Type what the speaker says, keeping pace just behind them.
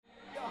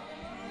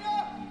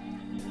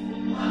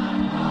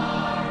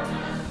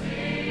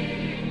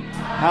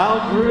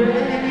How great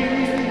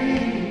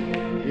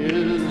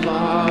is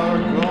our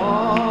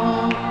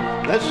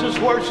God. Let's just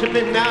worship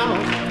him now.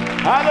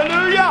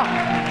 Hallelujah.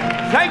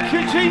 Thank you,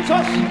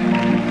 Jesus.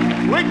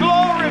 We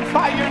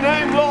glorify your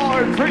name,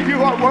 Lord, for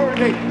you are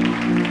worthy.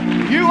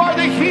 You are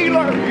the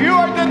healer. You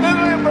are the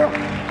deliverer.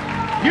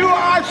 You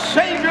are our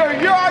Savior.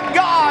 You're our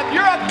God.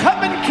 You're a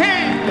coming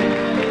King.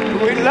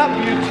 We love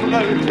you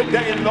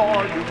today,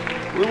 Lord.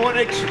 We want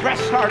to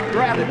express our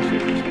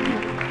gratitude to you.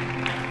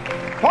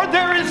 For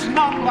there is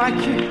none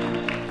like you.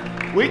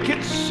 We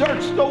can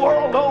search the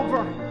world over,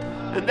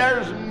 and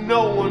there's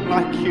no one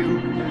like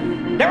you.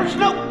 There's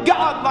no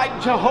God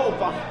like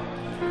Jehovah.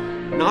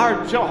 And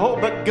our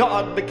Jehovah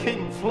God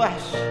became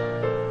flesh,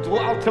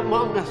 dwelt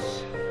among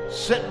us,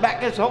 sent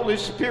back his Holy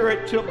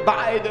Spirit to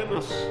abide in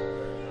us.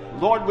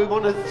 Lord, we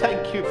want to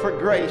thank you for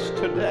grace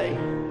today.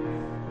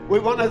 We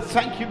want to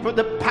thank you for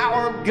the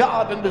power of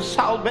God and the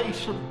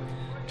salvation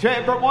to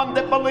everyone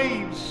that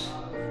believes.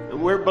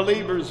 And we're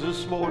believers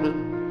this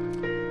morning.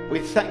 We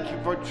thank you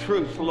for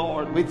truth,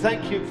 Lord. We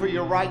thank you for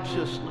your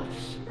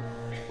righteousness.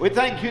 We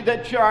thank you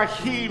that you're our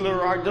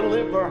healer, our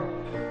deliverer,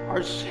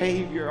 our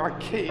Savior, our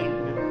King.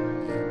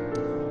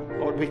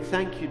 Lord, we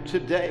thank you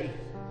today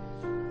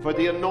for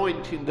the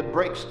anointing that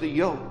breaks the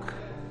yoke.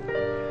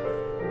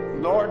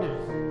 Lord,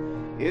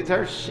 if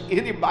there's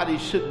anybody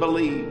should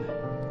believe,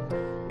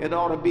 it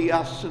ought to be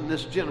us in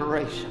this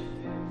generation.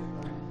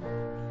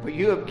 For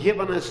you have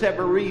given us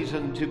every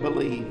reason to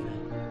believe.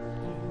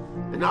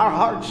 And our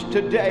hearts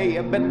today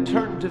have been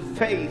turned to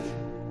faith,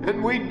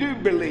 and we do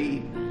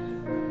believe.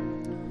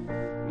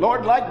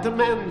 Lord, like the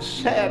man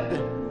said,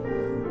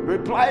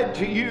 replied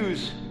to you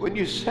when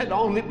you said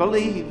only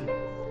believe.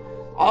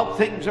 All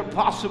things are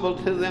possible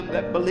to them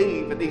that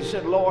believe. And he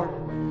said, Lord,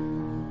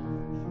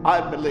 I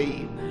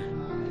believe.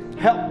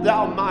 Help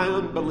thou my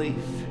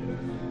unbelief.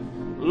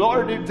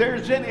 Lord, if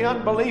there's any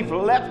unbelief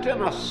left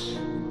in us,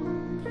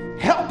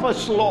 help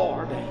us,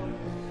 Lord.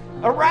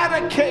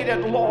 Eradicate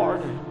it,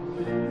 Lord.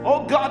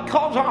 Oh God,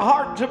 cause our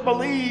heart to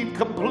believe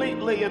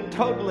completely and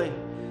totally,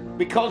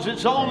 because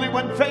it's only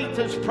when faith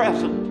is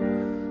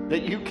present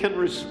that you can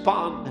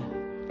respond.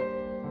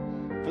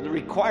 For the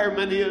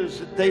requirement is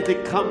that they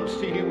that comes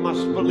to you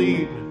must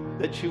believe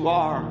that you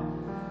are,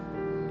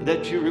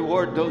 that you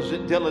reward those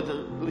that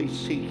diligently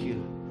seek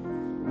you.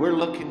 We're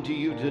looking to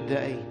you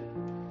today.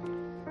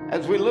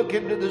 As we look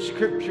into the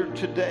scripture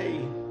today,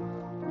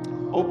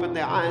 open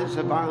the eyes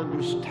of our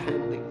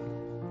understanding.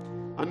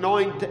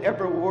 Anoint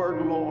every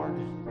word, Lord.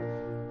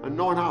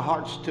 Anoint our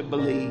hearts to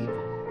believe.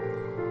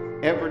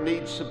 Every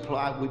need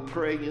supplied, we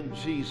pray in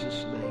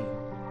Jesus' name.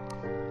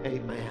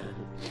 Amen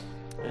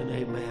and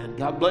amen.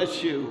 God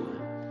bless you.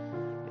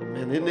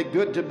 Amen. Isn't it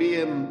good to be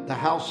in the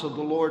house of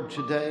the Lord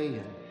today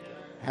and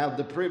have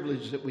the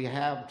privilege that we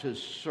have to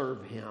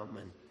serve him?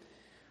 And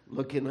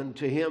looking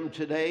unto him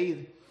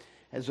today,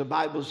 as the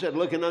Bible said,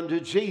 looking unto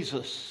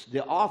Jesus,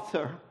 the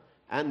author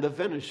and the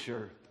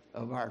finisher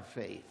of our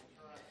faith.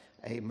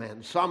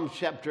 Amen. Psalm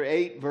chapter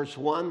 8, verse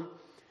 1.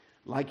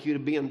 I'd like you to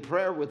be in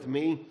prayer with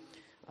me.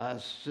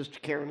 Sister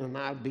Karen and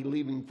I will be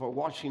leaving for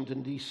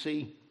Washington,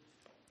 D.C.,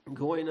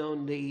 going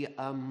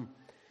on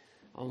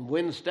on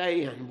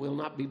Wednesday, and we'll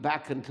not be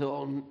back until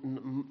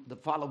on the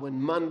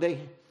following Monday.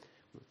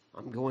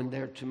 I'm going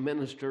there to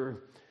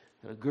minister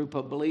a group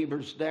of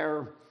believers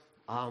there,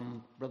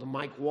 Brother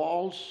Mike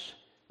Walls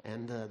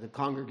and the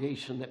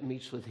congregation that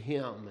meets with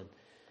him. And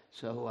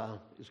so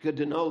it's good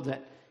to know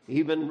that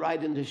even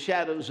right in the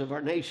shadows of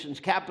our nation's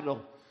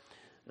capital,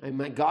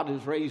 amen, God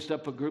has raised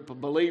up a group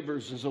of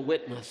believers as a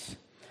witness.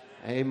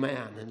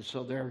 Amen. And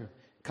so there are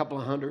a couple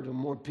of hundred or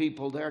more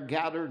people there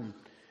gathered, and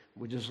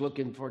we're just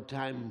looking for a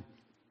time,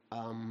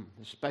 a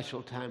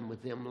special time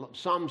with them.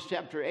 Psalms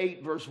chapter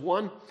 8, verse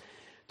 1.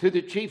 To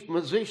the chief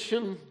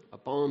musician,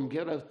 upon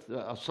getteth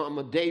a psalm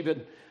of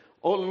David,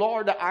 O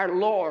Lord, our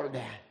Lord,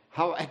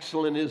 how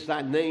excellent is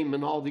thy name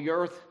in all the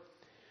earth,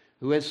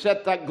 who has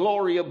set thy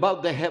glory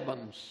above the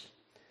heavens.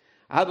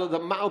 Out of the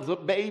mouth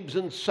of babes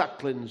and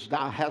sucklings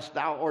hast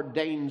thou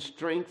ordained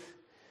strength,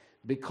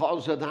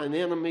 because of thine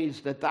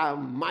enemies, that thou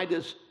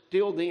mightest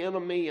still the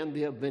enemy and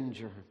the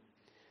avenger.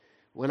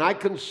 When I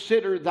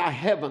consider thy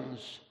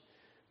heavens,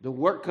 the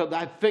work of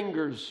thy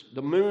fingers,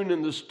 the moon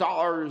and the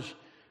stars,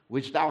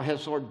 which thou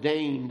hast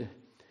ordained.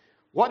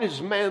 What is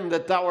man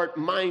that thou art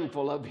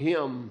mindful of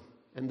him,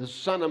 and the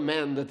son of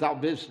man that thou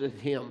visitest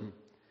him?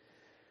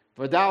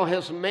 For thou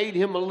hast made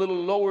him a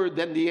little lower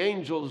than the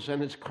angels,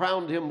 and hast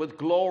crowned him with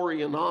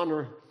glory and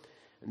honor.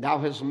 And thou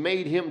hast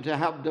made him to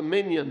have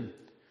dominion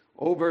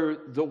over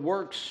the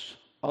works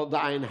of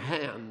thine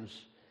hands.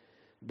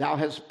 Thou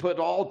hast put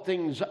all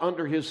things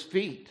under his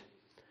feet,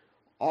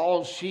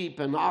 all sheep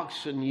and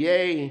oxen,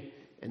 yea,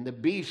 and the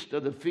beast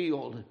of the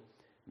field,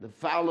 the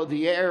fowl of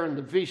the air, and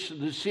the fish of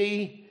the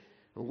sea,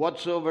 and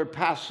whatsoever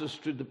passes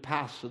through the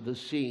paths of the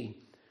sea.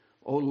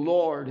 O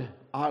Lord,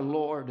 our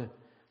Lord,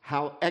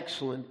 how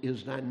excellent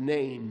is thy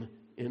name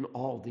in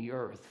all the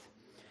earth.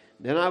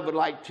 Then I would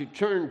like to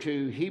turn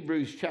to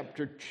Hebrews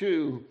chapter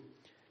 2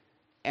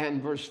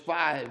 and verse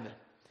 5.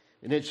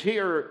 And it's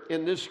here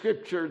in this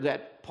scripture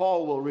that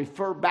Paul will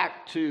refer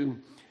back to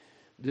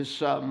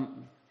this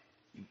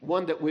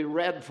one that we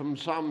read from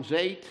Psalms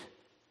 8.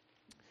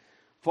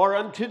 For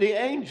unto the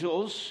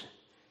angels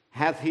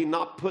hath he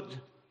not put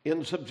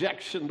in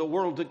subjection the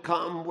world to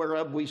come,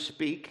 whereof we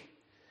speak.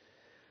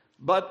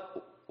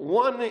 But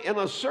one in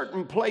a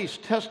certain place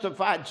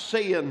testified,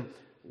 saying,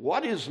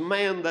 What is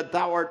man that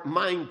thou art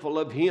mindful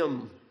of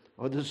him,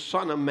 or the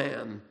Son of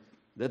Man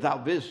that thou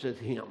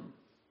visitest him?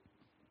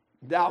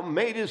 Thou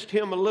madest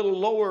him a little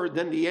lower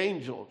than the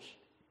angels.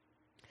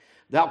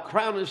 Thou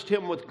crownest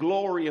him with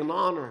glory and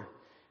honor,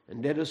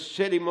 and didst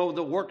set him over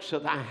the works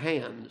of thy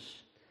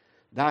hands.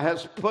 Thou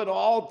hast put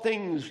all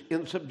things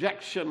in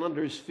subjection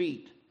under his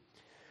feet.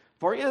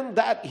 For in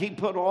that he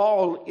put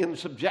all in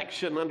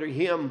subjection under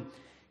him,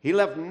 he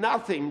left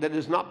nothing that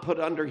is not put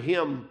under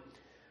him.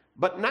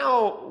 But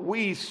now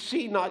we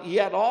see not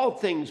yet all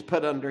things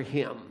put under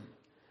him.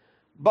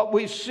 But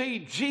we see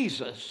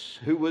Jesus,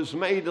 who was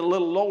made a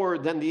little lower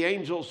than the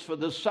angels for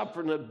the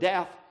suffering of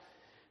death,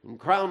 and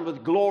crowned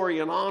with glory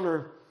and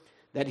honor,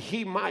 that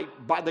he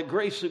might, by the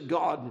grace of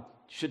God,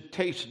 should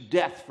taste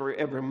death for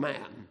every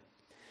man.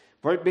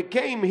 For it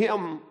became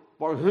him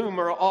for whom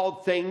are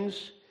all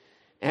things,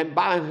 and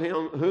by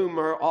him whom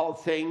are all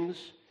things,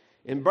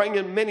 in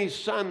bringing many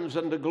sons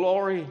unto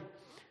glory,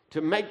 to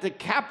make the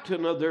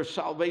captain of their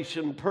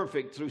salvation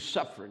perfect through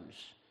sufferings.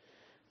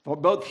 For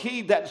both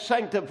he that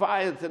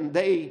sanctifieth and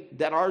they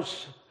that are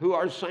who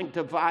are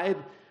sanctified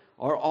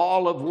are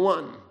all of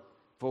one,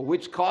 for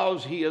which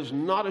cause he is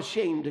not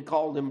ashamed to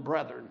call them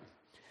brethren,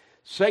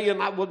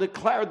 saying, I will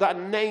declare thy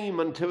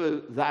name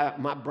unto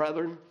my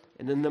brethren,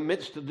 and in the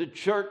midst of the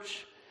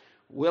church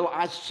will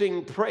I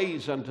sing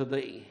praise unto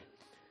thee.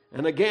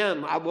 And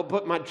again, I will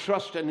put my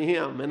trust in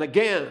him. And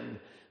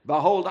again,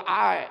 behold,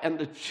 I and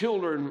the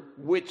children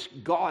which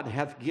God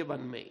hath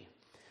given me.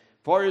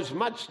 For as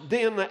much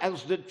then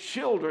as the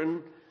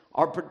children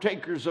are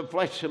partakers of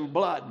flesh and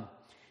blood,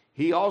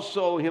 he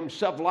also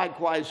himself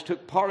likewise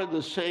took part of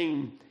the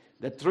same,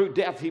 that through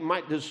death he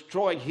might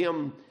destroy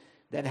him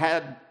that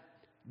had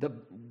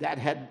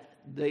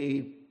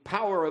the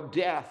power of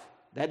death,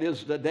 that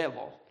is the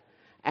devil,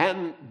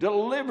 and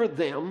deliver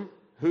them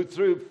who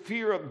through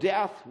fear of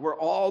death were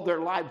all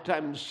their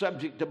lifetime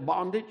subject to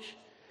bondage.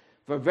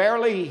 For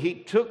verily he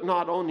took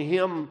not on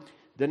him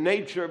the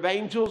nature of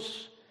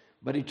angels,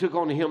 but he took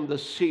on him the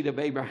seed of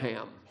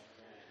Abraham.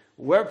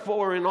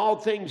 Wherefore in all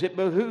things it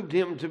behooved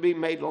him to be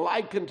made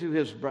like unto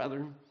his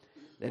brethren,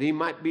 that he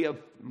might be a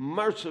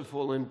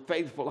merciful and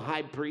faithful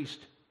high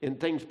priest in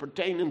things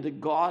pertaining to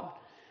God,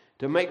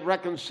 to make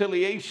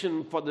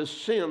reconciliation for the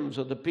sins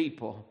of the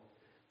people.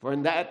 For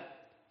in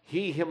that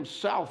he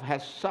himself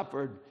has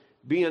suffered,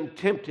 being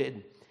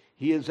tempted,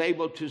 he is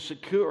able to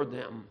secure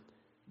them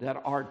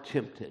that are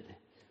tempted.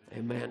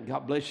 Amen.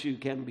 God bless you. You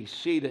can be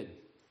seated.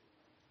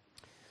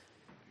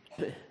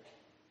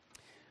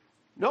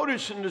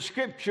 Notice in the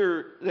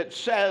scripture that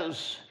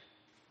says,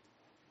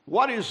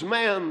 What is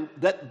man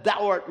that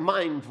thou art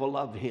mindful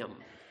of him?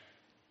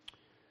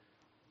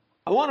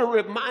 I want to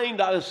remind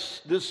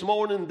us this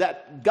morning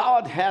that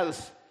God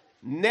has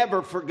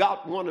never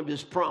forgot one of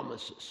his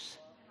promises.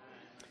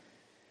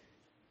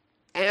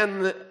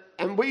 And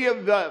we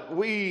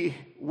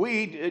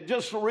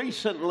just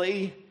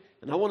recently,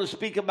 and I want to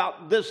speak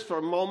about this for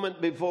a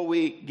moment before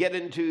we get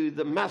into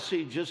the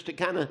message, just to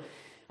kind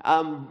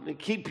of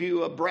keep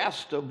you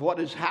abreast of what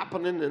is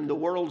happening in the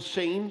world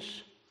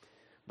scenes.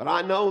 But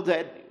I know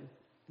that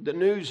the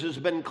news has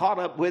been caught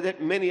up with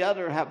it. Many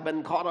others have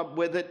been caught up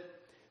with it.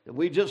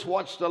 We just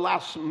watched The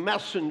Last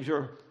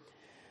Messenger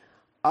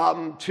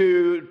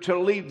to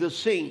leave the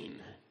scene.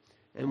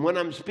 And when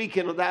I'm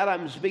speaking of that,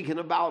 I'm speaking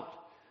about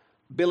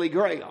Billy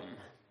Graham.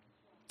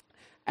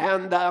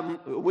 And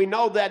we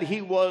know that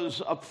he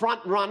was a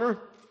front runner,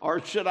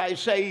 or should I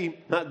say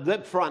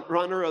the front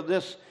runner of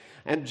this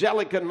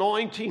angelic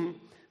anointing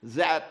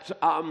that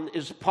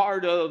is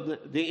part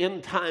of the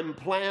end time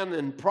plan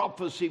and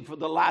prophecy for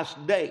the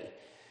last day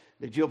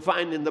that you'll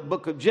find in the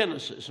book of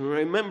Genesis. And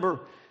remember,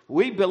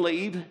 we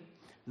believe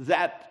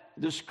that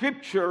the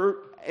scripture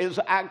is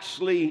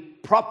actually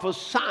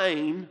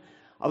prophesying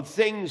of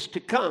things to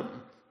come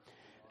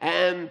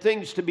and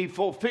things to be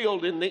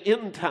fulfilled in the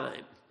end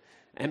time.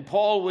 And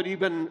Paul would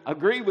even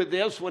agree with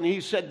this when he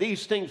said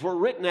these things were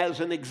written as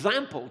an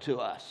example to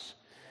us.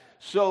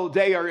 So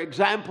they are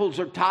examples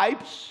or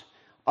types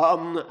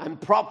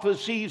and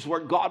prophecies where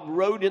God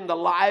wrote in the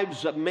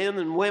lives of men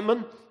and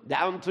women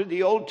down through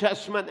the Old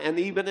Testament and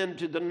even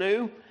into the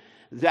New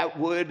that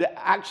would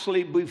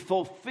actually be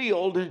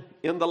fulfilled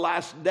in the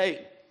last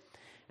day.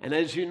 And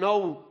as you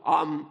know,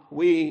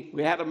 we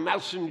had a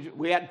messenger.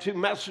 We had two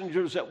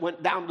messengers that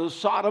went down to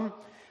Sodom,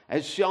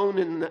 as shown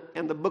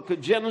in the book of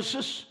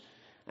Genesis.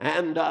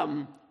 And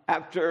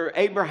after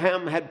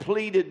Abraham had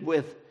pleaded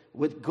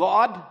with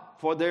God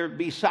for there to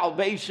be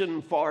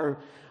salvation for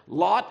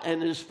Lot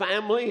and his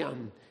family,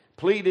 and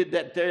pleaded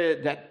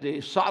that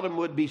the Sodom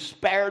would be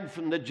spared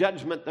from the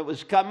judgment that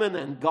was coming,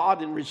 and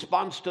God, in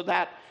response to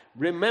that,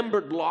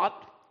 remembered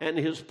Lot and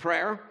his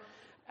prayer,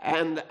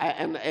 and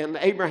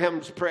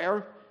Abraham's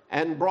prayer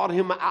and brought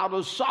him out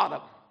of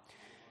Sodom.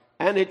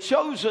 And it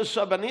shows us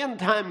of an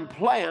end-time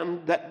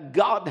plan that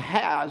God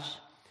has,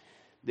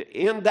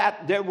 in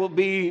that there will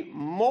be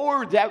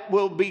more that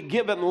will be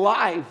given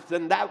life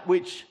than that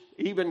which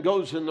even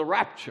goes in the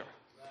rapture.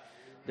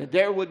 That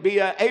there would be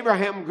an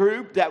Abraham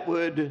group that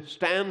would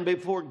stand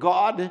before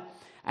God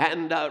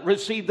and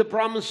receive the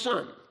promised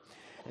son.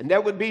 And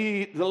there would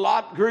be the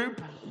Lot group,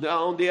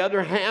 on the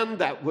other hand,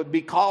 that would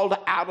be called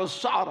out of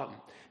Sodom.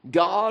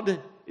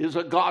 God is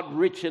a God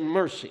rich in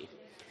mercy.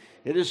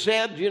 It is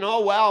said, I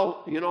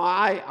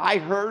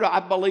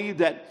believe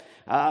that,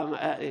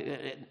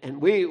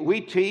 and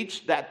we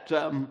teach that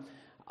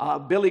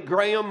Billy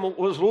Graham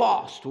was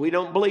lost. We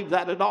don't believe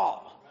that at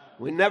all.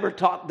 We never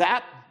taught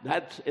that.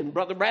 And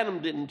Brother Branham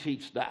didn't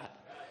teach that.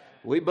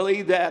 We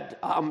believe that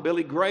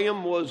Billy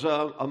Graham was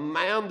a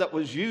man that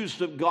was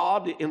used of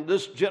God in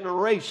this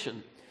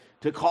generation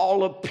to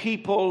call a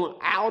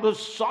people out of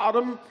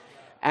Sodom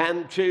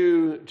and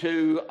to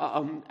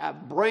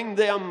bring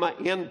them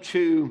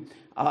into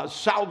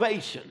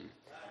salvation.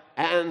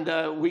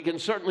 And we can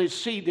certainly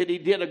see that he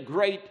did a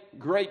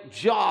great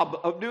job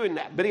of doing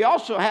that. But he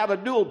also had a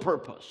dual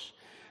purpose,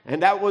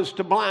 and that was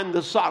to blind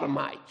the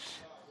Sodomites.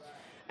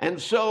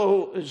 And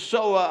so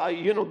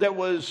there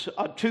was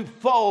a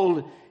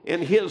twofold in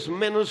his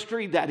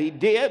ministry that he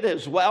did,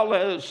 as well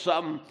as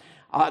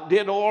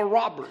did Oral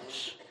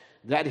Roberts,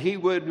 that he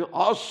would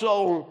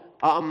also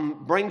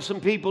bring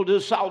some people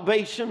to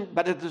salvation,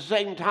 but at the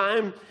same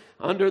time,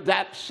 under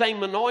that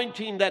same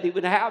anointing that he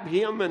would have,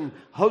 him and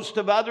a host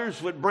of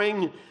others would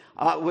blind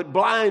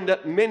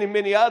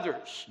many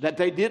others that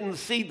they didn't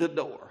see the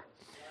door.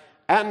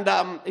 And,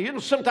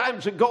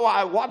 sometimes ago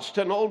I watched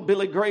an old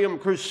Billy Graham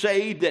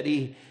crusade that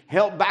he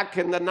held back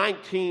in the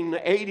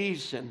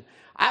 1980s, and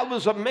I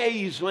was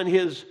amazed when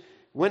his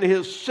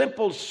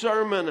simple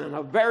sermon and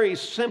a very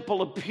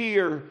simple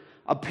appeal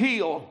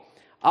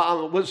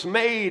was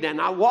made,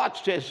 and I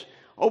watched as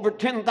over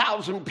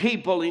 10,000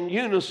 people in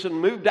unison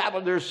moved out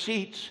of their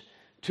seats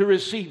to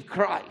receive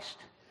Christ.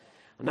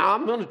 Now,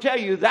 I'm going to tell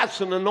you, that's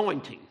an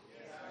anointing.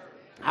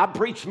 I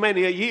preached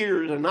many a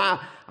year, and I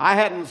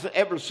hadn't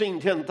ever seen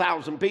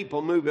 10,000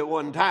 people move at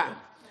one time.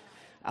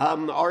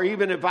 Or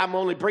even if I'm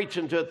only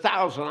preaching to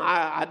 1,000,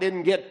 I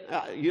didn't get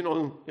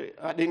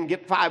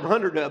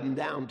 500 of them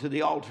down to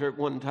the altar at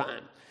one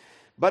time.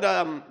 But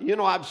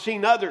I've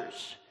seen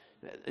others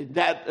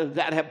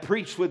that have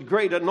preached with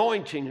great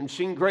anointing and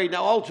seen great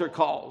altar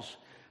calls,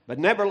 but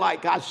never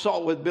like I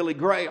saw with Billy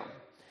Graham.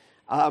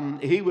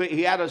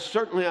 He had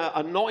certainly an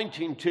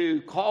anointing to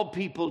call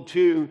people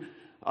to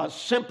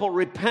simple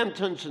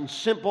repentance and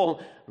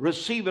simple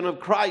receiving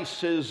of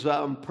Christ as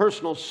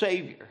personal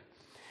Savior.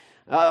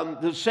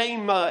 The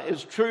same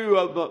is true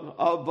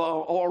of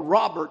Oral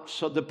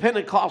Roberts, of the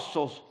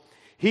Pentecostals.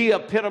 He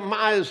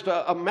epitomized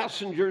a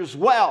messenger as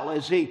well,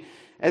 as he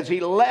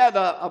led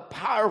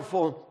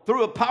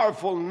through a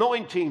powerful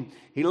anointing.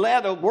 He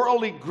led a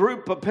worldly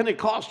group of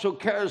Pentecostal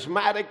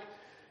charismatic,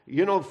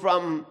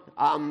 from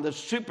the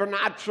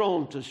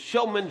supernatural to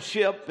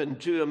showmanship and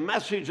to a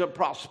message of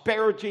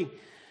prosperity.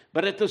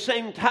 But at the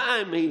same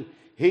time,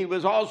 he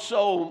was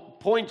also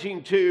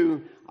pointing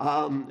to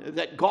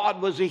that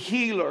God was a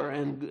healer,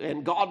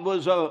 and God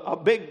was a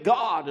big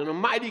God and a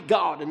mighty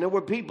God. And there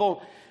were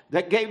people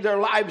that gave their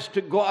lives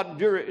to God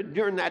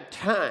during that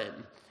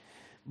time.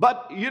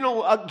 But,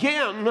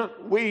 again,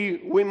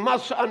 we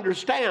must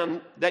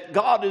understand that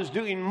God is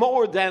doing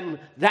more than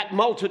that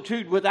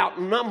multitude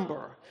without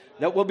number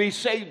that will be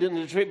saved in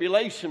the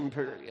tribulation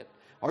period.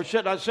 Or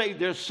should I say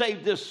they're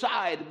saved this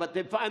side, but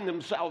they find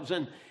themselves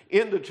in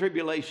the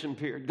tribulation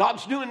period.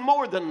 God's doing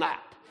more than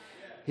that.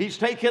 He's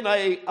taken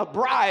a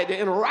bride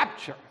in a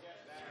rapture.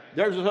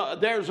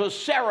 There's a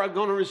Sarah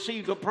going to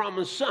receive the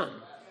promised son.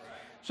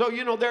 So,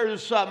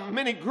 there's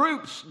many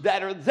groups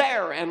that are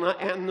there.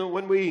 And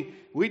when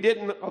we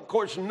didn't, of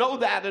course, know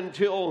that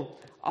until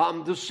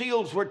the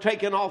seals were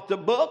taken off the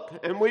book.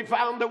 And we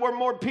found there were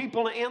more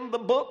people in the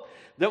book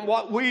than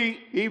what we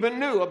even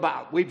knew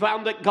about. We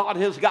found that God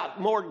has got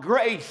more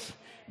grace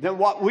than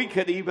what we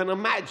could even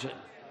imagine.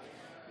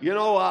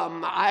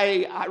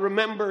 I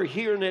remember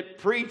hearing it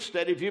preached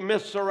that if you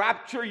missed the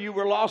rapture, you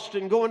were lost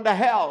and going to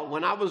hell.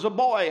 When I was a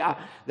boy,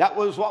 that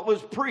was what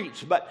was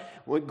preached. But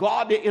when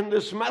God in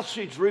this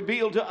message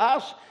revealed to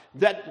us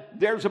that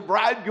there's a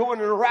bride going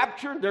in a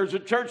rapture, there's a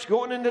church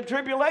going into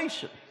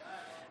tribulation.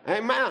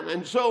 Amen.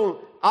 And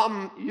so,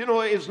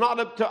 it's not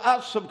up to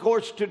us, of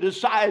course, to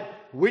decide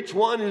which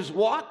one is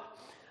what.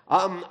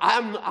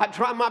 I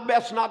try my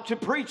best not to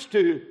preach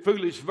to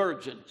foolish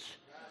virgins.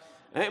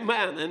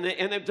 Amen.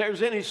 And if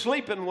there's any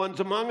sleeping ones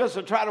among us,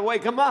 I try to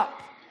wake them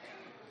up.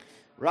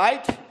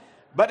 Right?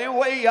 But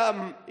anyway,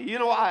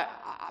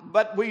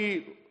 but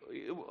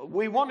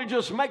we want to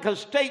just make a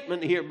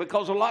statement here,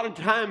 because a lot of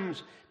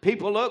times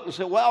people look and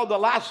say, well, the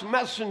last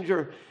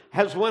messenger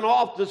has went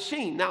off the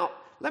scene. Now,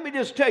 let me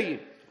just tell you,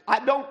 I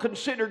don't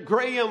consider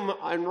Graham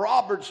and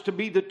Roberts to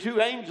be the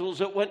two angels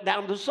that went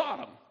down to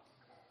Sodom.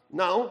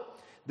 No,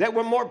 They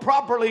were more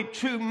properly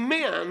two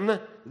men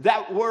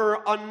that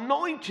were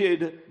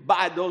anointed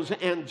by those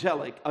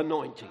angelic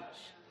anointings.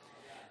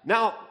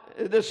 Now,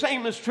 the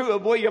same is true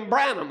of William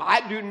Branham.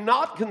 I do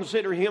not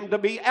consider him to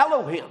be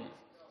Elohim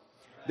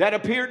that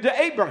appeared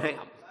to Abraham.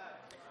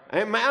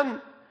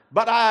 Amen.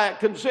 But I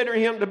consider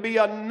him to be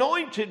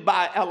anointed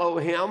by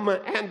Elohim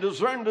and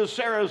discerned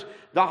the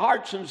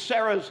hearts and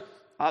Sarah's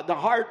the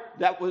heart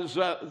that was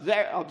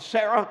there of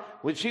Sarah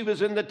when she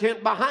was in the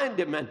tent behind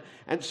him.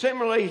 And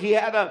similarly, he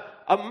had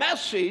a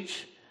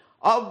message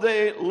of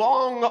the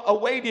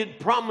long-awaited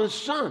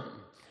promised son.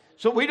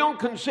 So we don't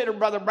consider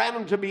Brother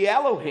Branham to be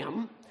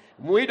Elohim.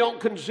 We don't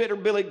consider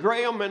Billy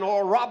Graham and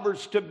Oral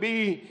Roberts to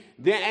be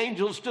the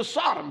angels to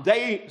Sodom.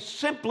 They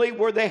simply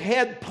were the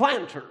head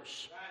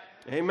planters.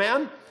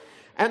 Amen?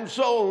 And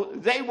so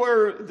they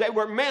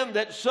were men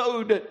that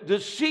sowed the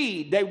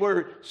seed. They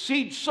were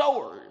seed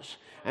sowers.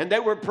 And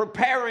they were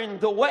preparing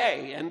the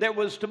way. And there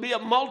was to be a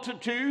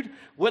multitude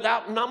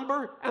without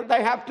number. And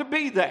they have to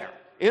be there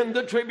in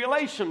the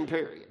tribulation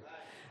period.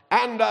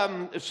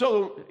 And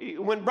so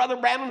when Brother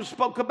Branham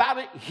spoke about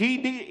it,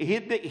 he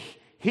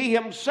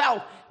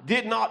himself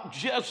did not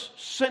just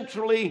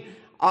centrally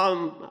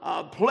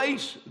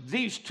place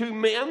these two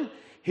men.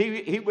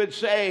 He would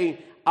say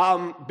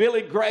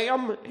Billy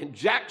Graham and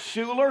Jack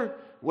Shuler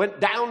went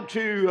down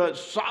to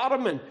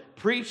Sodom and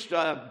preached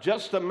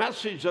just the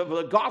message of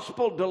the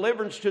gospel,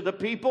 deliverance to the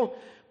people.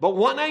 But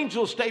one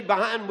angel stayed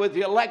behind with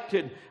the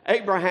elected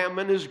Abraham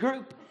and his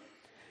group.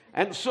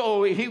 And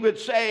so he would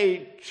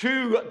say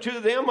to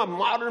them, a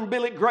modern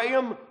Billy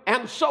Graham,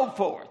 and so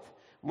forth.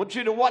 I want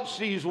you to watch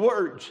these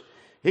words.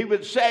 He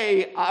would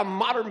say, a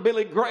modern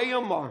Billy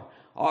Graham,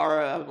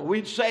 or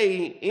we'd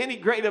say any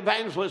great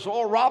evangelist,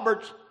 or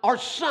Roberts, or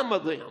some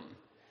of them.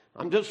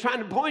 I'm just trying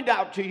to point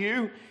out to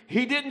you,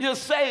 he didn't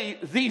just say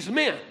these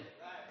men.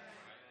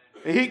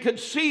 He could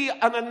see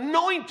an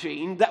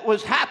anointing that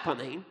was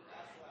happening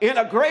in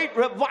a great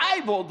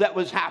revival that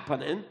was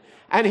happening.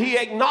 And he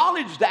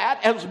acknowledged that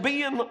as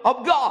being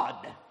of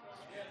God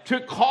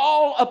to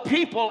call a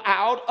people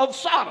out of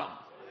Sodom.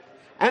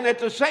 And at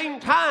the same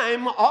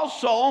time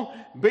also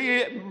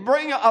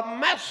bring a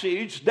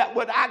message that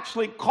would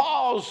actually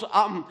cause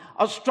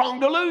a strong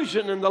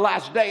delusion in the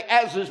last day,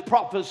 as is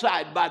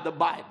prophesied by the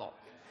Bible.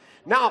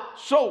 Now,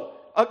 so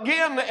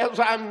again, as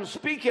I'm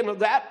speaking of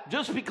that,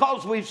 just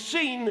because we've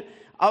seen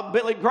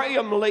Billy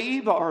Graham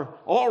leave, or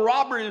Oral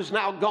Roberts is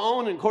now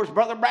gone, and of course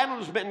Brother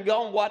Branham's been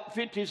gone,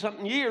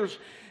 50-something years,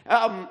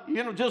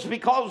 just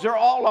because they're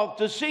all off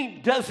the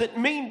scene doesn't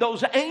mean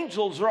those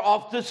angels are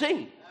off the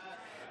scene.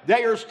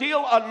 They are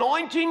still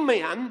anointing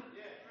men,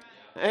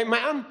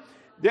 amen.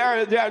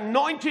 They're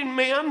anointing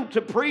men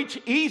to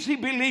preach easy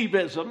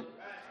believism,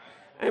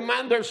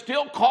 amen. They're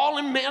still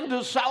calling men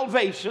to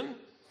salvation,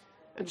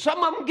 and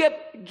some of them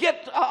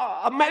get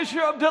a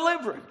measure of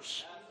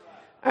deliverance.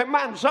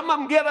 Amen. Some of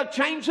them get a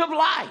change of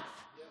life.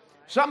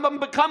 Some of them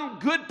become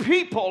good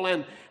people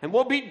and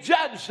will be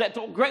judged at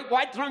the great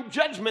white throne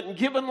judgment and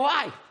given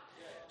life.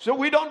 So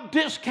we don't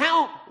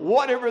discount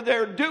whatever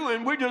they're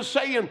doing. We're just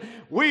saying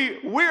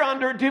we're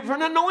under a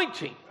different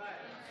anointing.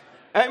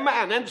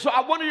 Amen. And so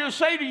I wanted to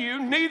say to you,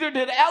 neither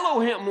did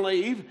Elohim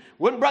leave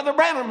when Brother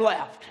Branham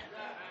left.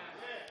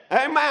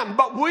 Amen.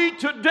 But we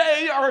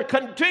today are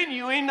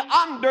continuing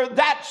under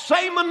that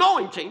same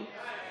anointing.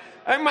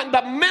 Amen.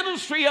 The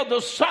ministry of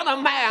the Son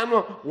of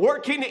Man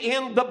working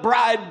in the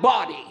bride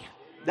body.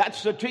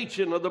 That's the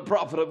teaching of the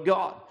prophet of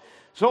God.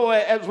 So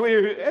as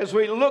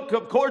we look,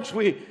 of course,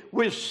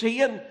 we're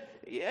seeing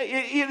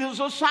it is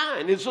a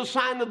sign. It's a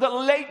sign of the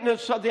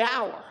lateness of the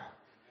hour.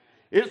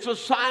 It's a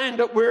sign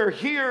that we're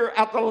here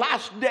at the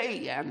last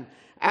day, and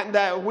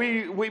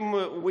we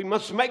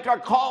must make our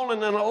call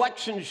and an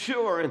election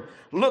sure, and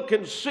look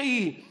and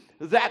see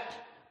that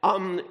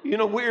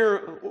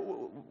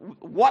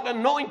what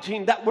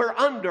anointing that we're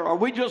under. Are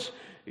we just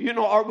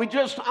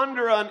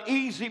under an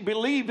easy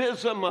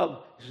believism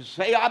of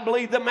say I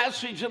believe the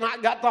message and I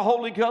got the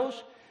Holy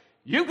Ghost?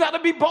 You got to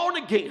be born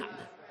again.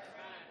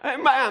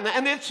 Amen.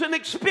 And it's an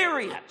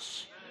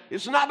experience.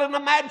 It's not an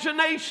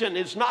imagination.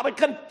 It's not a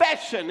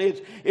confession.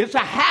 It's a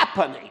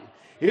happening.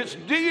 It's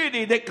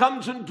deity that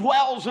comes and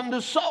dwells in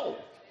the soul.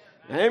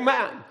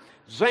 Amen.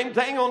 Same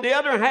thing on the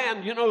other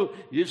hand,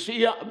 you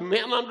see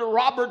men under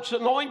Robert's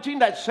anointing,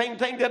 that same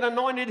thing that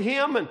anointed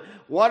him. And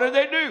what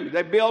do?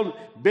 They build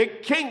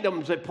big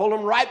kingdoms. They pull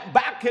them right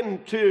back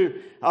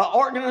into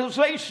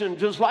organization,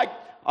 just like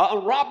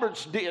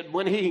Roberts did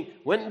when he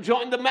went and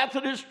joined the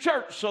Methodist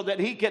Church so that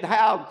he could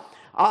have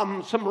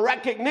some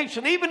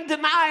recognition, even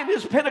denying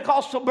his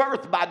Pentecostal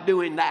birth by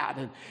doing that.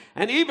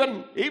 And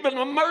even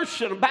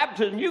immersion,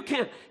 baptism, you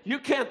can't,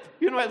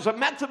 as a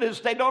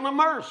Methodist, they don't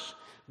immerse.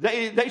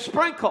 They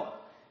sprinkle.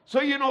 So,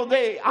 he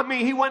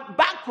went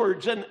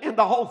backwards in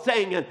the whole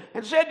thing and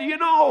said, it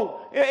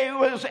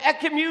was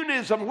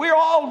ecumenism. We're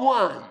all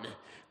one.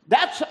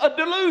 That's a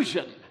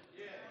delusion.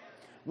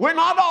 We're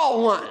not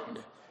all one.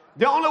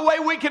 The only way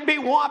we can be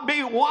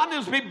one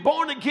is be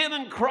born again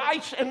in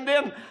Christ, and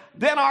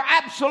then our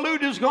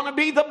absolute is going to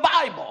be the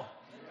Bible.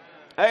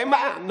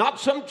 Amen. Not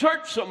some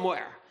church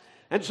somewhere.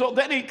 And so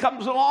then he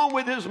comes along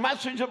with his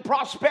message of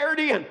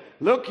prosperity, and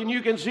look, and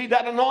you can see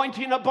that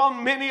anointing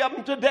upon many of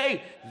them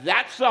today.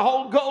 That's the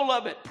whole goal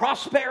of it,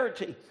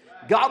 prosperity.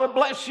 God will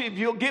bless you if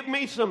you'll give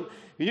me some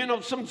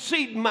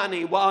seed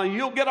money. Well,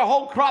 you'll get a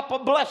whole crop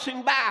of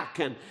blessing back.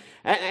 And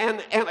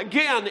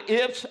again,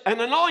 it's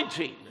an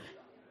anointing.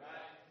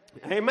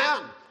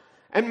 Amen.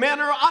 And men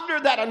are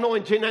under that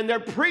anointing, and they're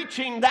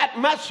preaching that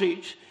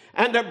message,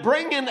 and they're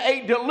bringing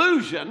a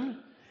delusion.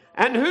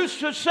 And who's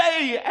to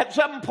say at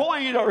some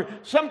point or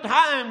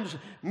sometimes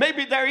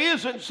maybe there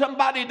isn't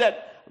somebody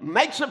that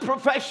makes a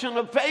profession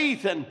of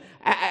faith and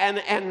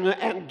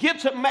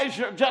gets a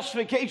measure of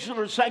justification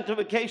or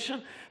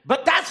sanctification,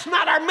 but that's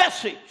not our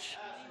message.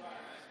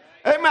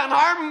 Amen.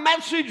 Our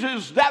message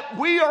is that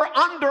we are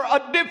under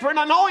a different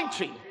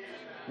anointing.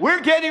 We're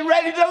getting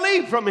ready to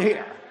leave from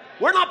here.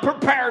 We're not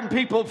preparing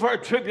people for a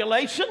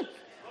tribulation.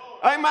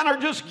 Amen. Or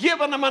just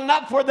giving them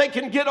enough where they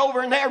can get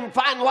over in there and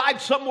find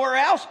life somewhere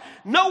else.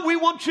 No, we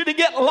want you to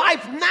get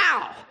life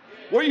now,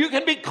 where you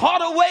can be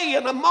caught away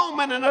in a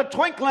moment, in a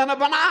twinkling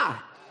of an eye.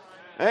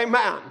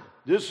 Amen.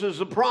 This is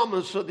the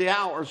promise of the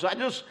hours. I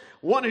just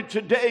wanted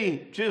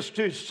today just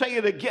to say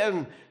it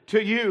again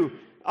to you.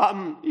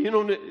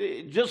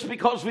 Just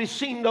because we've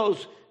seen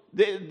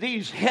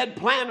these head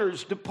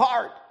planners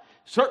depart,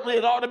 certainly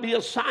it ought to be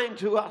a sign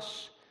to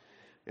us.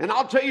 And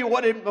I'll tell you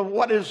what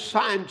is a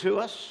sign to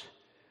us.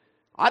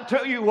 I'll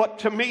tell you what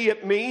to me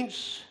it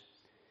means.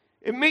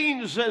 It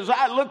means, as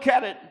I look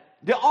at it,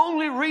 the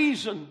only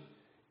reason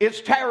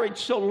it's tarried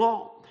so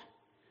long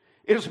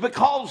is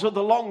because of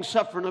the long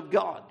suffering of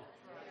God.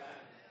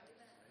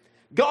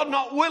 God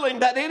not willing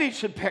that any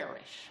should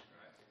perish.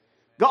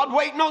 God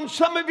waiting on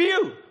some of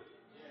you.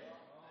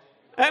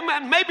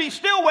 Amen. Maybe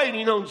still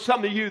waiting on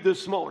some of you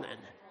this morning.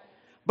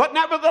 But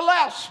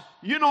nevertheless,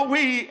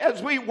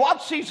 as we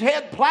watch these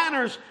head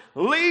planners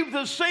leave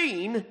the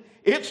scene,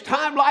 it's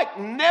time like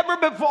never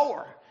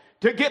before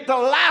to get the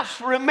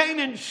last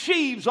remaining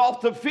sheaves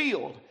off the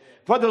field.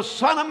 For the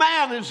Son of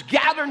Man is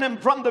gathering them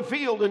from the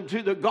field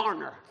into the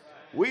garner.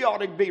 We ought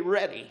to be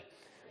ready.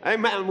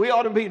 Amen. We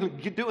ought to be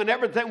doing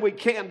everything we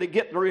can to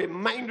get the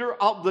remainder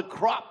of the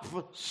crop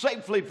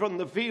safely from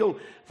the field,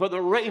 for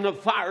the rain of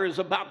fire is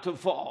about to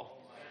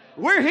fall.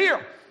 We're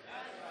here.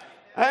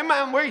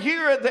 Amen. We're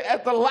here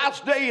at the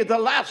last day, at the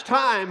last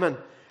time,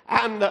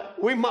 and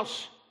we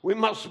must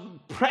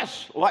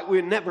press like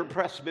we never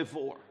pressed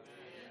before.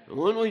 And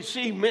when we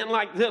see men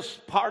like this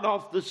part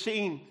off the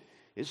scene,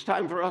 it's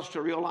time for us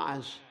to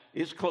realize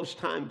it's close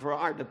time for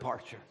our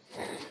departure.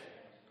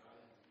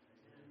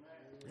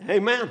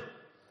 Amen.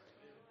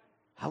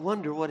 I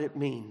wonder what it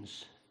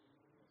means.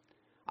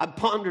 I've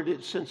pondered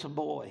it since a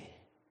boy.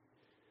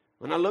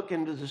 When I look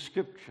into the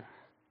scripture,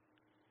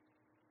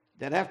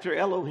 that after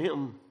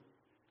Elohim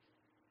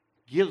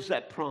gives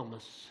that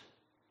promise,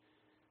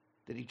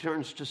 that he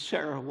turns to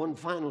Sarah one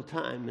final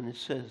time and it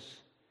says,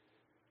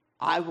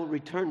 I will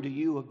return to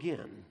you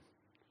again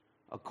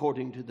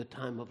according to the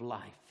time of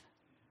life.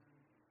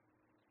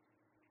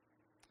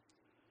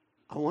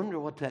 I wonder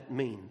what that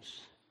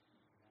means.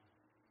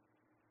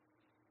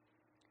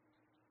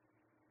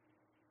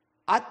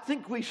 I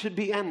think we should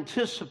be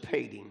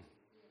anticipating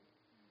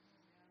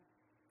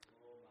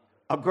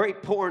a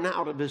great pouring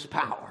out of his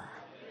power.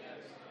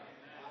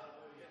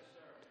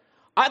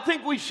 I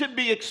think we should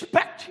be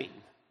expecting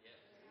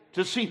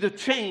to see the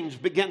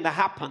change begin to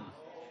happen.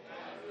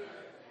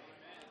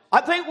 I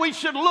think we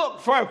should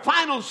look for a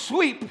final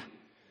sweep,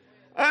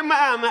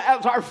 amen,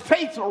 as our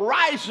faith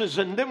rises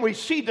and then we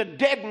see the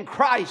dead in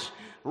Christ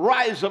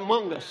rise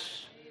among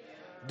us.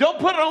 Don't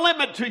put a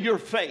limit to your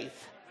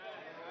faith.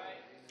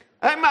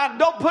 Amen.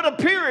 Don't put a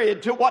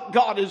period to what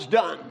God has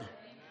done.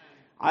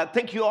 I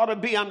think you ought to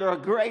be under a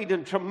great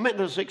and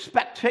tremendous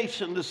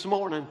expectation this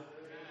morning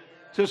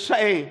to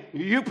say,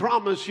 you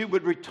promised you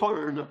would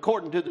return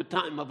according to the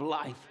time of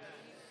life.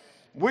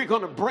 We're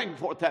going to bring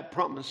forth that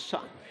promised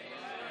son.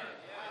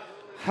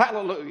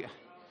 Hallelujah.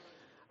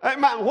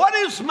 Amen. What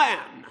is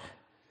man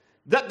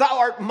that thou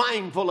art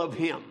mindful of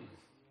him?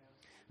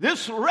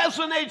 This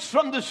resonates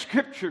from the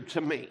scripture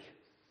to me.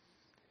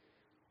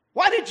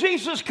 Why did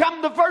Jesus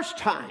come the first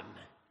time?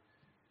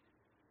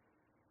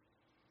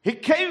 He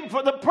came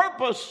for the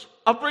purpose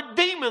of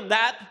redeeming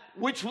that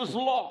which was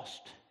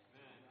lost.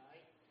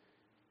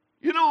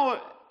 You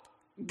know,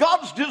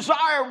 God's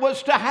desire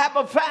was to have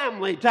a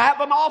family, to have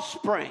an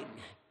offspring,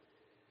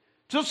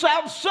 to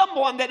have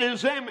someone that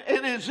is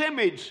in his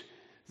image.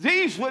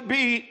 These would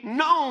be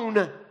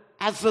known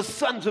as the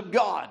sons of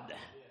God.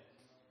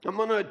 I'm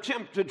going to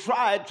attempt to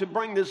try to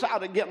bring this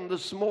out again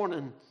this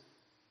morning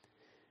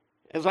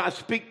as I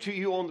speak to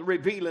you on the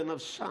revealing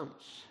of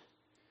sons.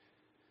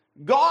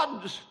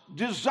 God's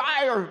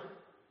desire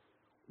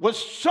was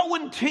so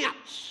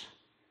intense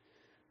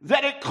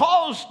that it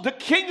caused the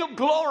King of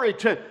Glory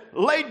to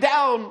lay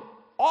down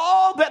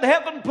all that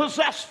heaven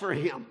possessed for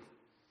him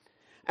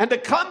and to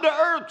come to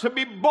earth to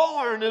be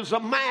born as a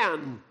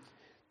man,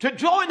 to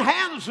join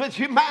hands with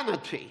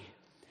humanity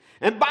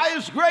and by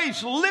his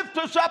grace lift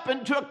us up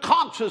into a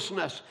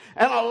consciousness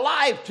and a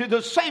life to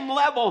the same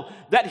level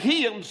that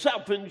he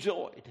himself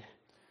enjoyed.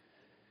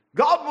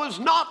 God was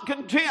not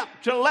content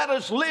to let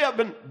us live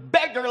in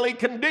beggarly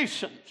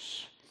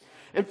conditions.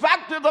 In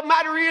fact of the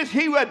matter is,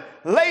 he would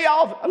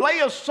lay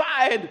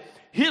aside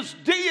his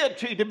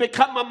deity to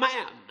become a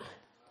man,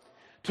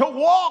 to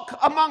walk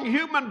among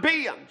human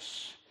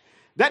beings,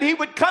 that he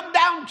would come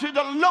down to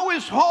the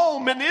lowest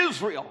home in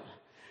Israel,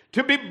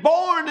 to be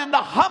born in the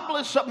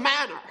humblest of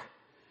manner,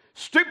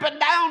 stooping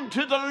down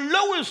to the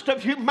lowest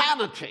of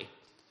humanity,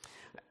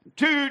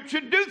 to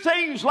do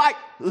things like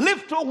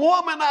lift a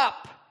woman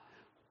up.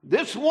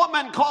 This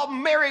woman called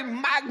Mary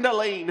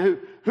Magdalene,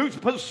 who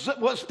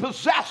was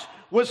possessed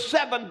with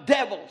 7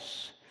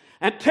 devils,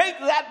 and take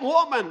that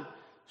woman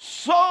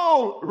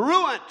so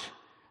ruined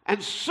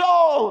and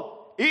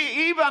so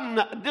even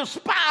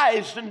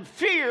despised and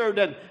feared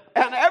and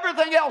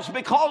everything else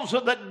because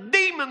of the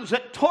demons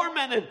that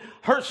tormented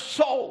her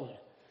soul.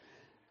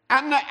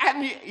 And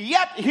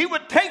yet he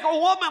would take a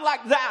woman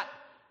like that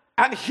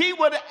and he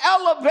would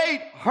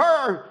elevate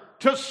her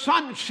to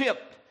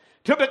sonship,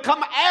 to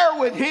become heir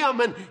with him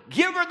and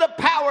give her the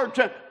power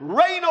to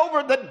reign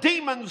over the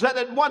demons that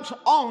had once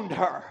owned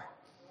her.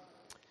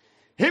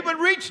 He would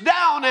reach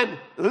down and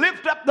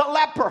lift up the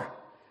leper,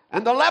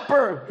 and the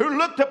leper who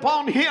looked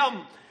upon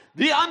him,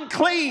 the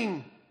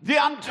unclean, the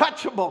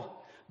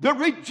untouchable, the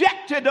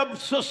rejected of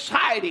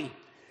society.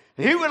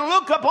 He would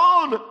look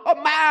upon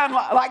a man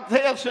like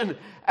this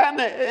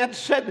and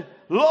said,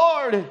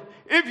 Lord,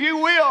 if you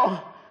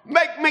will,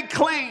 make me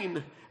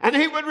clean. And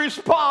he would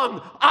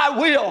respond, I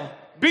will,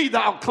 be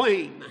thou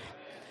clean.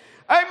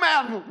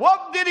 Amen.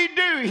 What did he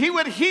do? He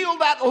would heal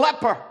that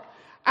leper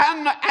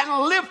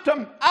and lift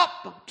him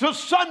up to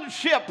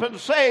sonship and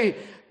say,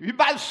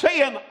 by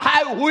saying,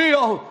 I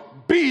will,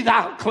 be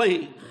thou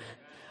clean.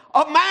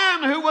 A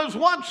man who was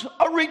once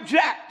a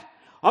reject,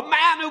 a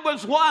man who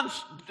was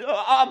once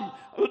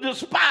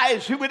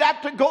despised, who would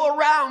have to go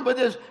around with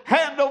his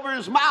hand over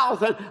his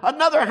mouth and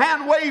another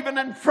hand waving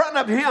in front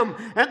of him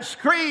and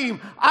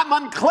scream, I'm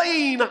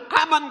unclean, and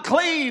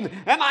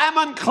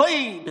I'm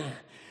unclean.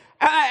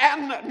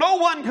 And no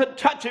one could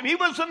touch him. He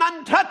was an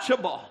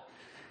untouchable.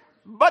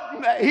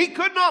 But he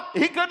could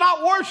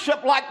not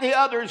worship like the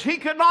others. He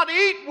could not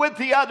eat with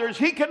the others.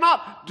 He could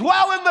not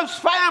dwell in this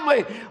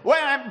family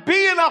and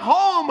be in a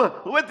home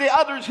with the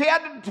others. He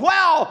had to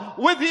dwell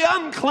with the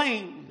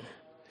unclean.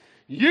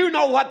 You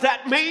know what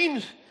that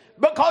means,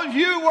 because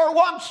you were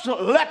once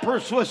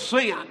lepers with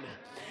sin.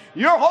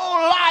 Your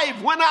whole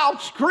life went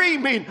out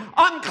screaming,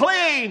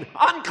 unclean,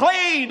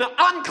 unclean,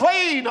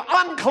 unclean,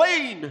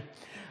 unclean.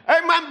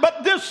 Amen.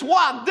 But this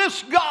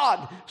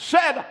God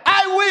said,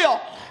 I will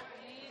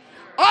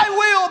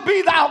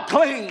be thou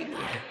clean.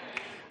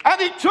 And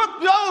he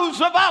took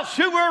those of us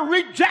who were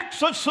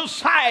rejects of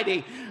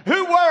society,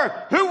 who were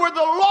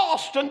the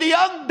lost and the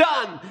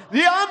undone,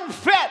 the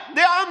unfit,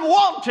 the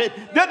unwanted,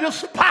 the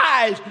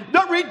despised,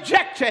 the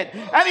rejected.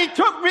 And he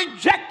took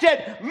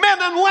rejected men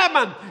and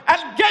women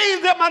and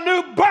gave them a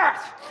new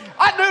birth,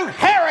 a new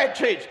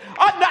heritage,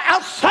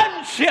 a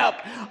sonship,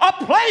 a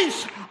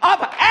place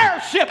of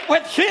heirship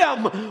with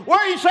him,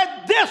 where he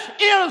said, this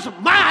is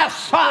my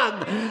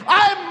son.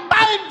 I'm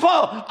mindful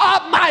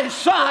of my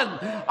son.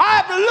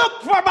 I've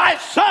looked for my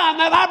son,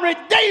 and I'm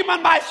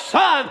redeeming my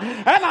son,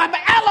 and I'm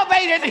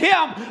elevating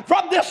him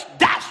from this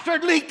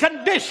dastardly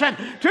condition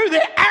to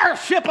the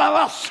heirship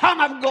of a son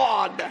of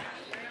God.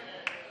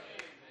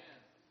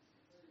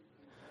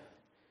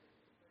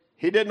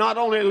 He did not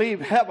only leave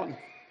heaven,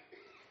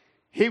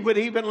 he would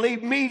even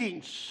leave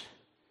meetings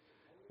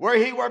where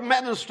he were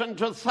ministering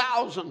to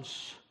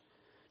thousands,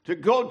 to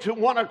go to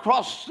one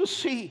across the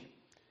sea,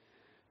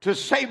 to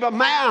save a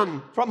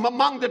man from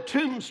among the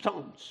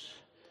tombstones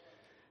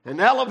and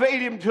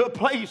elevate him to a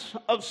place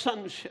of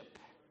sonship.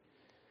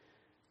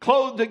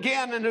 Clothed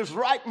again in his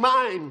right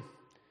mind,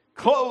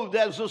 clothed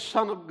as the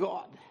Son of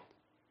God.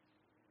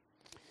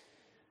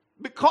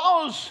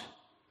 Because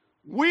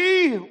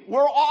we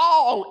were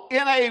all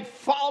in a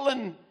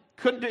fallen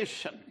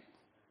condition,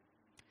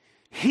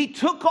 he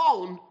took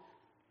on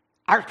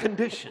our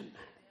condition.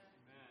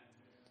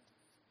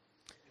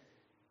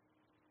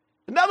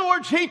 In other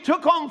words, he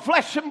took on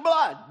flesh and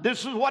blood.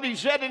 This is what he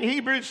said in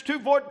Hebrews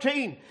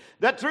 2:14,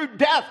 that through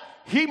death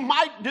he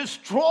might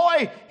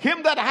destroy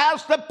him that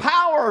has the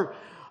power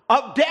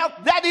of death,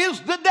 that is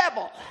the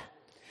devil.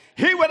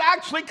 He would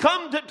actually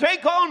come to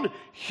take on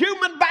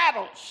human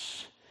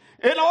battles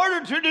in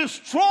order to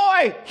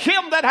destroy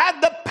him that had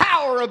the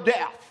power of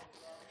death,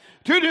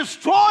 to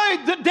destroy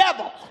the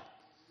devil.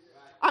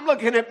 I'm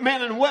looking at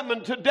men and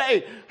women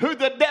today who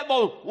the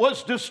devil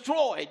was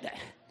destroyed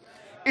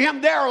in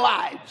their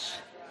lives.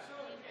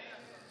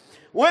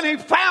 When he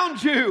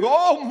found you,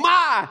 oh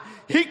my,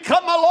 he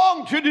come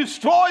along to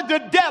destroy the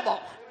devil,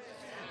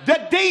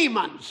 the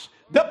demons,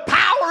 the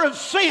power of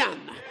sin,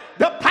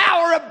 the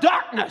power of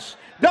darkness,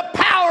 the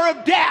power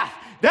of death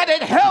that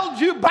had held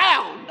you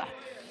bound.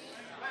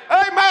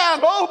 Amen.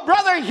 Oh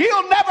brother,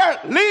 he'll never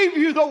leave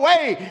you the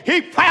way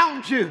he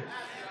found you.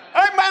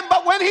 Amen.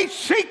 But when he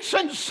seeks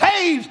and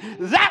saves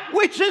that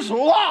which is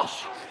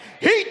lost,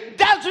 he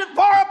does it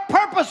for a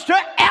purpose to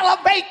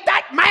elevate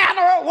that man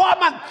or a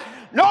woman,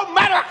 no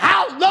matter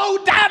how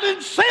low down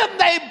in sin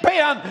they've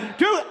been,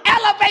 to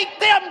elevate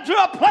them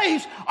to a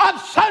place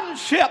of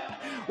sonship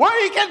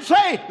where he can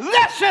say,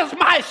 this is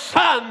my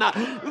son,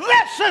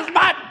 this is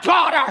my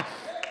daughter.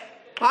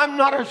 I'm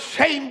not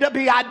ashamed to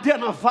be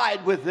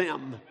identified with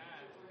them.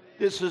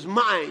 This is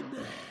mine.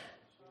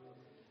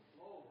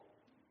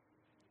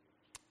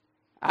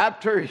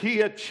 After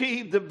he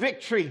achieved the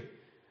victory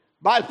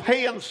by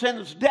paying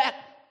sin's debt,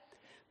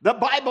 the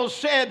Bible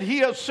said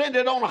he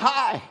ascended on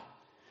high.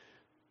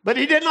 But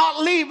he did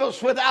not leave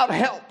us without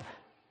help.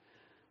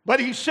 But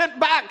he sent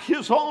back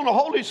his own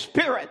Holy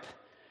Spirit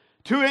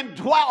to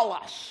indwell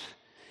us.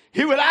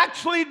 He would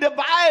actually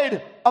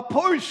divide a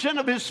portion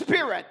of his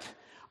Spirit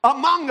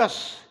among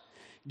us,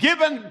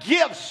 giving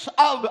gifts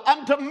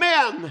unto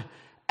men,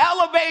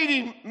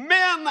 elevating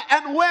men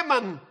and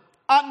women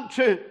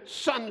unto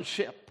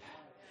sonship.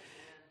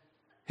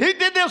 He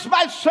did this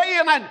by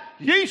saying, and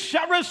ye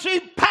shall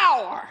receive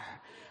power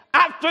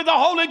after the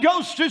Holy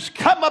Ghost has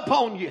come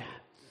upon you.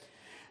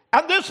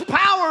 And this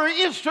power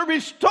is to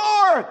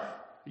restore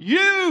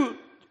you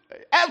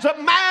as a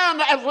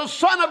man, as a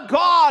son of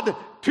God,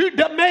 to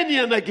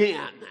dominion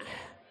again.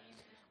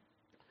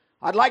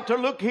 I'd like to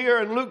look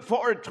here in Luke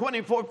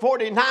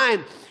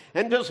 24:49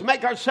 and just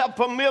make ourselves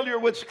familiar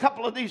with a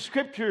couple of these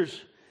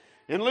scriptures.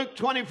 In Luke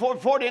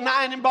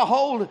 24:49, and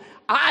behold,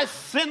 I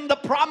send the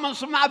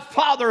promise of my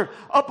Father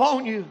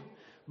upon you,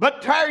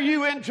 but tarry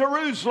you in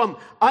Jerusalem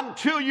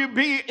until you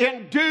be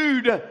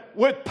endued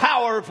with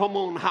power from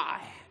on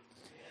high.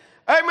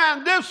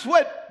 Amen.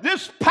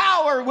 This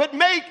power would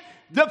make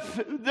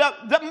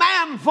the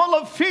man full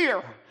of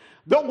fear,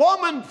 the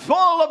woman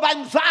full of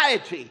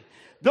anxiety.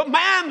 The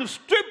man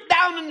stooped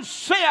down in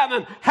sin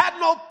and had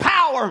no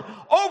power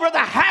over the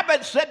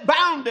habits that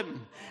bound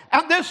him.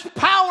 And this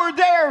power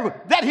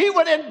there that he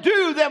would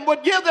endue them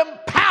would give them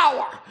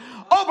power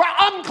over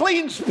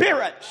unclean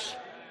spirits.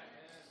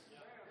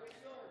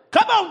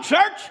 Come on,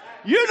 church.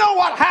 You know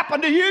what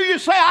happened to you. You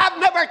say, I've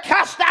never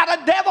cast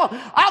out a devil.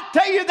 I'll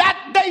tell you,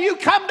 that day you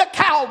come to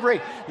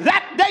Calvary,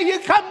 that day you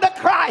come to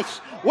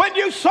Christ, when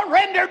you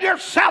surrendered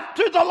yourself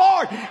to the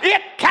Lord,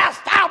 it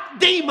cast out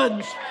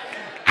demons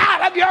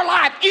out of your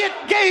life. It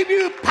gave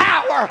you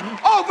power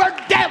over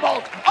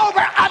devils,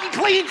 over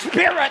unclean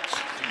spirits,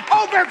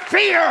 over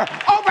fear,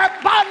 over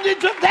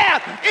bondage of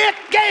death. It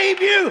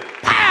gave you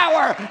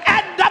power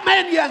and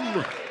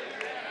dominion.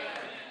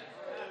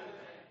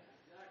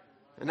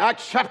 In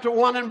Acts chapter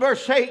 1 and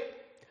verse 8,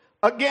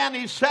 again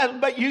he says,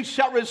 but you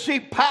shall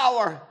receive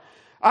power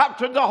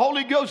after the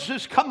Holy Ghost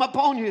has come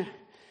upon you,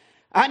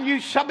 and you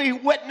shall be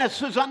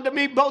witnesses unto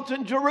me both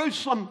in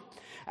Jerusalem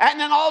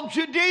and in all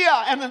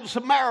Judea and in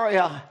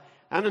Samaria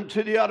and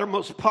into the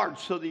uttermost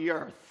parts of the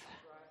earth.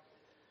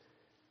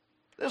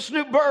 This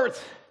new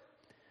birth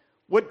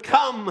would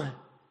come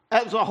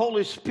as the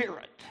Holy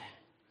Spirit.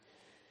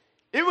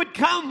 It would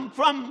come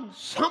from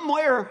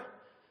somewhere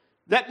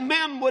that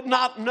men would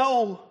not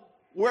know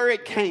where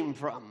it came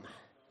from,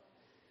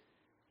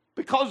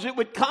 because it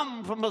would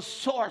come from a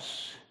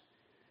source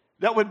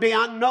that would be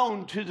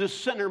unknown to the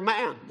sinner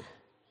man.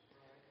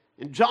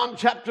 In John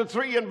chapter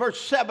 3 and verse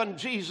 7,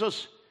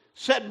 Jesus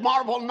said,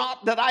 marvel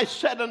not that I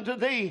said unto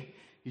thee,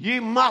 ye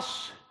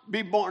must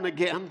be born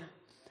again.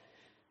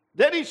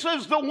 Then he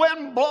says, the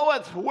wind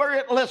bloweth where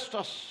it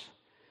listeth,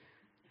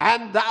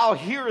 and thou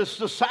hearest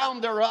the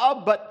sound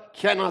thereof, but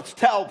cannot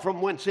tell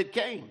from whence it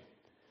came,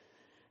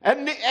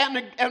 and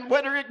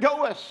whither it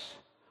goeth.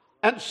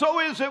 And so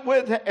is it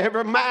with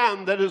every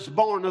man that is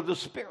born of the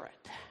Spirit.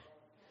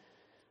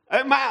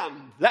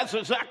 Amen. That's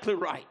exactly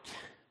right.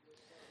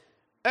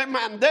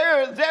 Amen.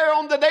 There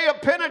on the day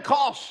of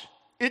Pentecost,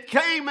 it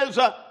came as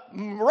a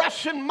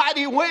rushing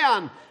mighty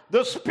wind.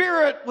 The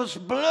Spirit was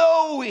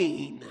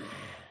blowing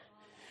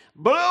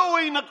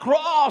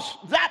across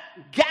that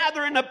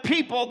gathering of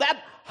people,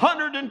 that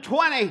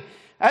 120,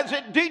 as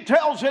it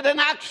details it in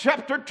Acts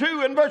chapter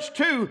 2 and verse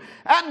 2.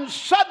 And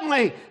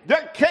suddenly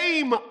there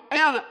came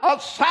a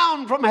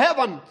sound from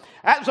heaven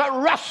as a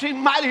rushing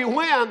mighty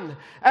wind,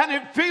 and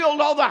it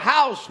filled all the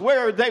house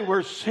where they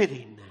were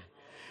sitting.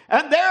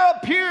 And there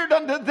appeared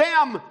unto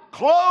them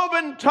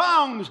cloven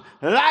tongues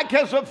like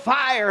as of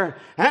fire,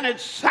 and it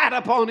sat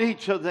upon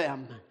each of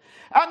them.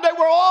 And they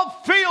were all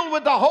filled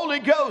with the Holy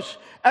Ghost,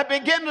 and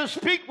began to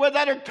speak with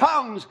other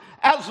tongues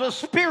as the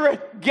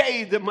Spirit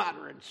gave them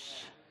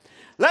utterance.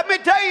 Let me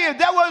tell you,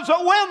 there was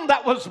a wind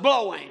that was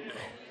blowing.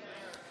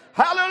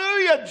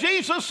 Hallelujah.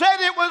 Jesus said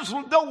it was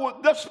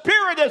the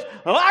Spirit is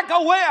like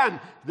a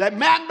wind. The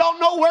men don't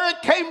know where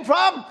it came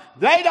from.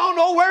 They don't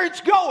know where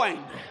it's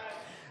going.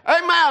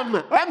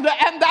 Amen.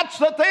 And that's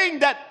the thing,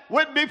 that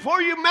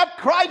before you met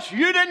Christ,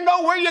 you didn't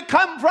know where you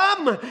come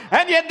from,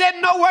 and you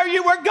didn't know where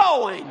you were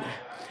going.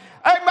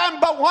 Amen.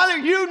 But whether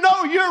you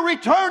know you're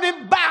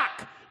returning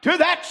back to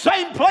that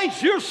same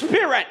place your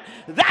spirit,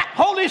 that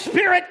Holy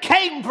Spirit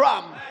came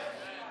from.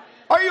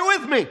 Are you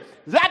with me?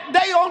 That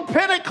day on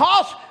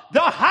Pentecost, the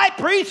high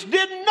priest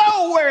didn't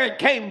know where it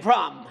came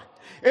from.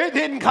 It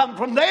didn't come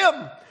from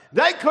them.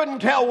 They couldn't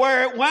tell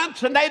where it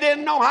went, and they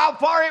didn't know how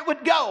far it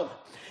would go.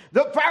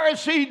 The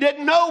Pharisee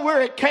didn't know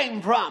where it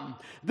came from.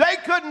 They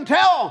couldn't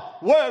tell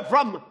where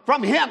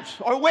from hence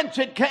or whence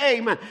it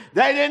came.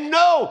 They didn't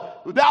know.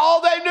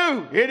 All they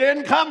knew, it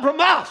didn't come from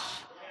us.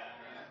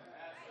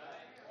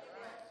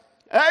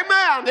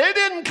 Amen. It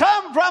didn't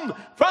come from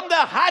the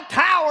high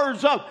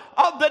towers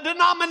of the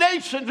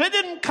denominations. It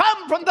didn't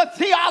come from the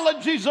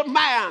theologies of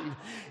man.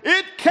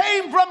 It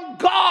came from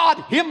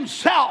God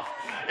himself.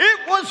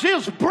 It was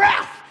his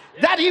breath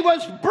that he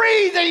was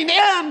breathing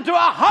into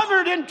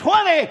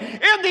 120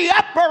 in the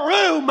upper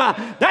room,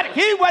 that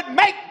he would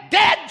make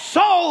dead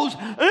souls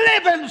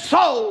living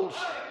souls.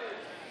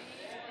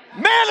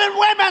 Men and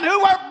women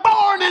who were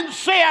born in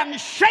sin,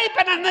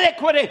 shaping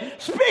iniquity,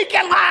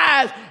 speaking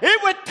lies.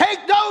 It would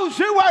take those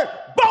who were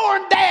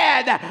born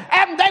dead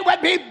and they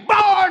would be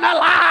born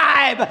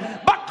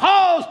alive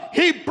because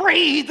he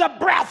breathed the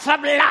breath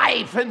of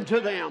life into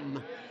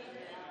them.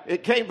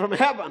 It came from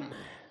heaven.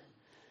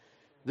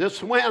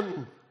 This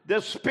wind,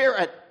 this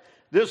spirit,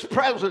 this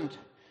presence,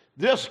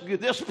 this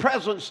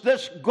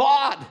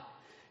God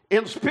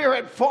in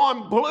spirit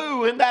form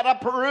blew in that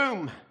upper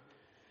room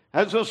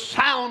as the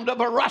sound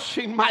of a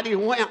rushing mighty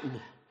wind.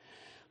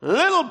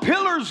 Little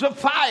pillars of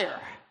fire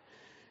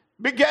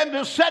began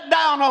to set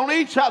down on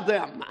each of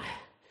them.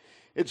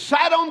 It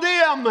sat on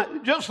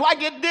them just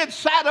like it did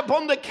sat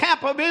upon the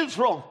camp of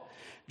Israel,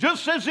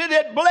 just as it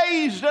had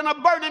blazed in a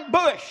burning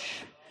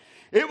bush.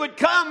 It would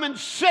come and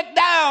sit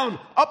down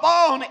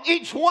upon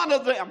each one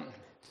of them.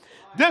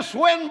 This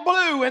wind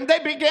blew, and they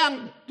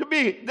became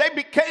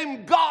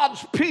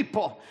God's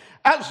people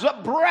as the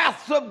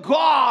breath of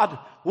God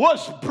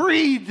was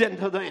breathed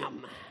into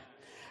them.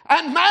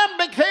 And man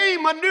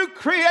became a new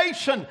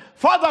creation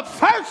for the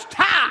first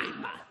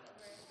time.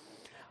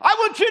 I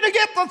want you to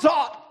get the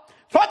thought.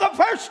 For the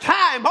first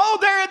time,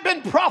 there had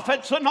been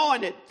prophets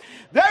anointed.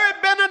 There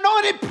had been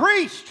anointed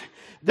priests.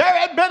 There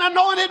had been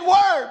anointed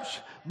words.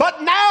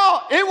 But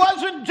now it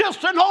wasn't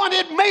just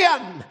anointed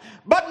men,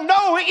 but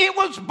no, it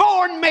was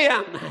born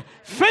men,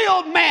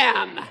 filled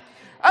men.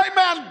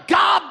 Amen.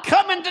 God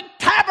coming to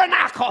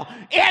tabernacle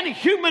in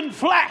human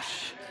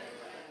flesh.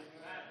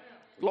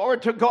 Glory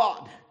to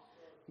God.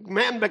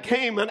 Man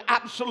became an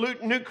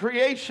absolute new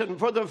creation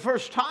for the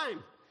first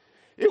time.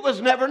 It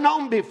was never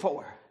known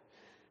before.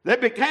 They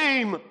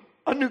became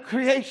a new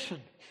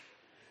creation.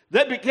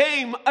 They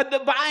became a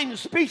divine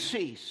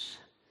species.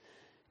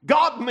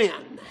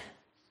 God-men.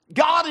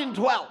 God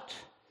indwelt.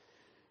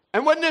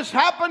 And when this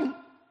happened,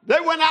 they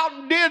went out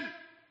and did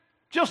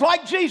just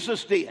like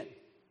Jesus did.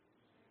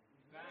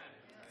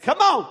 Come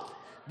on.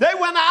 They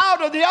went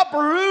out of the upper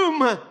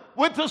room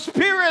with the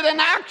Spirit in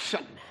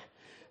action.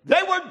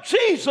 They were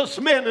Jesus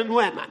men and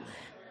women.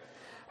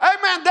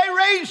 Amen. They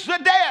raised the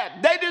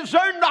dead. They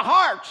discerned the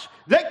hearts.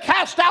 They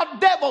cast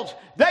out devils.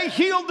 They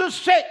healed the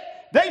sick.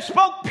 They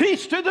spoke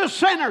peace to the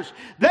sinners.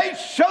 They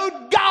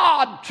showed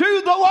God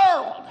to the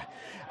world.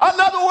 In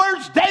other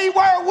words, they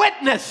were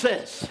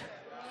witnesses.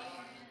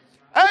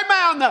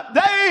 Amen.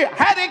 They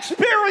had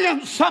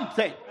experienced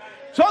something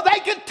so they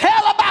could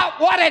tell about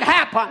what had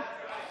happened.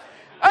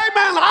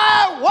 Amen.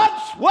 I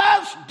once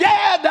was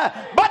dead,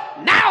 but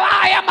now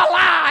I am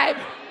alive.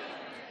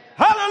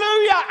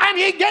 Hallelujah. And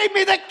he gave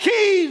me the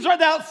keys or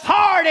the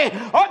authority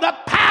or the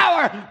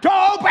power to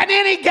open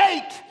any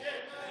gate.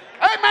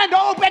 Amen. To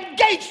open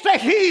gates to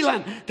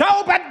healing, to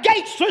open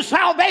gates to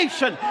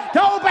salvation,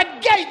 to open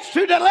gates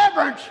to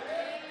deliverance.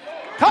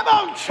 Come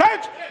on,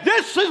 church.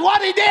 This is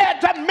what he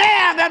did to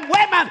men and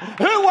women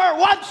who were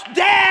once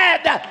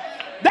dead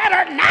that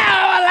are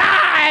now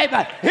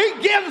alive. He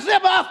gives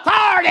them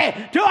authority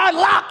to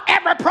unlock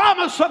every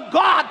promise of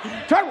God,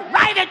 to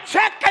write a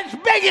check as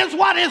big as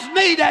what is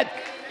needed.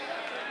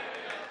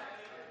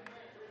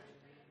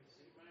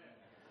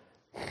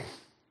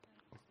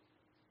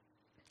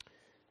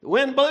 The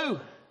wind blew.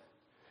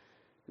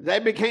 They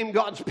became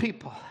God's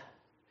people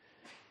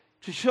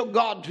to show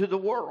God to the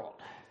world.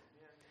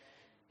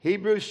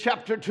 Hebrews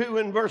chapter 2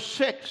 and verse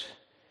 6,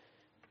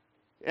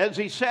 as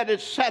he said,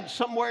 it's said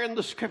somewhere in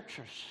the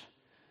scriptures.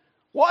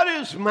 What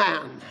is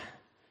man,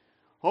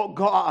 O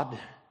God,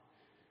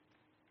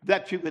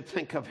 that you would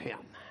think of him?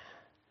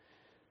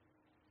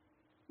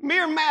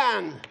 Mere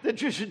man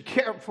that you should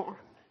care for him.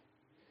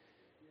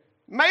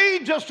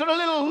 Made just a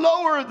little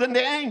lower than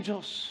the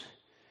angels.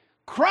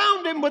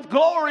 Crowned him with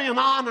glory and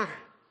honor.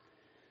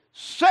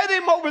 Set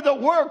him over the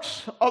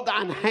works of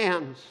thine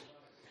hands.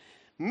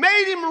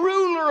 Made him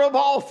ruler of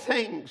all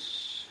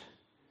things.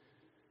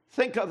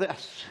 Think of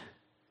this.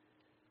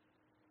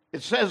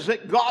 It says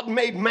that God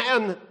made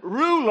man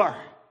ruler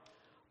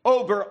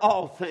over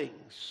all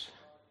things.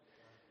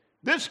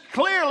 This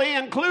clearly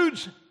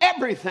includes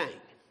everything.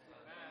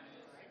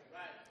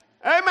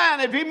 Amen.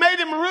 If he made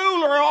him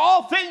ruler of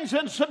all things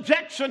in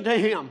subjection to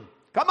him.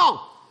 Come on.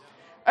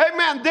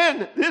 Amen.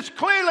 Then this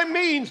clearly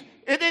means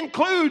it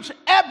includes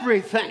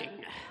everything.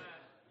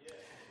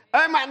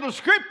 Amen. The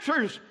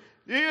scriptures,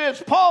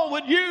 as Paul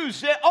would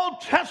use the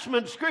Old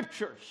Testament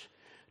scriptures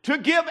to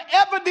give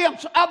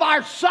evidence of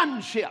our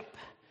sonship.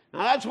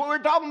 Now that's what we're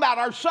talking about,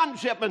 our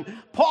sonship. And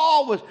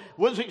Paul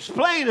was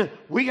explaining,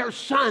 we are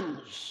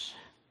sons.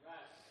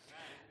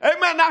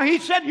 Amen. Now he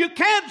said you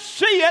can't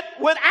see it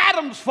with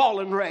Adam's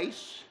fallen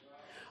race,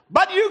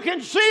 but you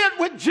can see it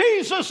with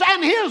Jesus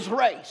and his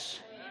race.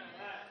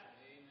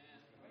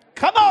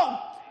 Come on.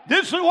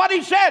 This is what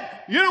he said.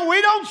 You know,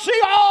 we don't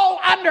see all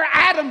under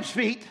Adam's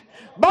feet,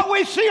 but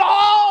we see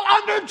all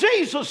under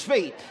Jesus'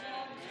 feet.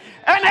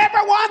 And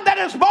everyone that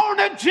is born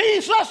of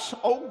Jesus,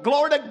 oh,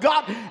 glory to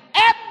God,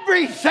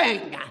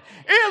 everything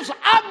is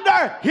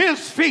under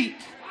his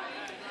feet.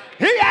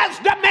 He has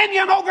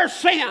dominion over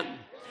sin.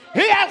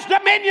 He has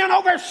dominion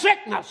over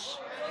sickness.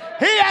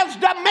 He has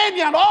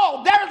dominion.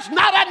 Oh, there's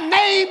not a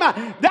name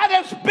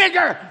that is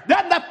bigger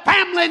than the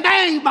family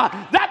name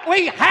that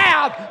we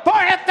have. For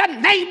at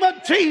the name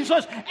of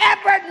Jesus,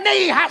 every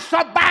knee has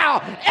to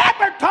bow.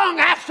 Every tongue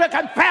has to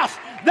confess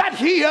that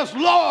he is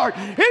Lord.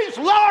 He's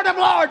Lord of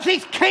lords.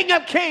 He's King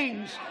of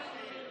kings.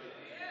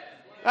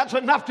 That's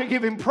enough to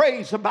give him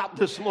praise about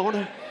this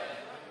morning.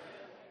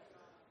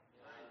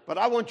 But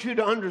I want you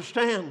to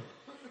understand,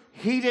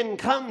 he didn't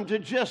come to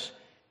just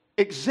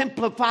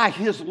exemplify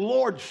his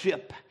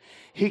lordship.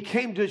 He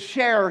came to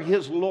share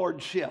his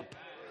lordship,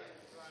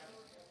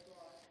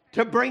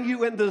 to bring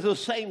you into the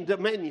same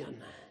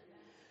dominion.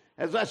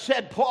 As I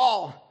said,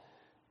 Paul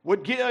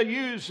would give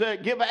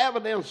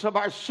evidence of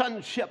our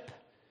sonship.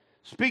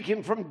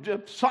 Speaking from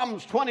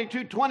Psalms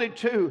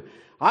 22:22,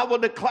 I will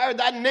declare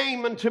thy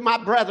name unto my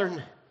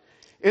brethren.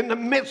 In the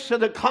midst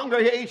of the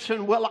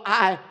congregation will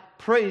I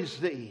praise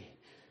thee.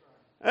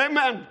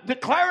 Amen.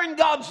 Declaring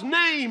God's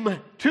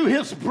name to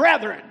his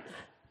brethren.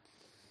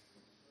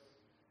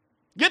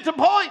 Get the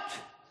point?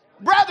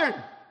 Brethren.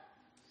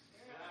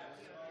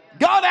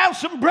 God has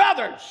some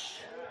brothers.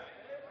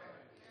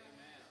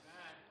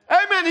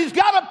 Amen. He's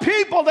got a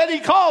people that he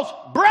calls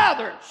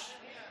brothers.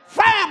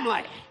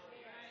 Family.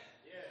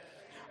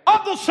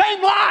 Of the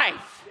same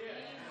life.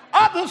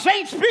 Of the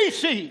same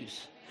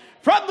species.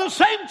 From the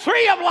same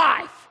tree of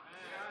life.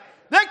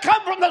 They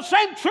come from the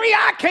same tree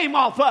I came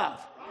off of.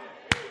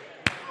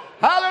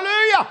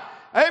 Hallelujah.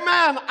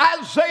 Amen.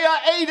 Isaiah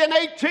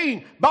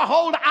 8:18.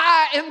 Behold,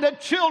 I and the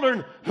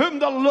children whom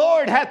the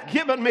Lord hath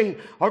given me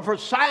are for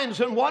signs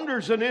and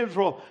wonders in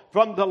Israel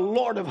from the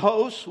Lord of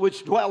hosts,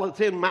 which dwelleth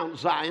in Mount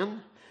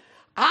Zion.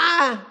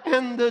 I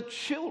and the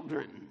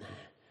children.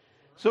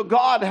 So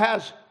God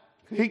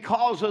he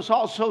calls us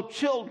also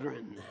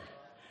children.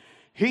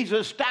 He's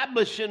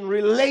establishing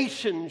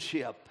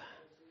relationship.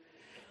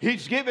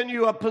 He's given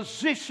you a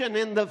position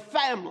in the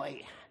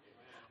family.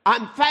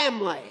 I'm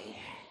family.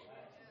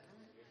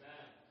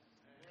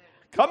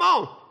 Come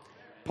on.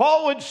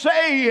 Paul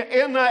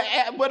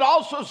would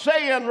also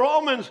say in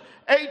Romans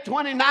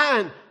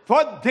 8:29,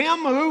 for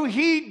them who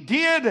he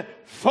did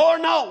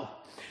foreknow,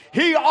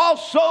 he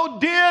also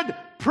did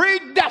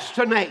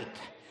predestinate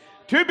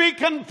to be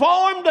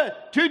conformed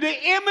to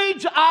the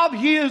image of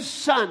his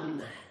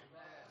Son.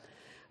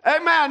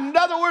 Amen. In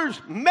other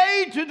words,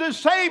 made to the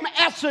same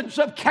essence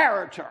of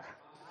character.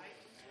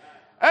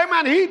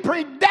 Amen. He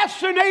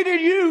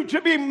predestinated you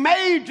to be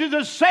made to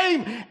the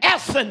same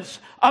essence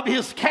of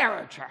his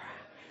character,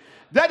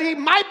 that he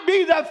might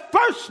be the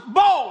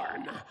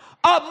firstborn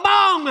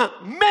among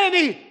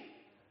many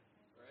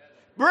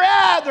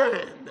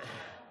brethren.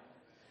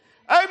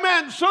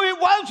 Amen. So it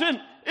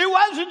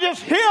wasn't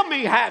just him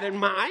he had in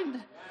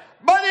mind,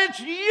 but it's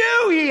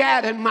you he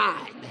had in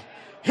mind.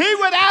 He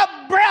would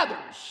have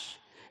brothers.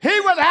 He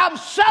would have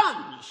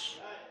sons.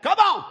 Come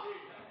on.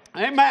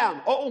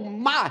 Amen. Oh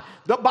my.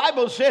 The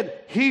Bible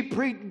said he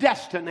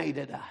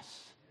predestinated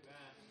us.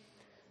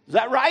 Is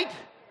that right?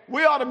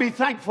 We ought to be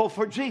thankful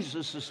for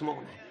Jesus this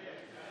morning.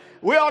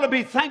 We ought to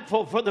be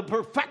thankful for the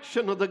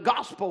perfection of the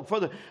gospel, for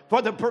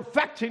the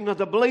perfecting of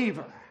the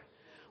believer,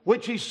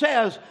 which he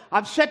says,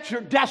 I've set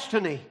your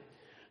destiny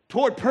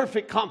toward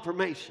perfect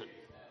confirmation.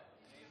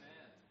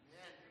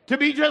 To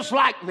be just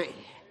like me.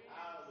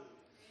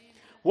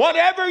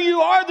 Whatever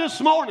you are this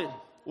morning,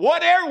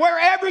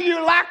 wherever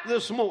you lack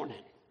this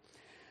morning,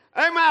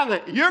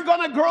 amen, you're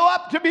going to grow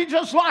up to be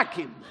just like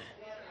him.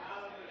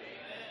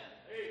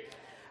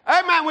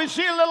 Amen. We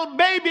see a little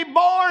baby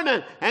born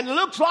and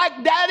looks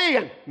like daddy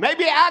and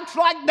maybe acts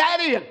like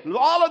daddy and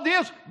all of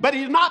this, but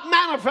he's not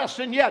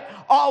manifesting yet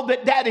all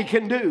that daddy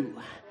can do.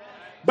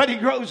 But he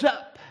grows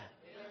up.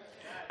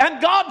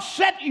 And God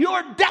set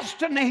your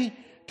destiny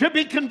to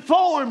be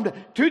conformed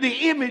to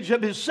the image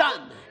of his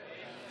Son.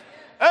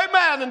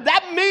 Amen. And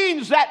that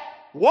means that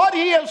what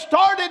he has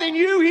started in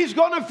you, he's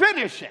going to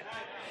finish it.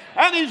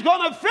 And he's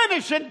going to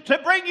finish it to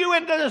bring you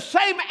into the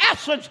same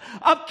essence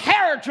of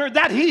character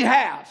that he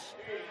has.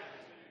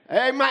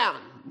 Amen.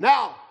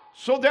 Now,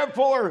 so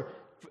therefore,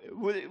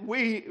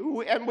 we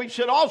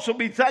should also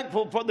be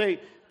thankful for the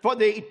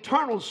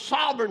eternal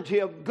sovereignty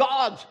of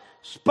God's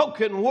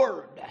spoken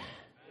word.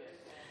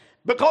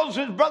 Because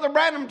as Brother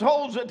Branham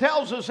tells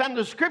us, and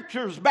the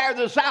scriptures bear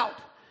this out,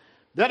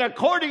 that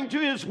according to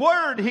his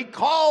word, he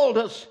called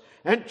us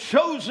and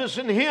chose us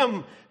in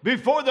him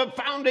before the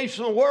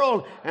foundation of the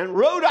world and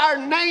wrote our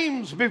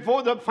names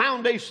before the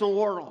foundation of the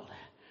world.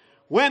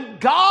 When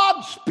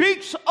God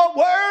speaks a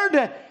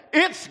word,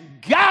 it's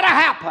got to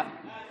happen.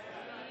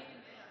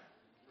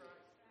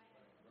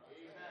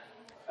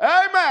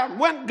 Amen.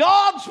 When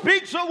God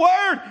speaks a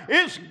word,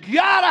 it's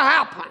got to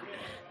happen.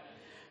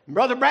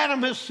 Brother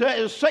Branham is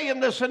saying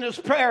this in his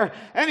prayer,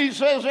 and he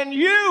says, and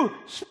you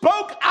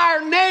spoke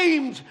our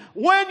names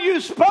when you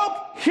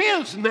spoke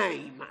his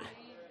name.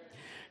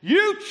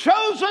 You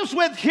chose us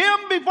with him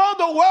before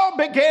the world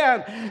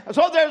began.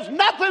 So there's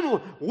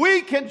nothing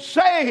we can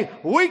say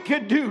we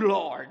could do,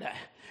 Lord.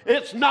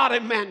 It's not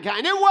in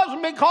mankind. It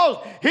wasn't because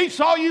he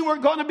saw you were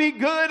going to be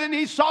good and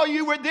he saw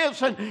you were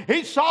this and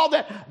he saw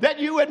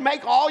that you would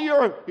make all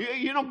your,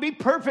 be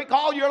perfect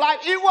all your life.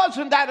 It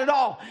wasn't that at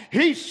all.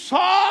 He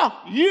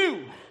saw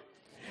you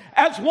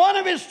as one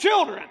of his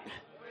children.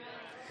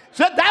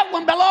 Said, that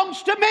one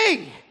belongs to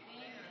me.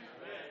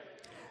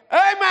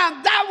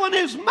 Amen. That one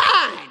is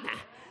mine.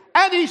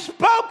 And he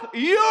spoke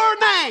your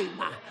name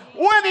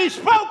when he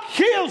spoke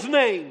his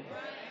name.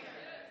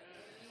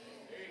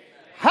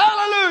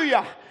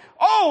 Hallelujah.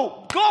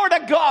 Oh, glory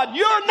to God.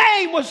 Your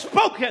name was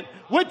spoken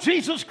with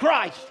Jesus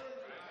Christ.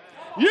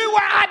 You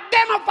were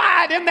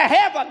identified in the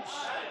heavens.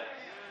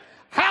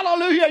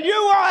 Hallelujah.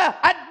 You were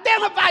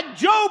identified.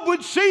 Job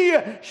would see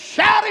you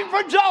shouting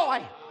for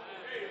joy.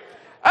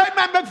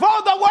 Amen.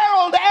 Before the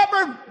world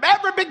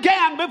ever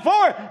began,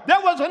 before there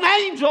was an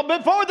angel,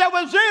 before there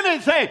was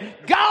anything,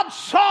 God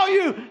saw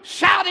you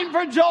shouting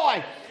for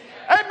joy.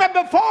 Amen.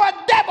 Before a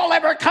devil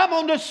ever come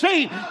on the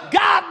scene,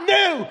 God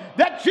knew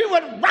that you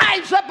would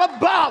rise up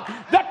above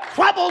the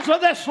troubles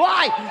of this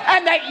life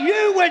and that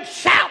you would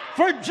shout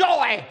for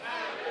joy.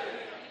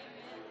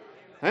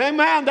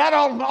 Amen. That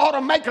ought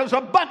to make us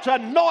a bunch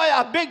of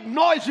a big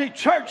noisy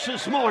church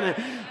this morning.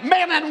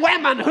 Men and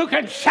women who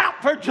can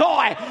shout for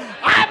joy.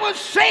 I was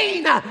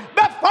seen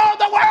before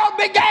the world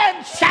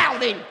began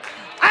shouting.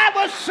 I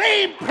was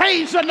seen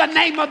praising the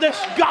name of this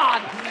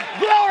God,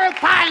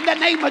 glorifying the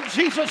name of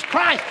Jesus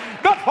Christ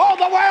before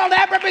the world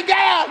ever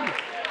began.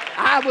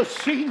 I was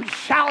seen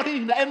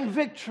shouting in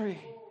victory.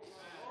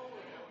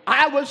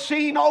 I was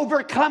seen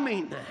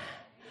overcoming.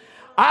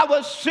 I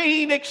was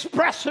seen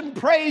expressing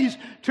praise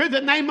to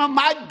the name of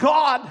my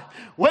God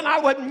when I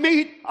would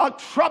meet a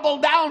trouble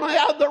down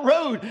the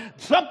road,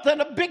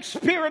 a big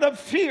spirit of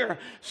fear,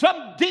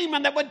 some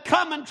demon that would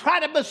come and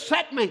try to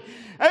beset me.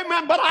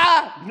 Amen. But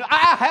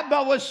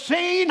I was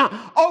seen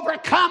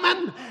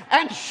overcoming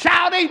and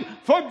shouting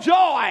for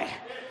joy.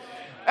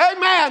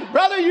 Amen.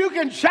 Brother, you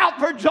can shout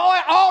for joy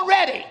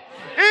already.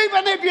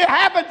 Even if you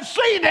haven't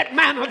seen it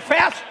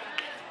manifest,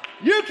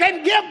 you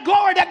can give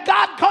glory to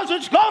God because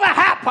it's going to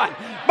happen.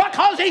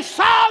 Because he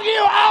saw you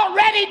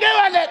already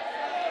doing it.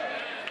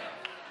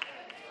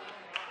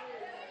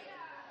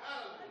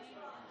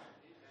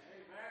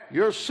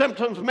 Your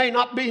symptoms may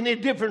not be any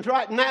different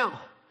right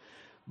now,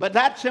 but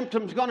that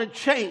symptom's going to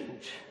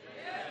change.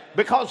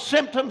 Because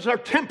symptoms are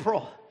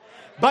temporal,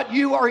 but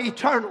you are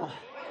eternal.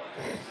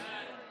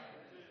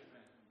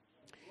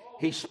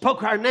 He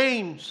spoke our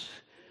names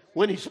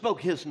when he spoke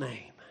his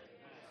name.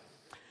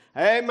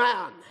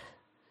 Amen.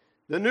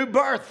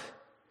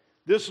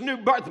 This new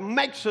birth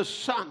makes us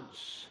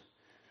sons.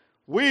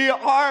 We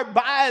are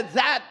by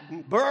that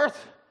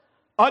birth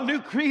a new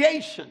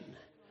creation.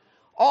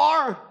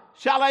 Or,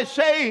 shall I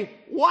say,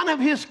 one of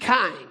his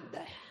kind.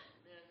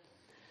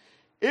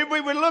 If we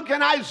would look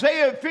in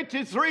Isaiah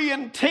 53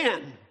 and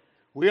 10,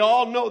 we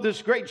all know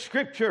this great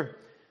scripture,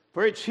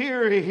 for it's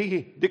here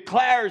he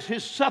declares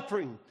his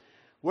suffering,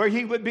 where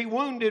he would be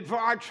wounded for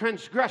our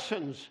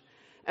transgressions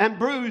and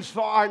bruised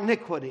for our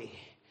iniquity.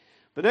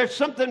 But there's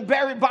something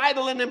very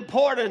vital and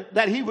important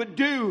that he would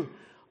do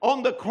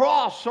on the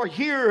cross or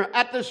here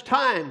at this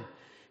time.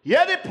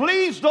 Yet it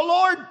pleased the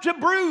Lord to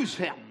bruise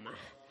him,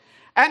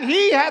 and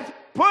he hath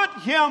put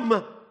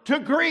him to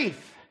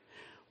grief.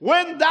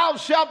 When thou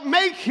shalt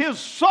make his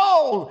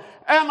soul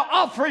an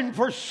offering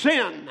for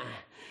sin,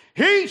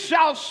 he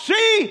shall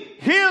see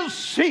his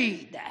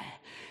seed.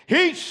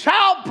 He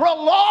shall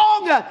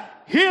prolong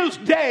his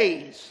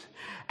days,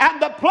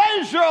 and the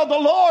pleasure of the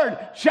Lord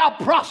shall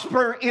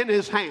prosper in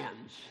his hands.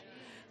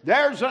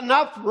 There's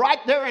enough right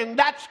there in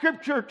that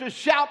scripture to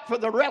shout for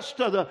the rest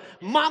of the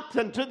month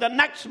and to the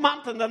next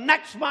month and the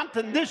next month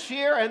and this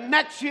year and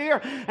next year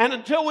and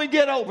until we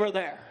get over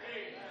there.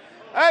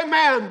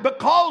 Amen.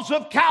 Because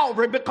of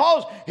Calvary,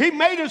 because he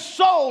made his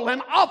soul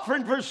an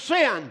offering for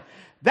sin,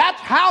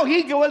 that's how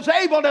he was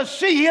able to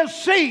see his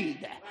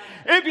seed.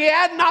 If he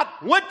had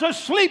not went to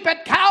sleep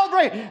at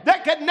Calvary,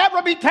 there could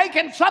never be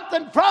taken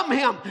something from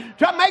him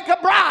to make a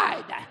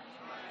bride.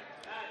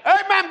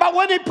 Amen. But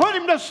when he put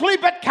him to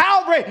sleep at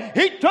Calvary,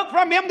 he took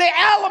from him the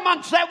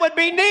elements that would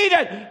be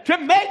needed to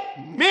make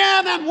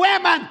men and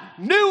women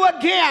new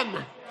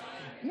again.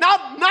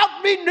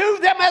 Not renew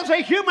them as a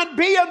human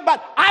being,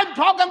 but I'm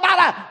talking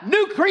about a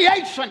new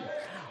creation,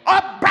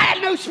 a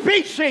brand new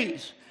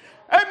species.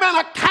 Amen.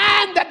 A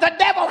kind that the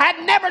devil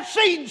had never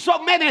seen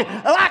so many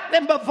like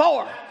them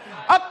before.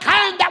 a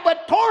kind that would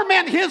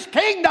torment his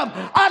kingdom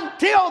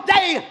until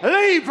they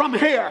leave from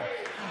here.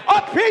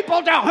 A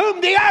people to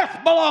whom the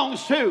earth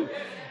belongs to.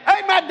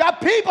 Amen. The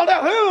people to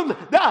whom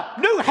the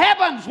new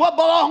heavens will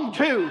belong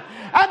to.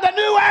 And the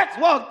new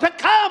earth to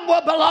come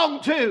will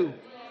belong to.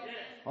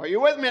 Are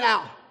you with me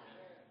now?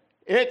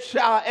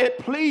 It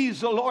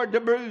pleased the Lord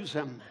to bruise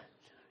him,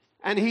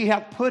 and he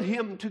hath put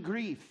him to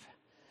grief.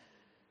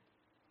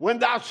 When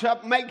thou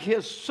shalt make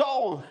his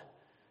soul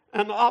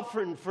an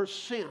offering for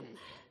sin,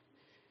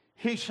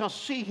 he shall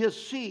see his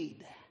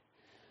seed,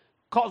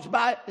 because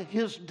by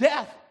his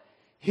death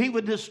he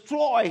would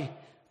destroy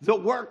the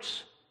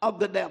works of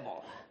the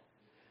devil.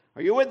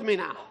 Are you with me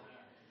now?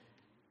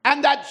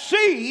 And that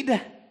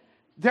seed,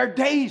 their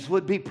days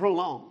would be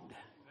prolonged.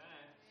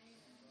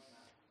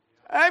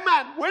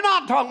 Amen. We're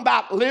not talking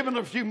about living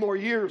a few more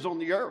years on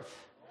the earth.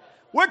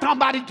 We're talking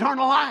about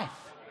eternal life.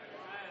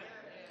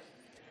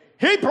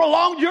 He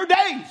prolonged your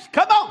days.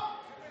 Come on.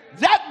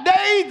 That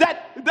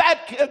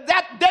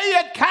day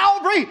at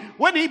Calvary,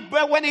 when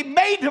he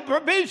made the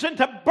provision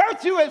to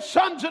birth you as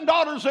sons and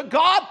daughters of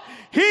God,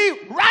 he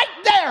right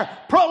there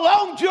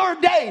prolonged your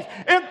days.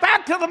 In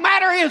fact, the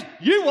matter is,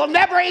 you will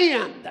never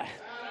end.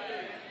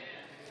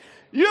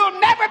 You'll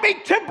never be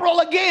temporal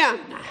again.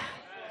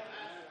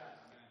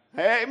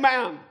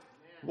 Amen.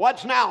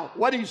 Watch now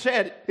what he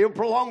said. He'll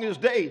prolong his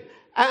days,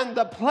 and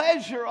the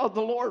pleasure of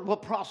the Lord will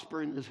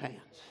prosper in his hands.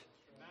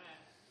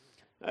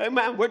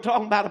 Amen. We're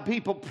talking about a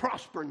people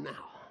prospering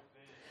now.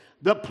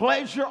 The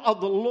pleasure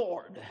of the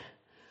Lord.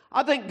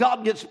 I think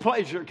God gets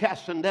pleasure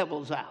casting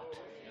devils out.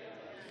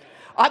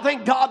 I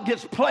think God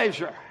gets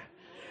pleasure,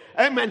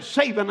 amen,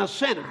 saving a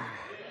sinner.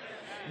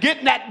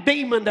 Getting that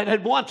demon that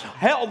had once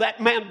held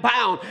that man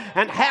bound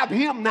and have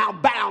him now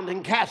bound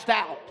and cast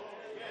out.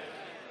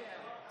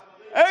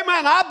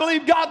 Amen. I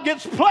believe God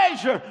gets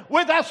pleasure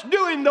with us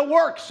doing the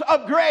works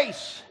of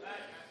grace.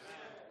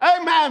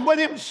 Amen. When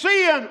he's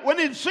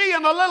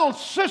seeing a little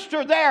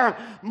sister there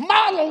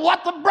model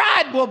what the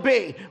bride will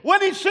be.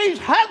 When he sees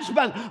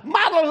husband,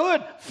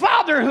 modelhood,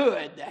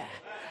 fatherhood,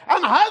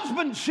 and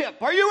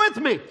husbandship. Are you with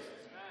me?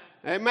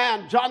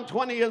 Amen. John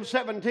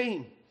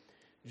 20:17.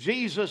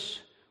 Jesus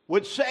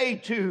would say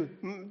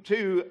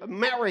to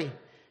Mary,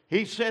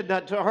 he said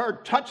to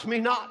her, touch me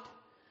not,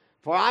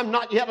 for I'm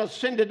not yet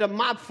ascended to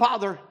my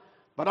Father,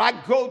 but I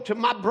go to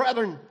my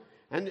brethren.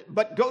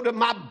 But go to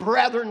my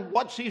brethren.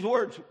 What's these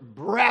words?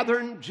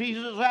 Brethren.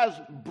 Jesus has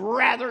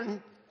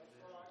brethren.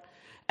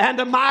 And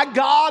to my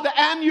God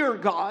and your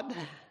God.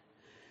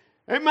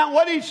 Amen.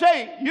 What did he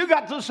say? You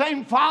got the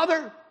same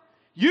Father.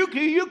 You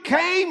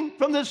came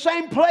from the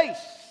same place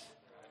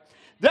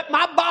that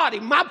my body,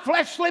 my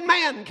fleshly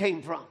man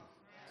came from.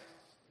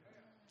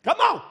 Come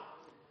on.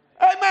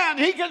 Amen.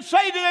 He can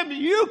say to them,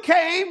 you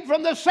came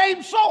from the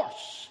same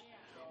source.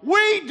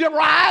 We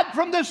derived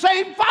from the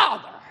same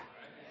Father.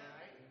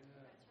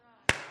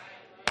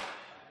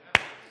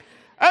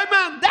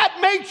 Amen. That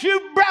makes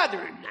you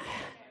brethren.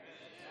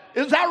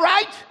 Is that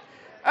right?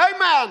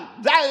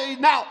 Amen.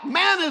 Now,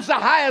 man is the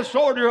highest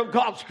order of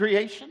God's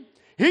creation.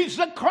 He's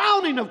the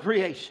crowning of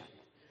creation.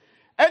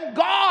 And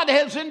God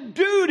has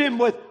endued him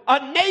with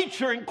a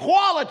nature and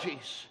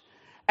qualities.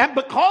 And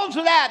because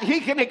of that, he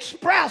can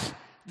express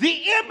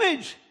the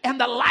image and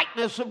the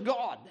likeness of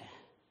God.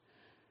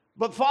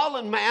 But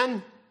fallen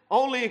man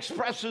only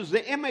expresses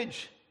the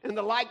image and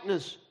the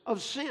likeness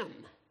of sin.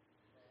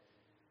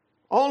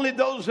 Only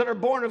those that are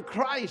born of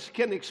Christ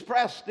can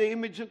express the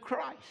image of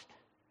Christ.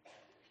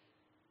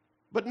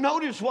 But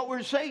notice what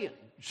we're saying.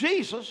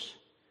 Jesus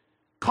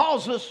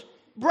calls us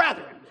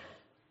brethren.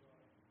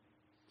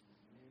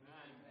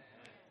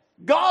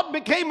 God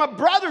became a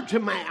brother to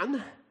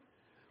man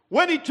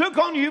when he took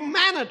on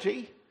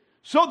humanity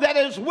so that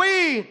as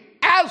we,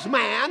 as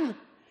man,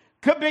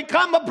 could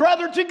become a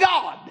brother to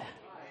God.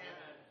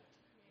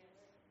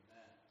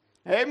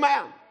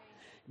 Amen.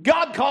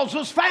 God calls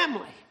us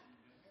family.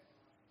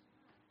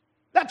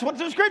 That's what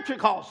the scripture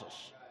calls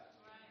us.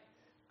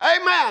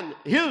 Amen.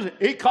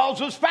 He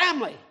calls us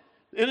family.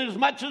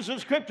 Inasmuch as the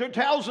scripture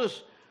tells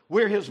us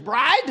we're his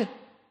bride,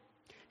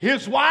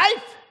 his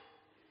wife,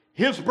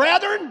 his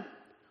brethren.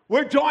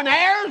 We're joint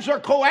heirs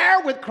or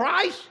co-heir with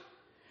Christ.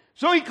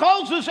 So he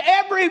calls us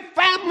every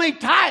family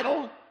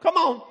title. Come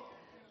on.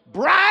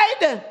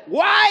 Bride,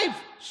 wife,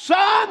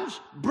 sons,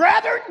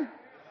 brethren.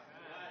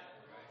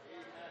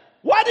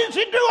 Why does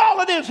he do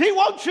all of this? He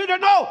wants you to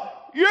know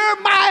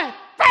you're my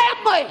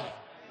family.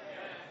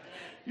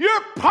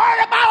 You're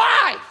part of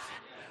my life.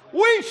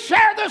 We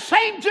share the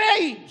same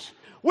genes.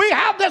 We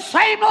have the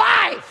same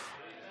life.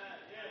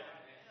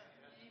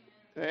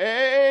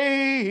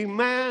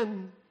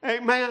 Amen.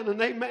 Amen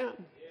and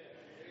amen.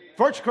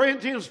 1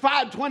 Corinthians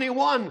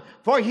 5:21,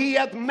 for he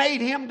hath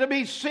made him to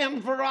be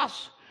sin for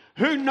us,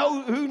 who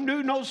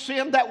knew no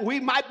sin, that we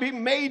might be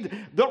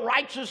made the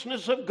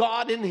righteousness of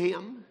God in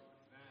him.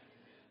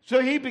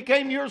 So he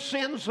became your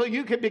sin so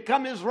you could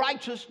become his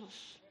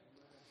righteousness.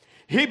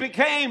 He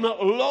became a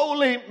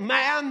lowly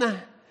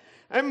man,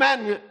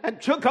 amen,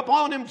 and took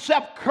upon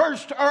himself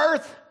cursed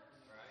earth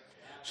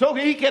so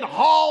he could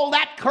haul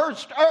that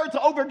cursed earth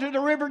over to the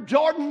river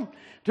Jordan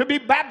to be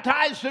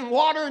baptized in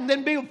water and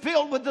then be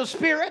filled with the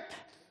Spirit.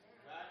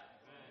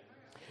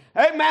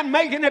 Amen.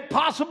 Making it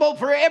possible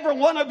for every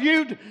one of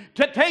you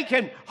to take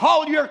and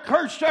haul your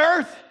cursed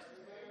earth.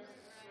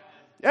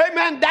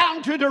 Amen.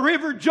 Down to the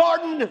river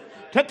Jordan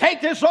to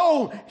take this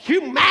old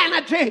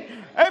humanity.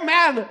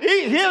 Amen.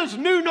 His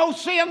knew no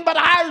sin, but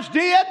ours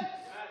did.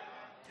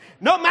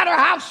 No matter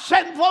how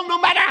sinful, no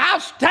matter how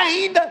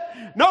stained,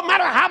 no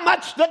matter how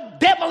much the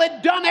devil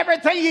had done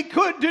everything he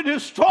could to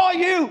destroy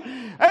you.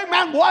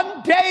 Amen.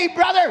 One day,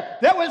 brother,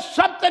 there was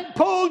something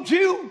pulled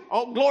you,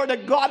 oh glory to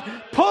God,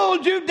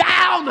 pulled you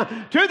down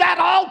to that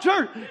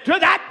altar, to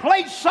that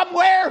place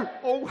somewhere.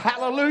 Oh,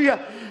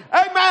 hallelujah.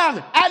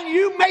 Amen. And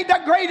you made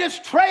the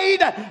greatest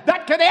trade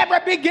that could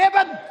ever be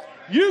given.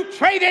 You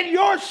traded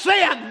your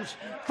sins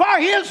for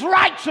his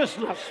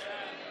righteousness.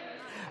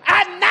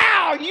 And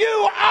now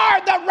you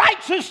are the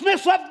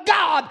righteousness of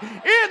God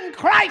in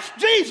Christ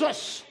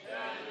Jesus.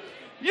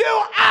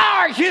 You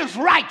are his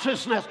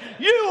righteousness.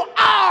 You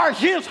are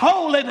his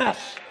holiness.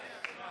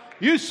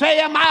 You say,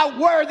 am I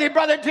worthy,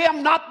 Brother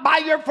Tim? Not by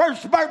your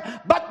first birth,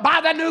 but by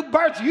the new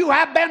birth you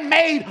have been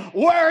made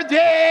worthy.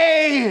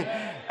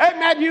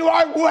 Amen. You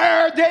are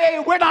worthy.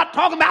 We're not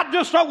talking about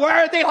just a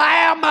worthy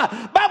lamb,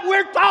 but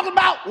we're talking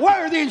about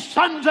worthy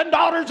sons and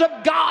daughters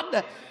of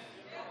God.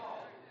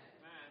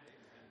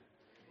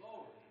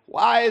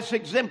 Why, it's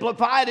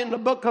exemplified in the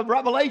book of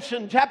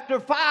Revelation chapter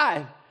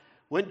 5.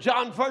 When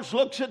John first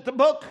looks at the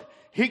book,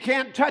 he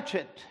can't touch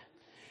it.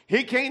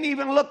 He can't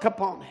even look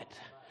upon it.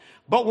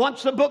 But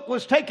once the book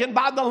was taken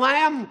by the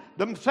Lamb,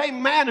 the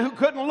same man who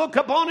couldn't look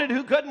upon it,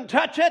 who couldn't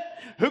touch it,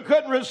 who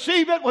couldn't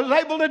receive it, was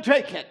able to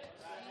take it.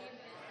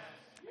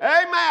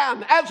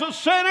 Amen. As a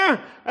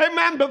sinner,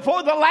 amen,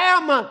 before the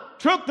Lamb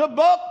took the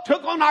book,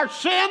 took on our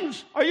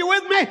sins. Are you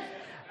with me?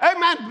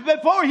 Amen.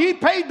 Before he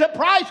paid the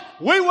price,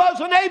 we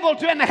wasn't able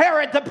to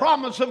inherit the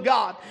promise of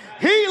God.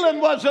 Healing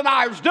wasn't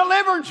ours.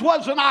 Deliverance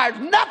wasn't ours.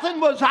 Nothing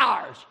was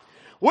ours.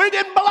 We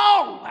didn't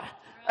belong.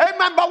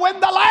 Amen. But when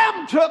the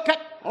Lamb took it,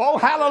 oh,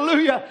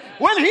 hallelujah,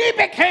 when he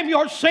became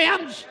your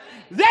sins,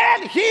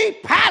 then he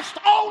passed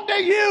on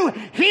to you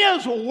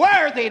his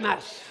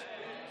worthiness.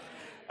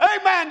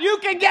 Amen. You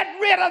can get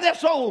rid of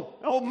this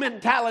old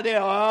mentality.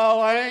 Oh,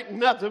 I ain't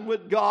nothing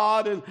with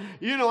God. And,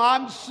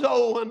 I'm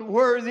so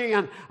unworthy.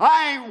 And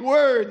I ain't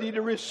worthy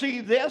to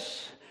receive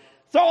this.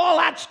 Throw all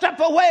that stuff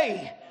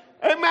away.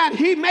 Amen.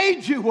 He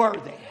made you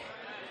worthy.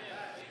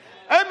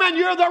 Amen.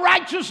 You're the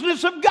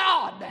righteousness of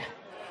God.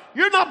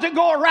 You're not to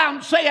go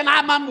around saying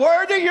I'm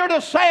unworthy. You're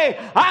to say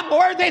I'm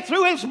worthy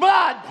through his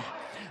blood.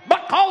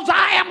 Because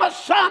I am a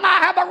son, I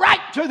have a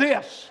right to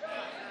this.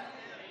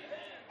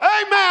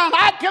 Amen.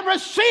 I can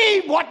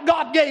receive what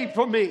God gave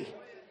for me.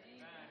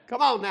 Come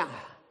on now.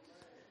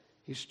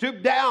 He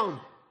stooped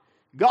down.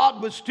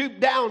 God was stooped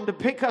down to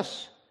pick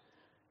us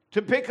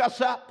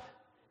up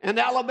and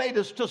elevate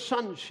us to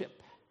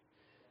sonship.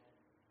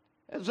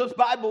 As this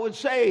Bible would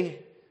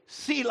say,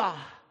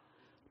 Selah,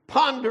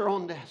 ponder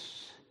on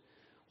this.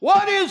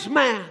 What is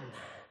man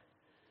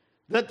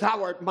that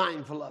thou art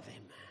mindful of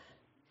him?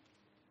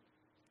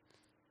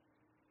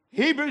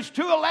 Hebrews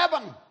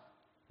 2:11.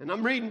 And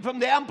I'm reading from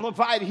the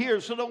Amplified here,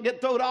 so don't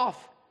get thrown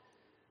off.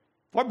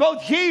 For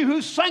both he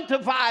who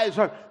sanctifies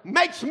or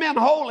makes men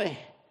holy,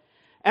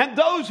 and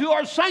those who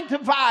are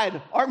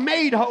sanctified are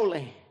made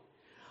holy,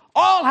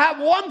 all have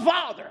one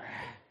Father.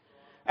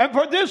 And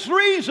for this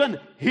reason,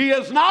 he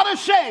is not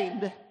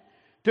ashamed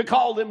to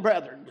call them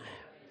brethren.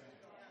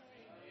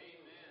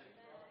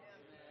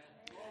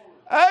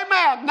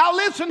 Amen. Now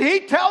listen, he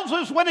tells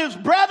us when his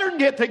brethren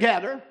get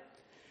together,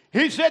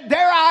 he said,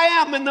 there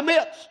I am in the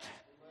midst.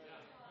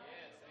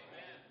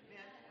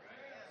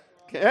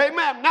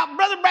 Amen. Now,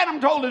 Brother Branham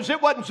told us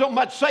it wasn't so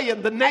much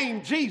saying the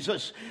name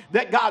Jesus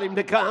that got him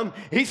to come.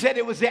 He said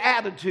it was the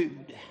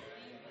attitude.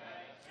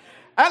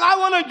 And I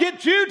want to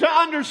get you to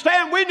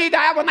understand we need to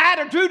have an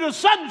attitude of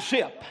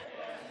sonship.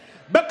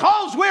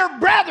 Because we're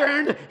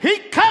brethren, he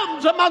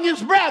comes among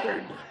his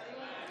brethren.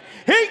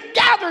 He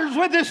gathers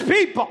with his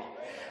people.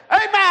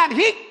 Amen.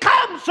 He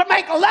comes to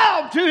make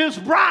love to his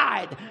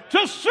bride,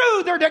 to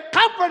soothe her, to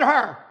comfort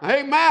her.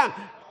 Amen.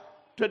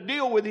 To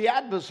deal with the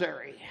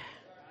adversary.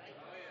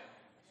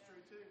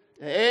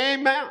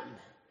 Amen.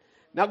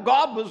 Now,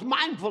 God was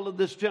mindful of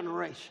this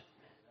generation.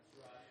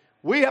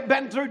 We have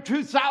been through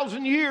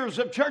 2,000 years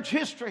of church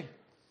history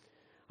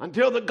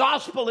until the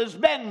gospel has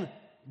been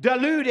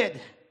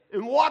diluted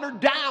and watered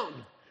down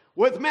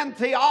with men's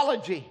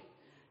theology,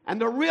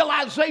 and the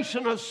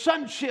realization of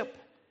sonship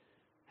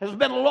has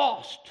been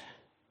lost.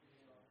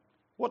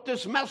 What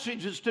this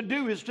message is to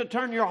do is to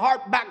turn your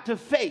heart back to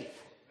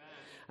faith.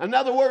 In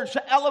other words,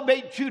 to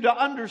elevate you to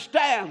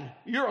understand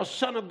you're a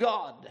son of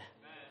God.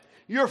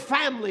 Your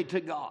family to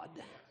God.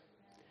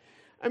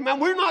 Amen.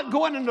 We're not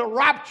going into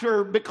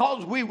rapture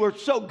because we were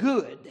so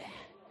good.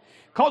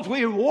 because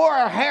we wore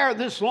our hair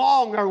this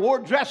long or wore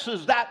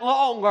dresses that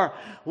long, or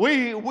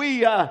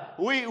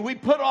we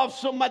put off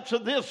so much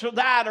of this or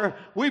that, or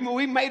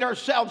we made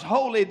ourselves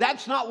holy.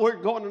 That's not where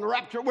we're going in the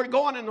rapture. We're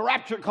going in the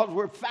rapture because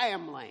we're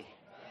family.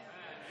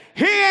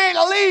 He ain't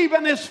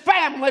leaving his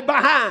family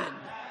behind.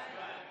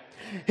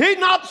 He's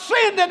not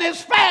sending his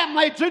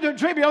family to the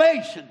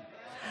tribulation.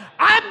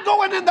 I'm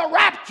going in the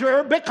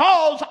rapture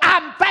because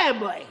I'm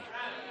family.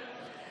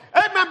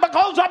 Amen.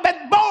 Because I've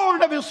been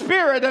born of his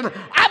Spirit and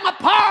I'm a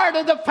part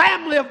of the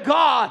family of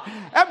God.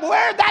 And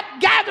where that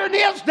gathering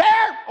is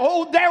there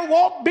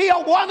won't be a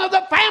one of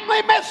the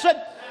family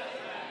missing.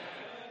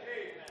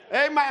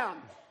 Amen.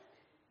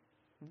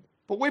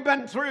 But we've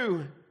been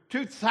through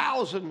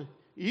 2,000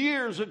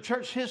 years of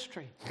church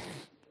history.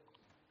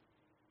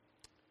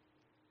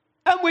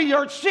 And we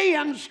are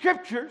seeing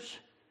scriptures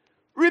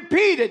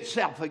repeat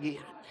itself again.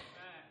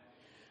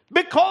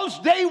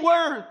 Because they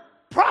were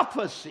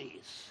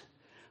prophecies.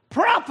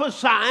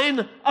 Prophesying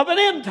of an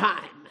end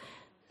time.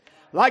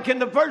 Like in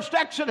the first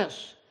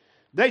Exodus,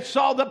 they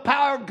saw the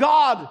power of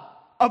God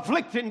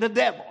afflicting the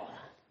devil.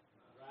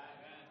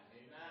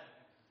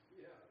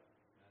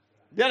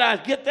 Did I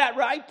get that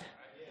right?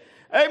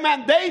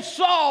 Amen. They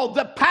saw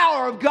the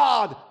power of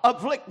God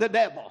afflict the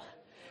devil.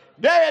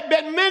 There had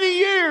been many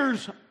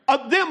years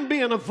of them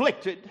being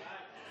afflicted,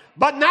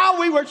 but now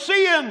we were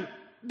seeing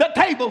the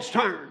tables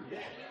turned.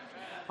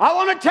 I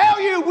want to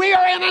tell you, we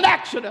are in an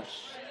Exodus.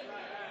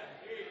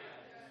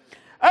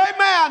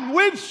 Amen.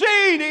 We've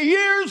seen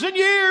years and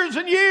years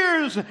and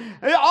years,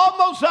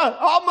 almost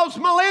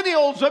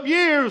millennials of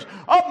years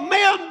of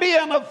men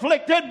being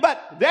afflicted,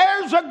 but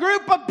there's a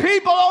group of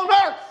people on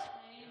earth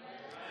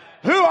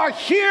who are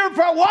here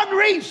for one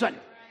reason.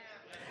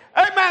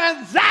 Amen.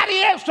 And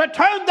that is to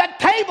turn the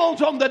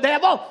tables on the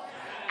devil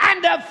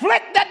and to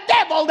afflict the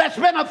devil that's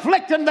been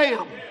afflicting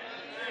them.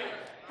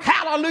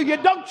 Hallelujah.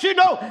 Don't you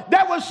know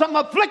there was some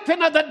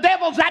afflicting of the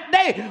devils that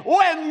day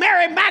when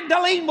Mary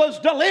Magdalene was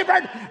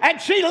delivered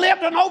and she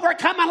lived an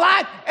overcoming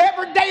life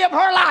every day of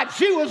her life.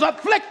 She was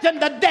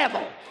afflicting the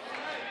devil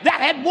that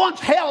had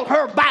once held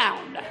her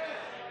bound.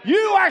 You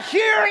are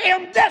here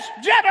in this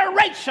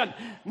generation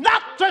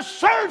not to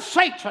serve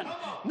Satan,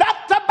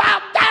 not to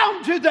bow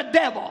down to the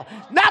devil,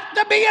 not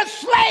to be a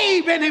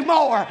slave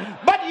anymore,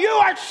 but you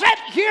are sent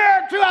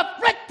here to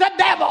afflict the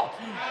devil.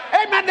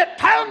 Amen. To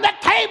turn the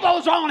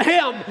tables on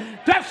him,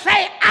 to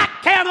say, I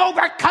can't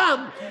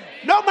overcome.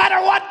 No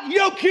matter what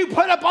yoke you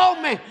put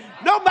upon me,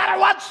 no matter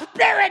what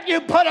spirit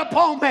you put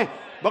upon me,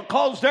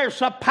 because there's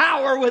a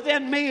power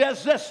within me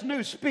as this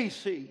new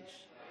species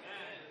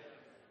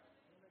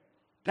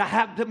to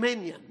have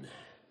dominion.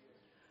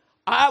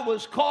 I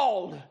was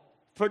called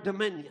for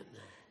dominion.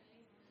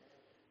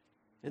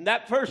 In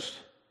that first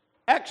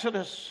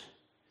Exodus,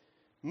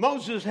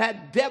 Moses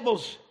had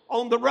devils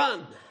on the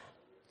run.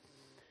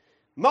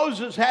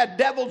 Moses had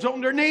devils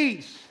on their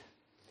knees,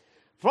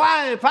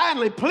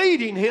 finally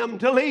pleading him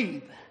to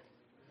leave.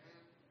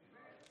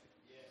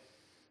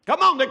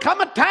 Come on, there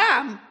come a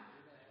time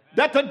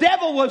that the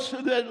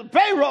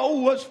Pharaoh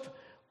was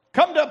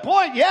come to a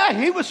point,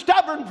 he was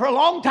stubborn for a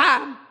long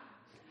time.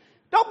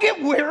 Don't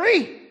get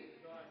weary.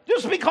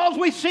 Just because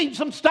we've seen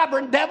some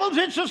stubborn devils,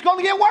 it's just going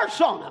to get worse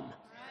on them.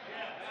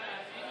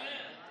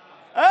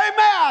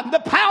 Amen. The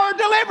power of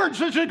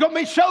deliverance is going to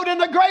be showed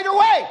in a greater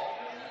way.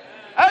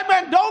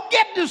 Amen. Don't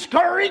get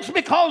discouraged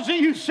because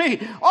you see,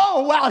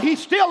 he's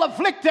still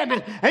afflicted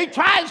and he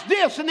tries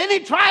this and then he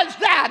tries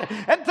that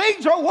and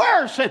things are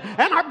worse and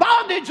our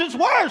bondage is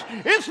worse.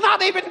 It's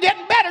not even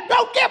getting better.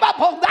 Don't give up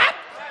on that.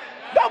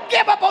 Don't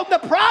give up on the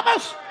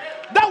promise.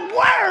 The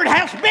word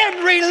has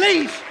been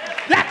released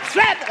that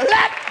said,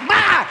 let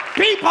my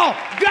people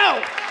go.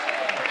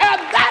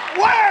 And that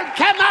word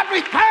cannot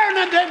return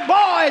unto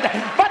void,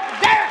 but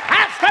there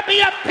has to be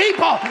a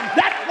people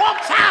that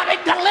walks out in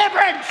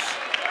deliverance.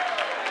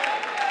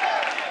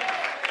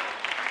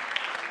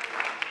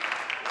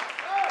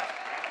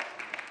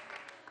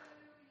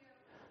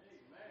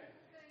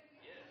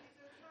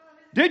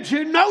 Did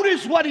you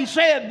notice what he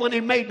said when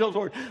he made those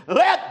words?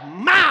 Let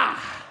my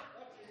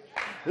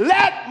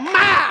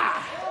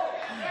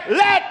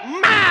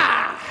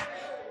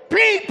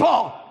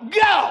people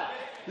go.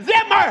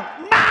 Them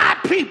are my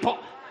people.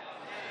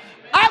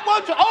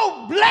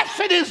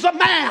 Blessed is the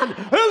man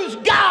whose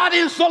God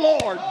is the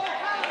Lord.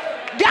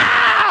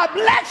 God,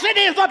 blessed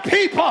is the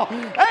people,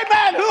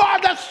 amen, who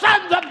are the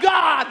sons of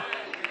God.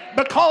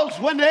 Because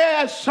when they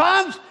are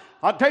sons,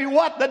 I'll tell you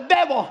what, the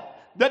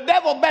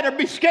devil better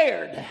be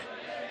scared.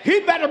 He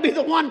better be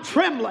the one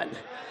trembling.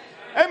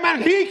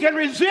 Amen. He can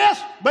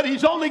resist, but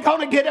he's only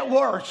going to get it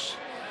worse.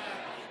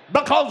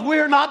 Because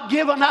we're not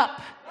giving up.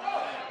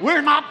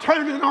 We're not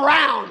turning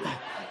around.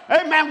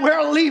 Amen.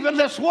 We're leaving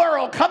this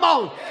world. Come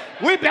on.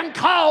 We've been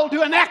called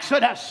to an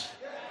exodus.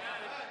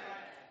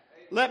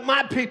 Let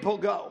my people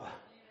go.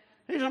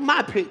 These are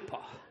my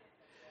people.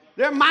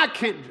 They're my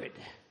kindred.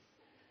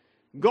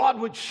 God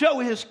would show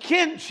his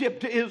kinship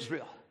to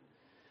Israel.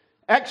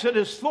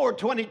 Exodus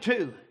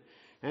 4:22.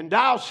 And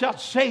thou shalt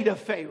say to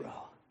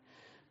Pharaoh,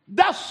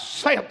 thus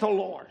saith the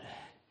Lord,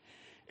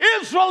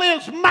 Israel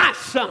is my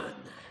son,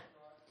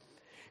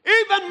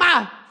 even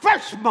my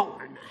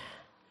firstborn.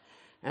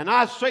 And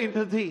I say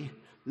to thee,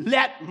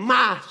 let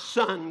my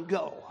son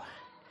go,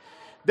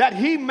 that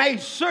he may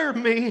serve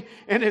me.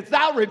 And if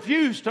thou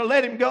refuse to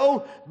let him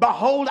go,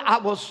 behold, I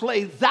will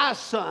slay thy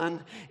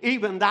son,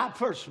 even thy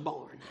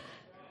firstborn.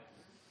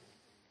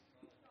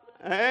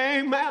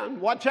 Amen.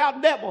 Watch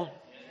out, devil.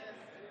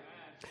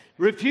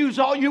 Refuse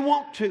all you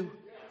want to.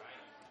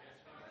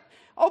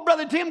 Oh,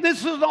 Brother Tim,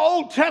 this is the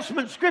Old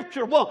Testament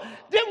scripture. Well,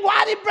 then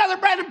why did Brother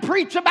Branham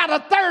preach about a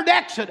third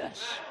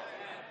Exodus?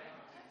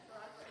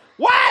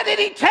 Why did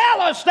he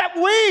tell us that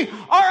we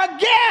are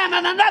again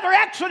in another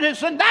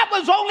Exodus? And that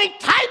was only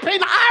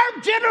typing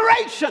our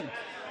generation.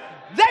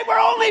 They were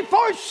only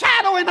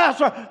foreshadowing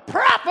us or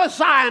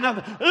prophesying of,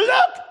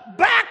 look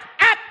back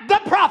at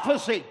the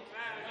prophecy.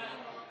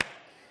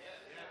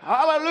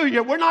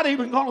 Hallelujah. We're not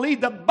even going to leave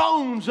the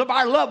bones of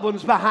our loved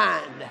ones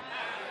behind.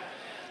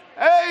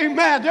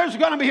 Amen. There's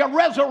going to be a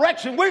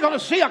resurrection. We're going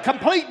to see a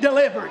complete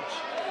deliverance,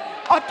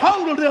 a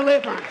total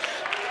deliverance.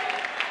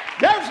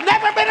 There's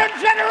never been a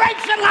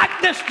generation like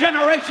this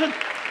generation.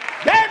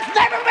 There's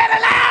never been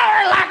an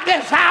hour like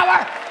this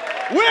hour.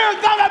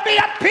 We're going to be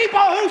a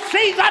people who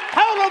sees a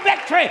total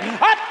victory,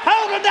 a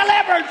total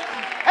deliverance.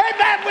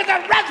 Amen. With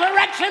the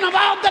resurrection of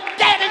all the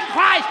dead in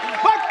Christ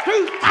for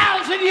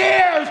 2,000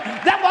 years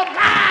that will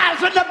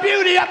rise in the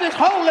beauty of His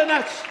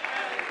holiness.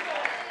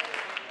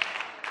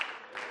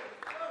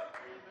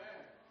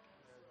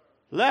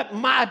 Let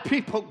my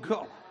people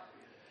go.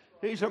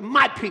 These are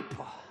my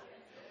people.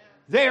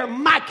 They are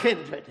my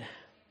kindred.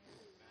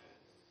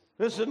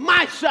 This is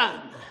my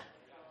son.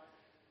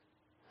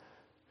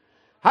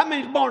 How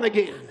many's born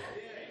again?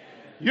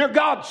 You're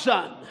God's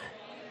son.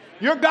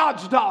 You're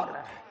God's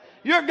daughter.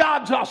 You're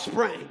God's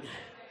offspring.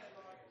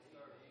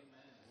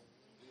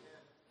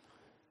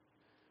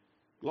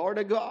 Glory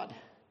to God.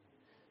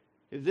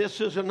 If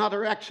this is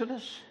another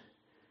Exodus,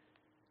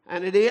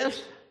 and it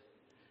is,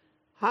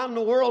 how in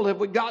the world have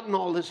we gotten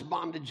all this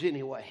bondage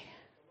anyway?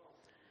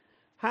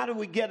 How do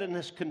we get in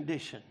this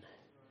condition?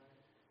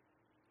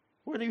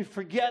 Where do you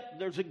forget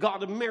there's a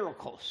God of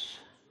miracles?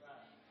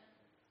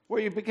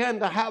 Where you begin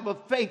to have a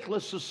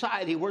faithless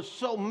society where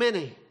so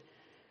many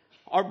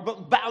are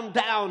bound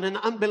down in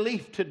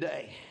unbelief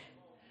today.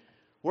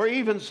 Where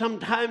even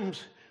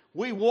sometimes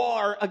we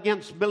war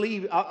against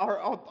believe,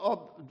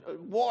 or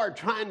war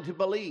trying to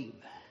believe.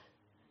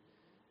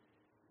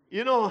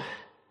 You know,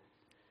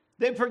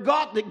 they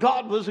forgot that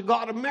God was a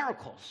God of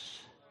miracles.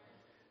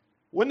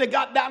 When they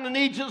got down in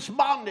Egypt's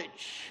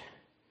bondage,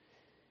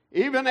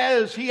 even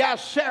as he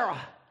asked Sarah,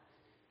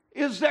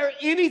 is there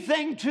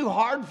anything too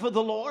hard for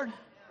the Lord?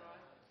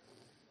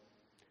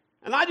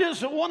 And I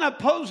just want to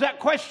pose that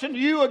question to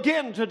you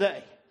again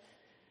today.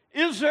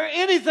 Is there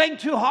anything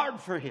too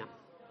hard for Him?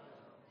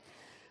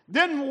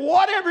 Then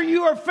whatever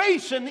you are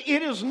facing,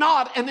 it is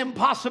not an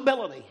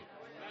impossibility.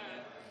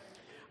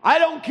 I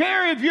don't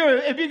care if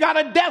you got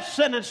a death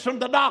sentence from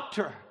the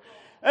doctor.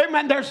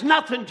 Amen. There's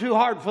nothing too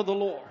hard for the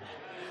Lord.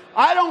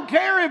 I don't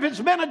care if it's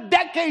been a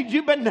decade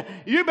you've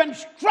been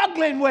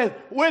struggling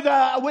with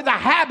a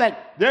habit.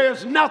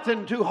 There's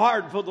nothing too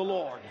hard for the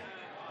Lord.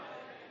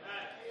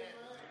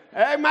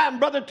 Amen.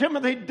 Brother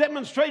Timothy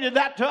demonstrated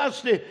that to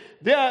us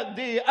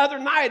the other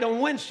night on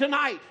Wednesday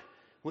night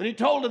when he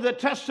told of the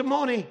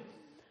testimony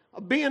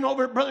of being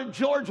over at Brother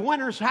George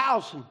Winter's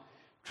house, and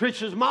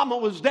Trish's mama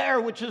was there,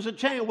 which was a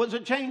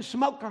chain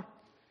smoker.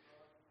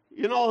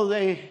 You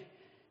know,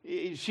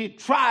 she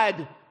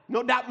tried,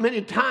 no doubt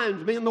many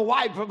times, being the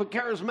wife of a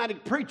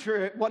charismatic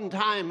preacher at one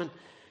time, and,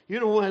 you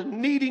know, was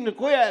needing to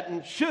quit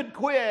and should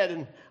quit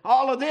and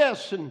all of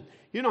this, and,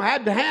 you know,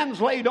 had the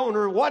hands laid on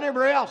her and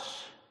whatever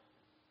else.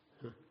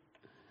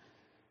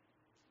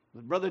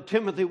 But Brother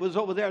Timothy was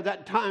over there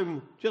that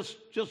time just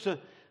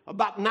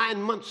about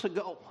 9 months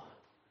ago.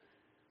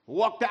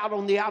 Walked out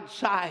on the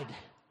outside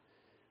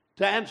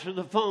to answer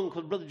the phone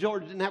because Brother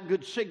George didn't have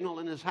good signal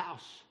in his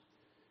house.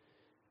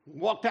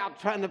 Walked out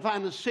trying to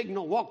find the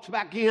signal, walks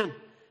back in,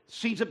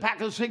 sees a pack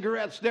of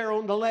cigarettes there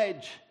on the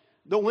ledge,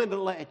 the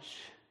window ledge.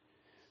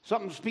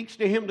 Something speaks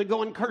to him to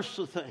go and curse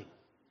the thing.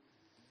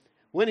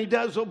 When he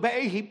does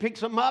obey, he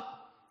picks them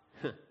up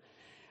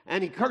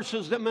and he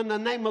curses them in the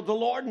name of the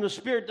Lord, and the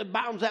spirit that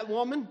bounds that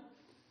woman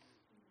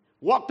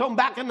walked on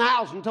back in the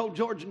house and told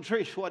George and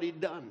Trish what he'd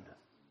done.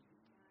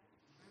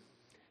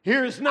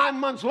 Here's 9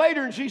 months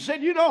later, and she said,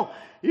 I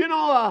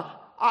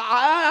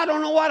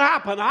don't know what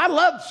happened. I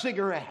loved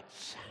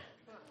cigarettes.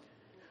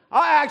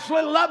 I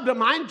actually loved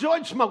them. I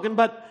enjoyed smoking,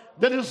 but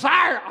the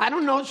desire, I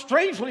don't know,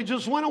 strangely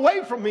just went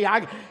away from me.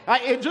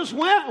 It just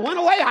went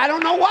away. I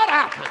don't know what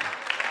happened.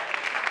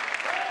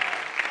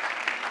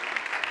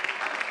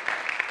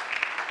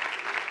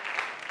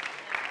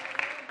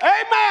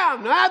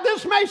 Amen. Now,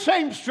 this may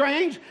seem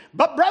strange,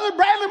 but Brother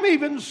Branham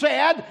even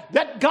said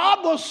that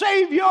God will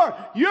save your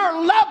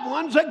loved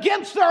ones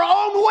against their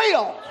own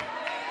will.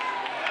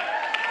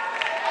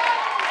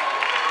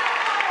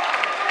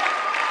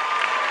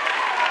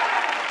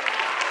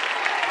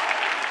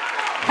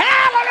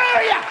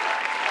 Hallelujah.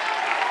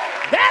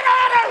 That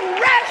ought to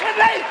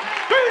vividly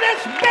through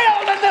this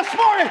building this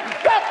morning.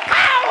 The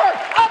power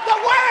of the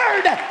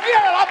word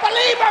in a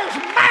believer's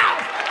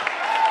mouth.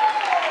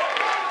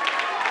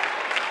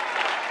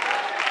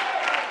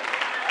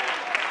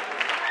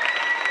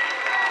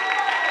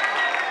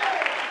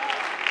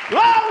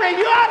 Glory,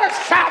 you ought to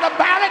shout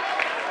about it.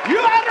 You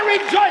ought to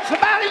rejoice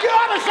about it. You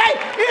ought to say,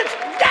 it's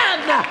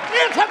done.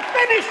 It's a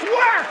finished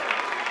work.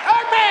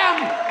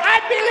 Amen.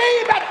 I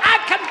believe it. I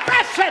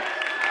confess it.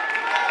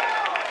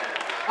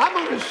 I'm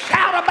going to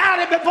shout about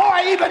it before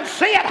I even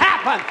see it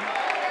happen.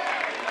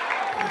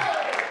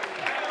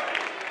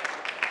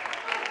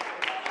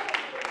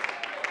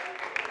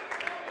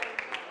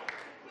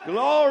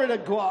 Glory to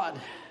God.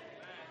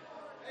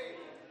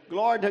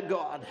 Glory to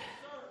God.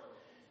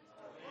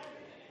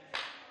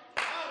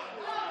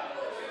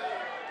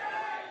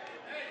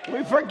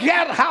 We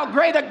forget how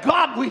great a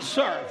God we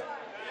serve.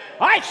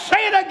 I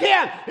say it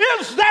again.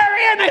 Is there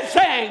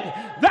anything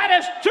that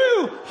is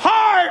too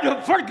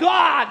hard for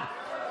God?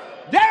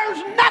 There's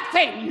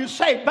nothing, you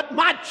say, but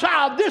my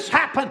child, this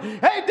happened.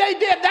 Hey, they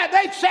did that.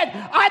 They said,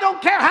 I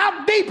don't care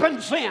how deep in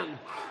sin.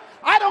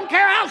 I don't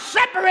care how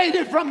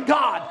separated from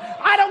God.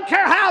 I don't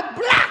care how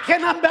black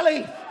in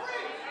unbelief.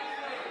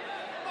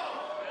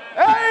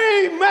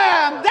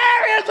 Amen.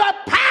 There is a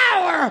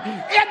power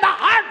in the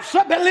hearts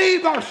of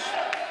believers.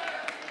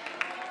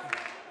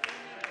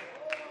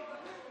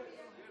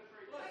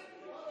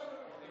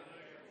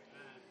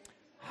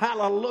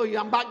 Hallelujah.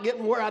 I'm about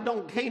getting where I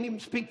can't even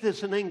speak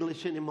this in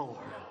English anymore.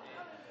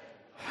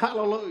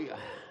 Hallelujah.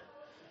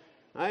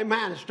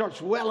 Amen. It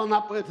starts welling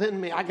up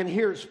within me. I can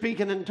hear it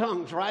speaking in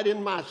tongues right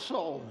in my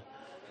soul.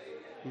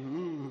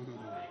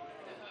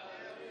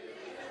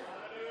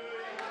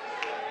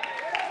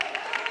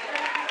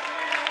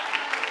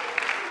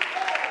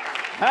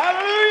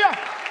 Hallelujah.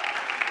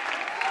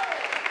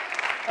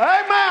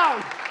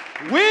 Amen.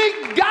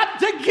 We got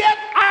to get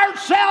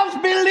ourselves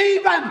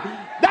believing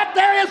that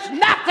there is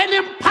nothing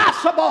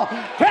impossible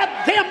to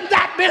them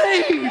that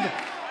believe,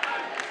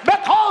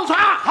 because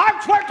our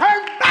hearts were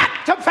turned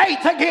back to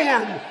faith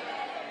again.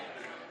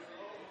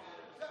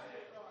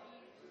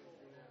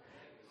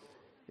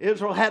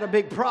 Israel had a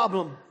big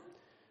problem.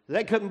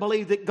 They couldn't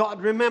believe that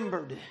God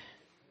remembered.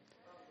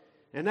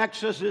 In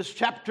Exodus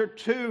chapter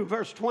 2,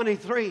 verse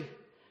 23,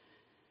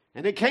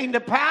 and it came to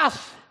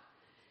pass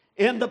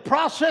in the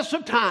process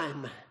of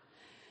time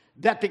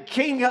that the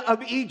king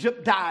of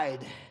Egypt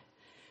died,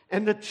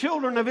 and the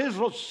children of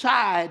Israel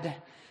sighed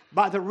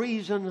by the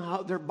reason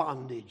of their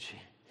bondage.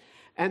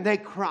 And they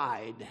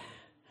cried.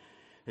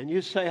 And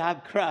you say,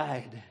 I've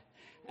cried,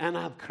 and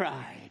I've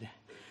cried,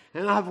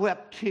 and I've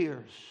wept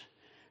tears,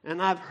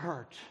 and I've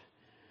hurt.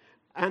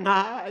 And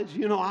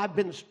I've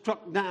been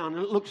struck down,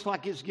 and it looks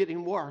like it's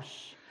getting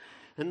worse.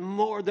 And the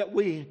more that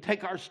we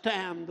take our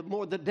stand, the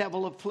more the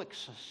devil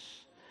afflicts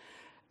us.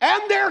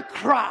 And their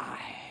cry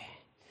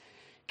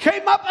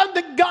came up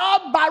unto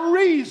God by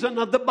reason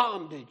of the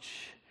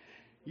bondage.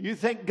 You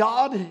think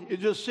God is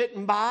just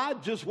sitting by,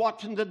 just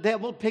watching the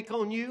devil pick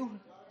on you?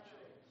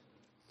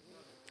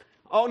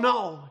 Oh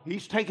no,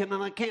 he's taking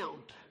an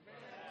account.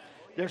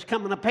 There's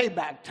coming a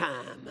payback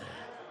time.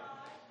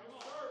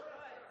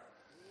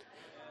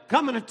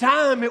 Coming a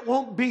time it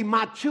won't be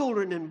my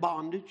children in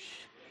bondage.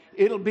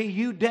 It'll be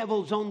you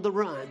devils on the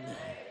run.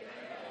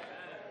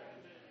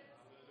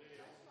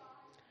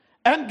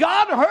 And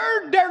God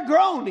heard their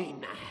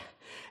groaning.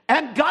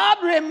 And God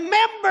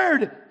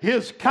remembered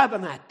his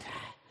covenant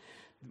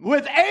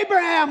with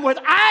Abraham, with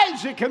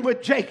Isaac, and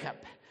with Jacob.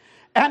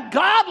 And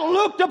God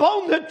looked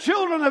upon the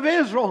children of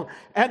Israel,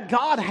 and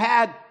God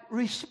had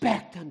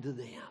respect unto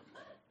them.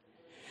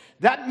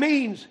 That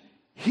means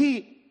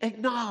he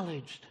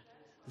acknowledged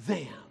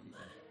them.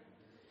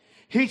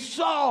 He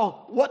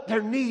saw what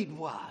their need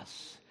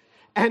was,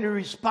 and he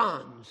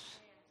responds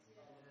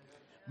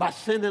by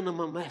sending them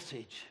a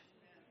message.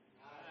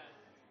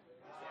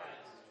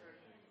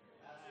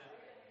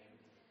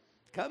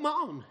 Come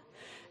on.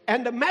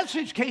 And the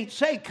message can't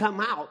say, come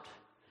out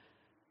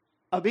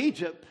of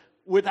Egypt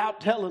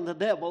without telling the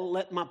devil,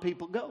 let my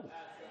people go.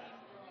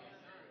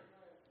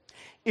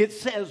 It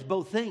says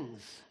both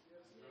things.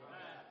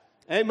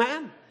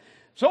 Amen.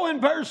 So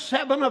in verse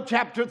 7 of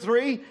chapter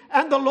 3,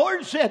 and the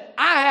Lord said,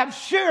 I have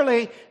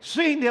surely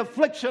seen the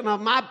affliction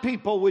of my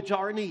people which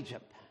are in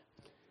Egypt.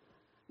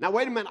 Now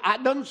wait a minute. I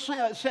done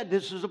said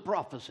this is a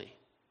prophecy.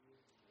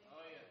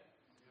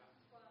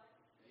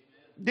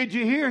 Did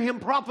you hear him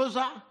prophesy?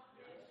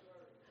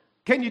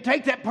 Can you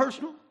take that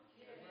personal?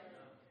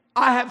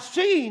 I have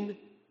seen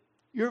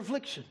your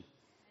affliction.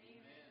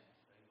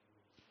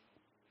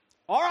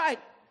 All right.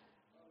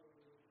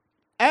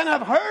 And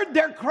I've heard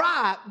their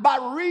cry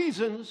by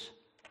reasons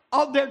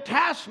of their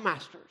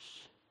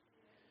taskmasters.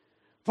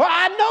 For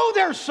I know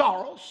their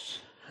sorrows.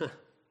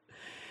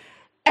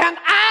 And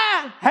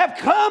I have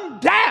come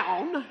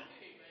down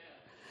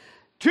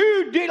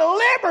to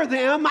deliver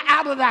them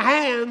out of the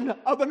hand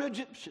of an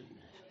Egyptian.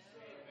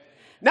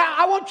 Now,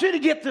 I want you to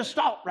get this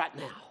thought right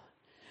now.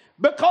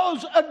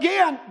 Because,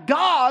 again,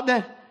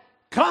 God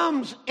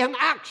comes in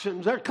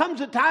actions. There comes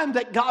a time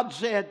that God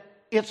said,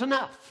 it's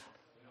enough.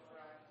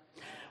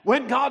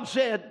 when God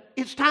said,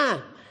 it's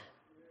time.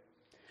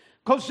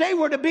 Because they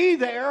were to be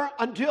there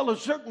until a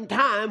certain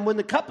time when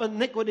the cup of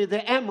iniquity of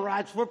the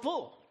Amorites were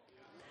full.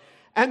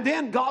 And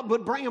then God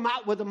would bring them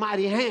out with a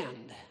mighty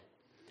hand.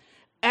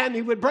 And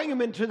he would bring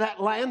them into that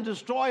land,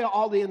 destroy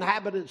all the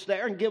inhabitants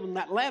there, and give them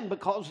that land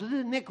because of the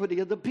iniquity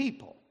of the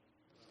people.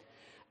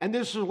 And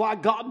this is why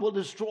God will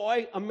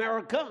destroy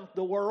America,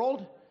 the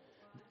world,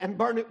 and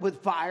burn it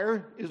with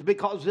fire, is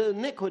because of the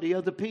iniquity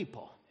of the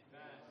people.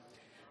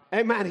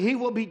 Amen. He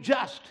will be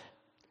just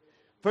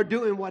for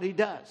doing what he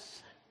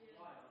does.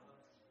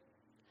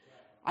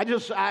 I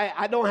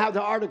don't have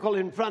the article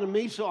in front of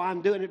me, so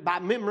I'm doing it by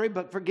memory,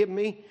 but forgive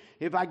me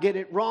if I get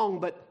it wrong.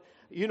 But,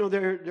 you know,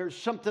 there's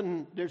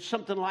something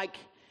like,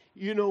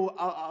 you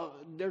know,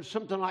 there's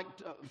something like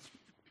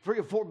 3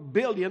 or 4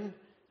 billion,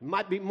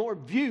 might be more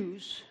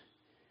views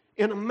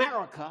in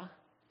America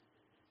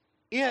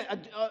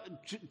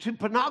to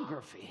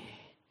pornography.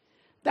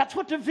 That's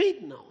what they're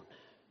feeding on.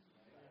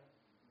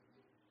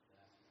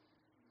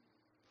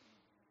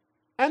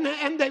 And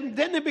then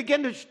they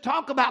begin to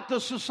talk about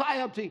the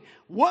society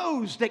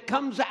woes that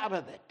comes out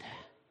of it.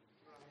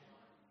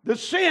 The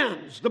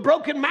sins, the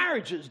broken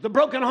marriages, the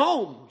broken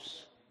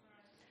homes,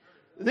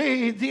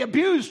 the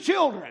abused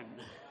children.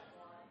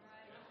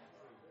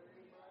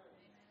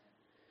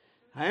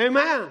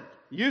 Amen.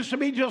 Used to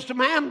be just a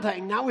man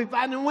thing. Now we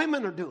find that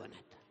women are doing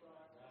it.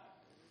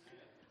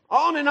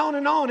 On and on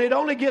and on. It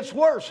only gets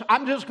worse.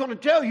 I'm just going to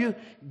tell you,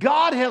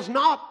 God has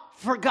not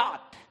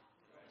forgot.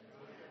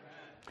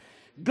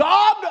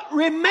 God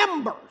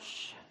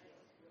remembers.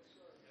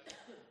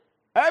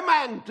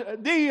 Amen.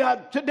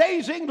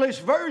 Today's English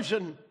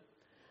version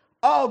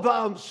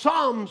of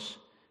Psalms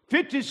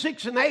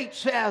 56 and 8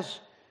 says,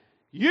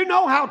 you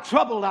know how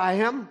troubled I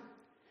am.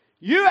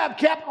 You have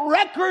kept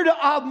record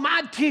of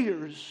my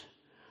tears.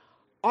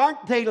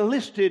 Aren't they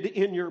listed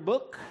in your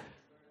book?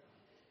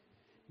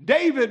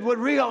 David would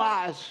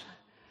realize,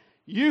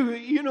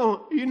 you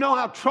know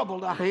how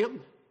troubled I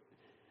am.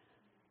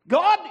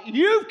 God,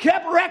 you've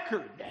kept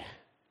record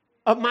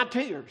of my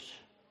tears.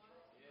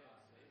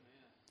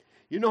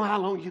 You know how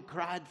long you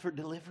cried for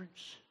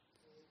deliverance?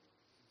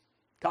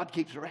 God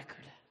keeps a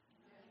record.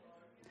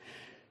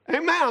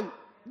 Amen.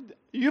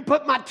 You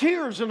put my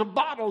tears in a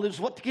bottle is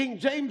what the King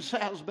James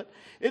says, but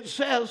it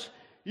says,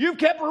 you've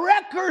kept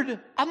record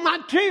of my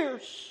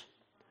tears.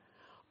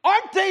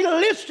 Aren't they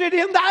listed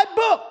in thy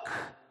book?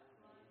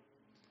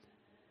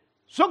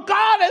 So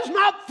God has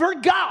not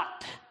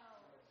forgot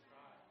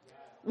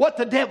what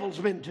the devil's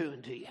been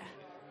doing to you.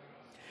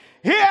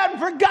 He hadn't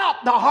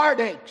forgot the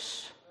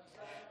heartaches,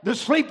 the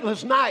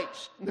sleepless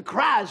nights, and the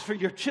cries for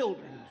your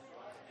children.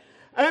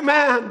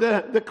 Amen.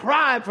 The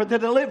cry for the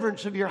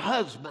deliverance of your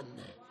husband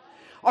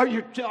or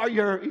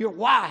your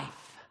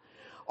wife,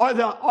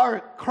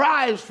 or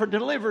cries for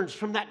deliverance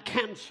from that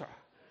cancer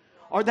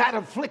or that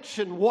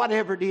affliction,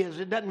 whatever it is.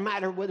 It doesn't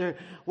matter whether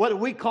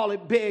we call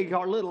it big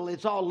or little.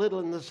 It's all little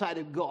in the sight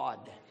of God.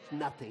 It's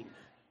nothing.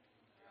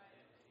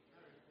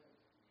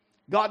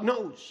 God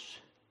knows.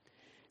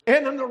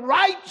 And in the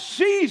right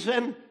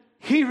season,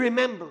 he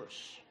remembers.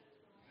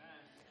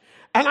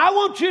 And I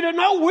want you to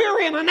know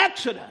we're in an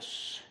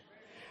Exodus.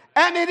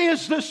 And it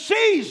is the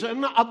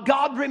season of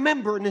God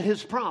remembering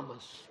his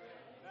promise.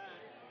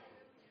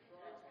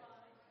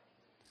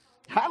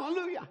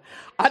 Hallelujah.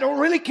 I don't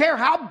really care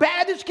how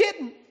bad it's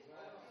getting.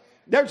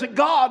 There's a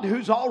God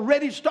who's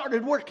already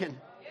started working.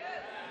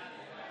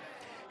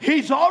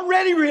 He's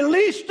already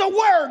released a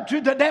word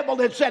to the devil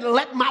that said,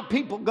 let my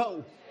people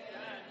go.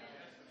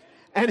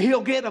 And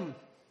he'll get them.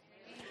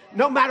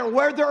 No matter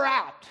where they're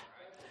at.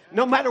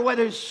 No matter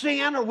whether it's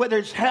sin or whether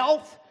it's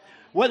health,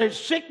 whether it's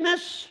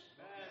sickness.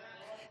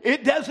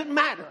 It doesn't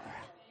matter.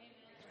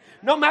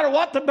 No matter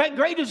what the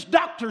greatest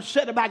doctor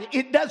said about it,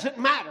 it doesn't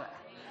matter.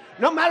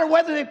 No matter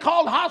whether they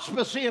called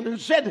hospice in and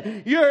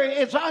said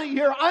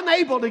you're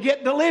unable to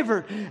get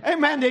delivered.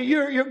 Amen.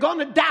 You're going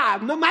to die.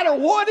 No matter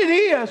what it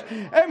is.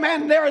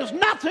 Amen. There is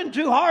nothing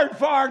too hard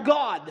for our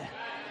God.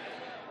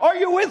 Are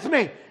you with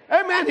me?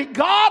 Amen.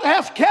 God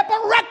has kept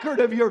a record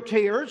of your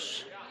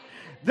tears.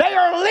 They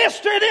are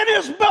listed in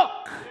his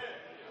book.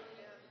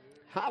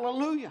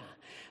 Hallelujah.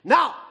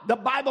 Now, the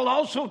Bible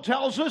also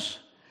tells us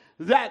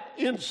that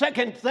in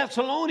 2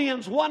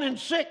 Thessalonians 1 and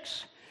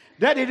 6,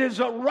 that it is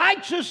a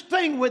righteous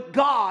thing with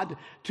God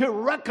to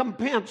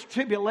recompense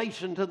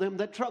tribulation to them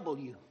that trouble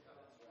you.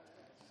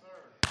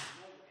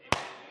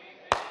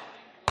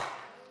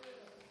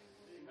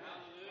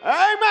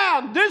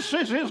 Amen. This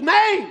is his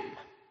name.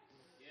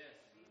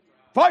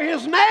 For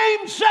his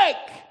name's sake,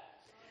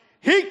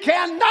 he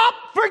cannot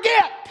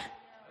forget.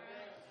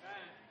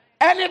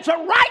 And it's a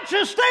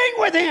righteous thing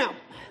with him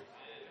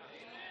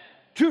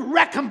to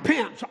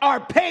recompense or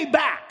pay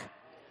back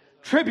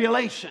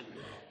tribulation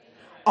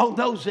on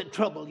those that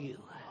trouble you.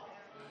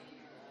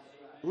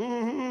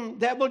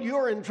 Devil,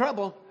 you're in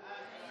trouble.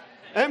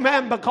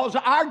 Amen. Because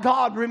our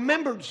God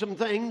remembered some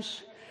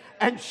things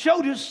and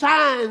showed us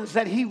signs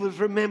that he was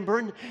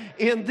remembering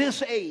in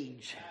this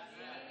age.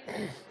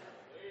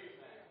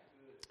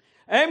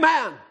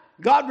 Amen.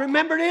 God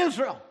remembered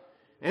Israel.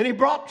 And he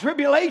brought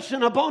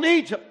tribulation upon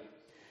Egypt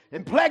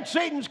and plagued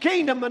Satan's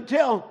kingdom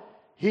until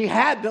he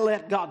had to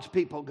let God's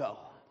people go.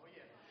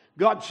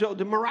 God showed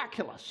the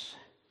miraculous,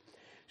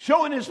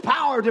 showing his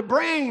power to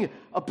bring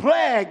a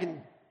plague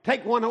and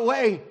take one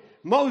away.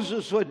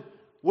 Moses would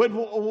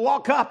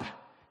walk up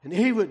and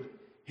he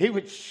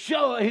would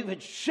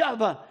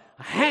shove a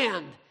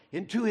hand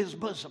into his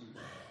bosom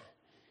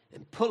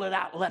and pull it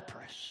out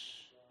leprous.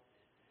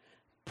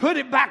 Put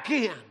it back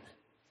in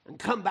and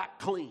come back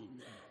clean.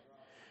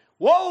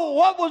 Whoa,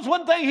 what was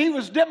one thing he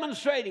was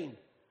demonstrating?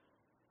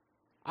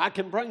 I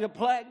can bring a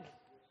plague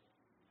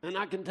and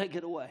I can take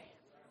it away.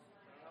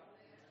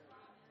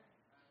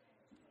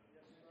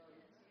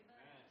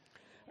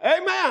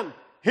 Amen.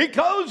 He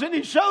goes and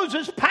he shows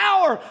his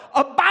power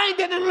of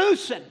binding and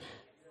loosing,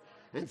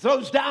 and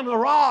throws down the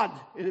rod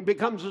and it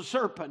becomes a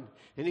serpent,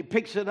 and he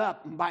picks it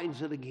up and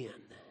binds it again.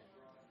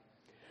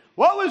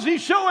 What was he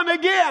showing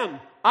again?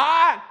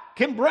 I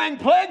can bring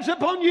plagues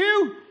upon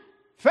you,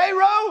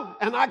 Pharaoh,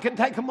 and I can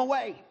take them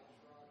away.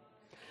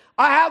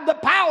 I have the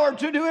power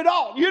to do it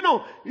all. You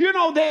know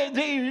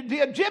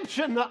the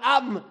Egyptian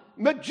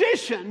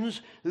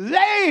magicians,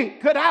 they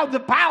could have the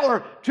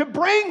power to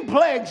bring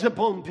plagues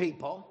upon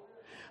people,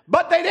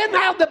 but they didn't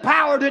have the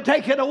power to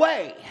take it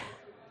away,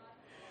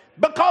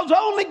 because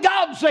only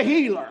God's a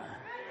healer.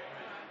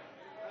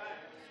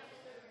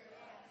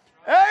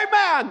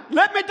 Amen.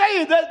 Let me tell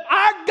you that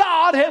our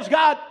God has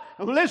got,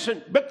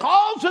 listen,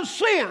 because of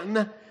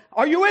sin,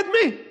 are you with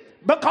me?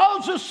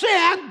 Because of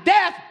sin,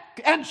 death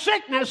and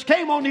sickness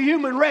came on the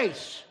human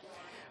race.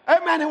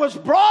 Amen. It was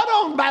brought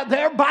on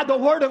by the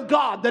word of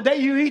God. The day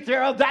you eat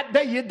thereof, that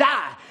day you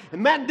die.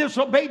 And man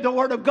disobeyed the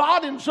word of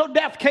God, and so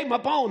death came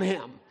upon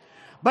him.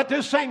 But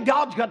this same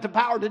God's got the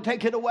power to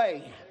take it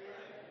away.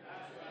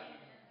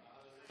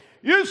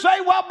 You say,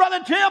 well,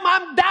 Brother Tim,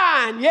 I'm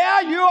dying. Yeah,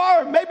 you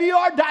are. Maybe you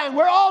are dying.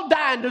 We're all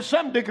dying to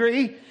some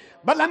degree.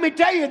 But let me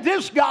tell you,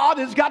 this God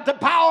has got the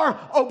power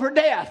over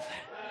death.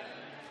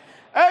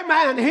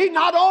 Amen. He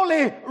not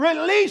only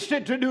released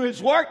it to do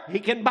his work, he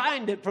can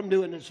bind it from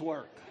doing its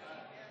work.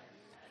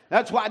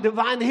 That's why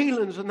divine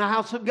healing's in the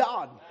house of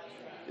God.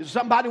 Is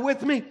somebody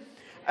with me?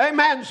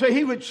 Amen. So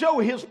he would show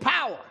his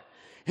power.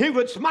 He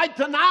would smite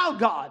the Nile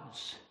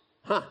gods.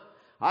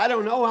 I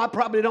don't know. I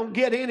probably don't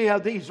get any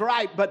of these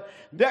right, but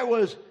there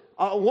was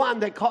one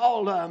they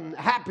called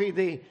Happy,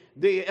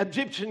 the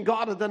Egyptian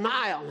god of the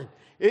Nile.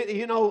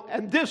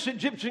 And this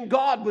Egyptian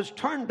god was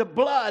turned to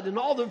blood, and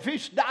all the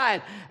fish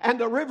died, and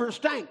the river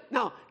stank.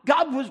 Now,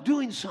 God was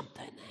doing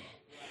something.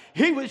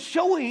 He was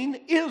showing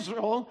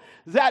Israel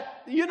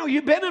that,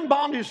 you've been in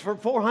bondage for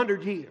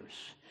 400 years,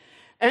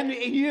 and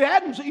you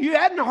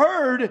hadn't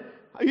heard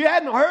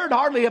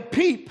hardly a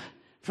peep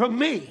from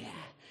me,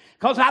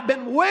 because I've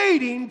been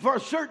waiting for a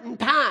certain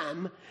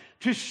time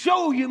to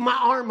show you my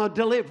arm of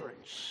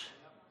deliverance.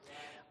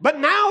 But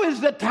now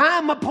is the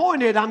time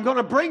appointed. I'm going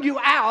to bring you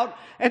out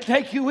and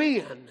take you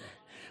in,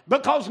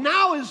 because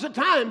now is the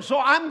time. So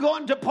I'm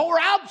going to pour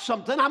out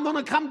something. I'm going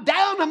to come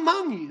down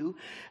among you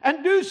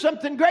and do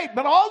something great.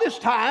 But all this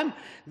time,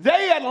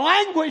 they had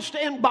languished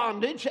in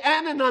bondage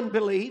and in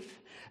unbelief,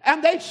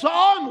 and they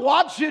saw and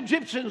watched the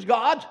Egyptians'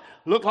 gods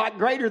look like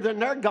greater than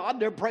their God.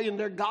 They're praying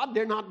their God.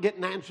 They're not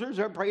getting answers.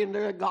 They're praying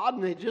their God,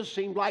 and it just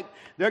seemed like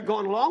they're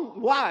going along.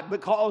 Why?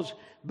 Because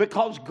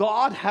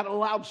God had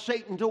allowed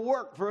Satan to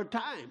work for a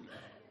time.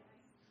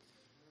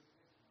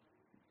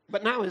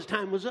 But now his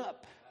time was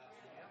up.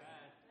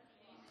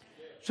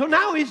 So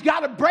now he's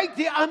got to break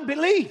the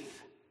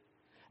unbelief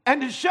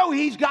and to show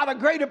he's got a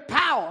greater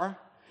power,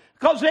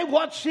 because they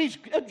watched these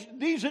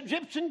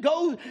Egyptians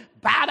go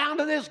bow down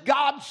to this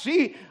God,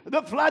 see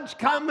the floods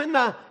come, and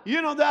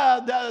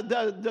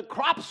the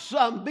crops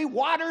be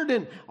watered,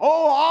 and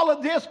all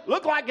of this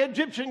looked like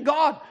Egyptian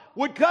God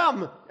would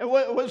come. It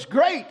was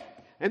great.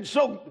 And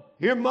so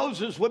here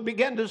Moses would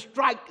begin to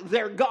strike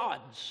their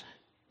gods.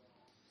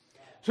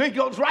 So he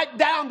goes right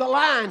down the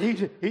line.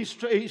 He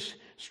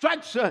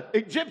strikes the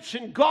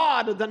Egyptian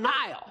god of the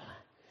Nile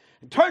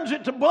and turns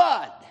it to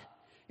blood.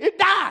 It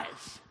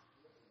dies.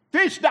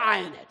 Fish die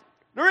in it.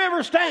 The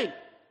river stank.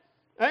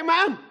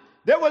 Amen.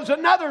 There was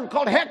another one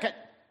called Hecate.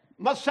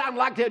 Must sound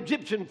like the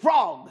Egyptian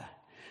frog,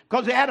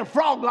 because it had a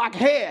frog-like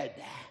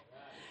head.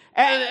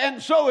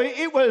 And so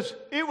it was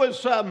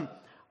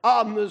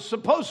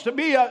supposed to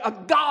be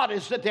a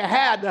goddess that they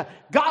had, a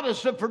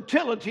goddess of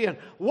fertility and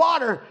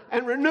water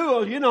and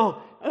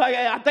renewal.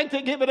 I think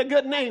they give it a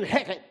good name,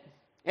 Hecate.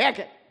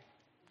 Hecate.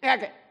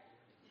 Hecate.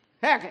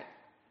 Hecate.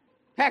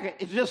 Hecate.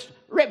 It's just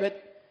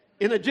ribbit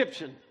in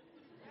Egyptian.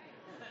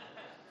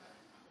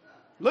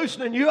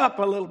 Loosening you up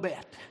a little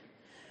bit.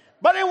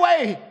 But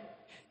anyway,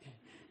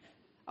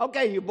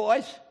 okay, you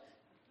boys.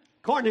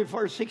 Corny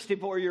for a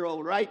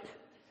 64-year-old, right?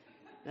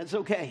 That's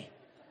okay.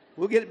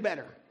 We'll get it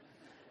better.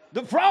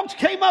 The frogs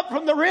came up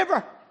from the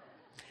river,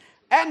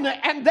 and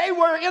they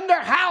were in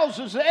their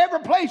houses, every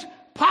place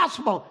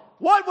possible.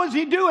 What was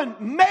he doing?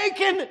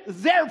 Making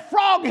their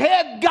frog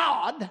head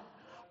god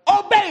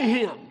obey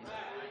him.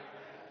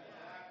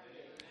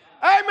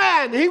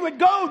 Amen. He would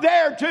go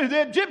there to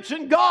the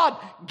Egyptian god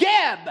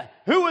Geb,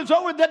 who was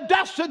over the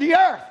dust of the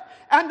earth.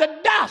 And the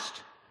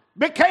dust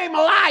became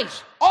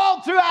lice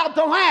all throughout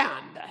the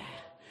land.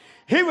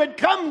 He would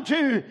come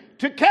to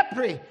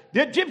Khepri,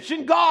 the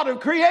Egyptian god of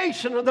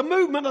creation, of the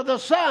movement of the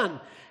sun.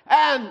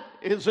 And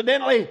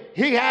incidentally,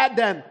 he had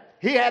the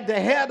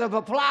head of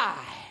a fly.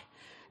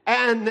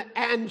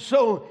 And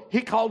so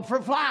he called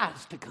for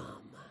flies to come.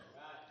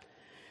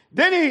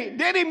 Then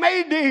he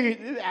made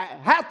the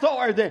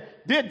Hathor, the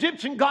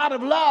Egyptian god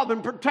of love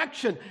and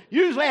protection,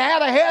 usually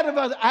had a head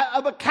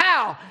of a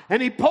cow,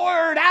 and he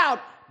poured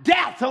out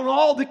death on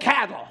all the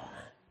cattle.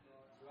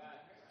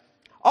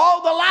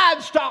 All the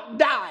livestock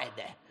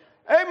died.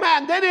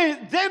 Amen.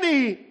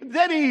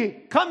 Then he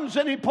comes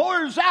and he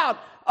pours out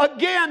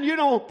again,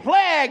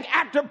 plague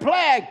after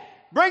plague,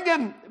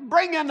 bringing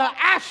the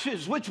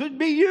ashes, which would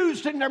be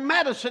used in their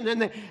medicine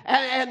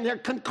and their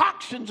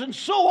concoctions and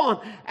so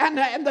on.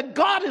 And the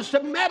goddess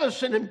of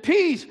medicine and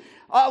peace,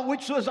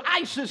 which was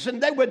Isis,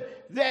 and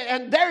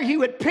there he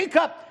would pick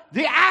up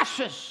the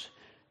ashes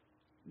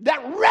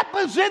that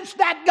represents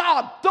that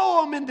God,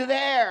 throw them into the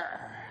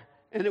air,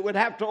 and it would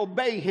have to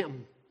obey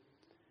him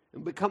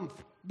and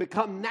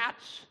become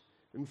gnats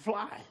and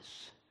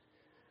flies.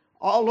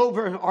 All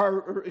over,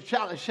 or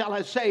shall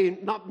I say,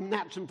 not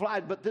gnats and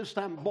flies, but this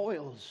time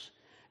boils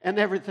and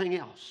everything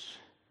else.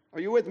 Are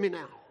you with me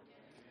now?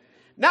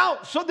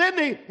 Now, so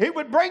then he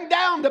would bring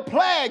down the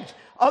plagues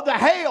of the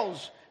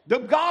hails, the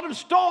god of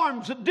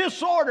storms, the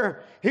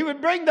disorder. He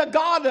would bring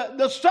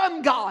the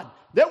sun god.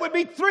 There would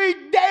be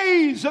 3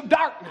 days of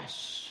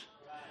darkness,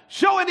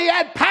 showing he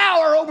had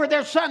power over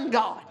their sun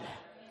god.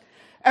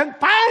 And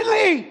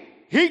finally,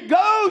 he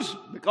goes,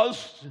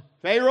 because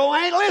Pharaoh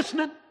ain't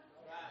listening.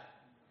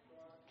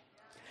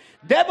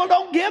 Devil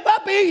don't give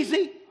up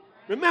easy.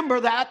 Remember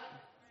that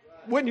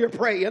when you're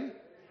praying.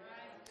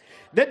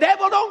 The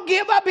devil don't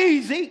give up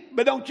easy,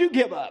 but don't you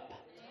give up.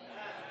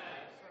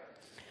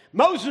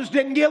 Moses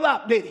didn't give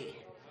up, did he?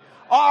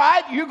 All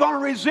right, you're going to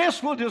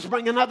resist, we'll just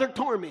bring another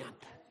torment.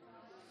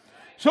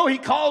 So he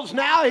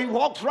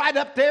walks right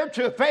up there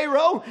to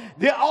Pharaoh,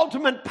 the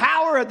ultimate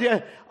power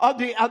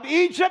of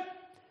Egypt.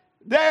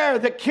 There,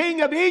 the king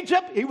of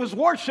Egypt, he was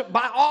worshipped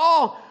by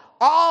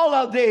all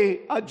of the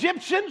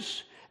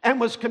Egyptians, and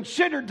was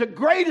considered the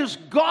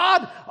greatest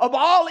god of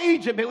all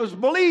Egypt. It was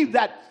believed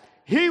that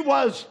he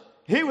was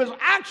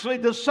actually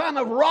the son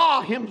of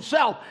Ra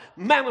himself,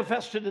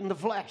 manifested in the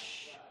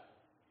flesh.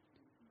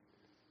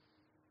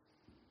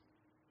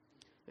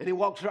 And he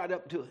walks right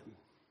up to him.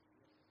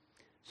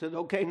 Said,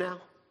 okay,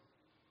 now,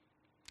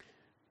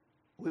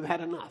 we've had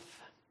enough.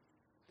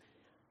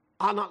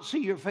 I'll not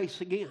see your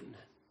face again.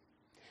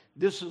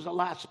 This is the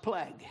last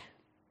plague.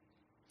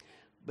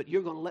 But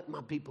you're going to let my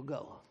people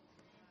go.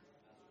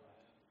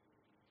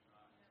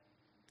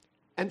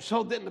 And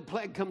so then the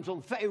plague comes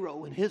on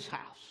Pharaoh and his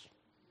house.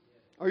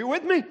 Are you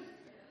with me?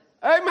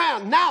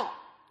 Amen. Now,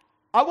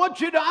 I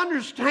want you to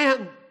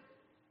understand,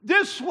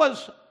 this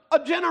was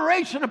a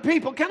generation of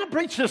people. Can I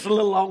preach this a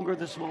little longer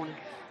this morning?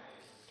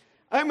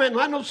 Amen.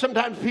 I know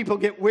sometimes people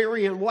get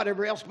weary and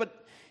whatever else,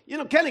 but,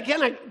 can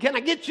I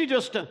get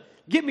you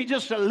give me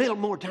just a little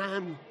more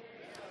time?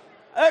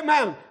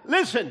 Amen.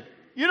 Listen,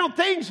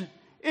 things,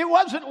 it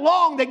wasn't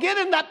long. They get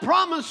in that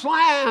promised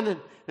land and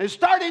they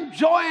start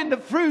enjoying the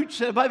fruits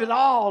of it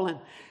all. And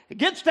it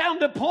gets down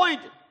to the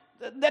point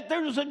that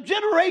there's a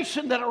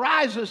generation that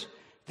arises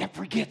that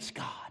forgets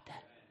God.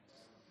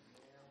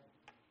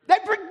 They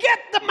forget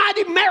the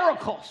mighty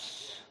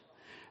miracles.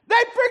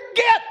 They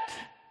forget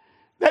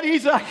that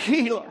he's a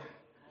healer.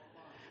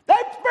 They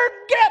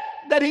forget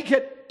that he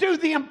could do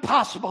the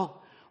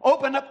impossible.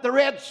 Open up the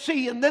Red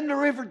Sea and then the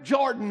River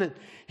Jordan. And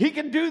he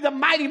can do the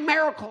mighty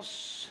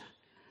miracles.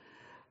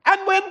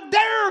 And when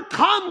their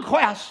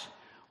conquest,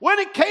 when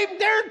it came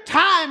their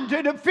time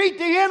to defeat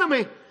the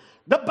enemy,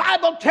 the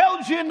Bible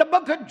tells you in the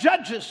book of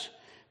Judges,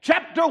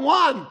 chapter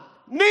 1,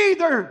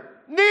 neither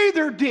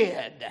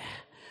did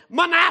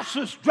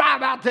Manasseh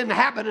drive out the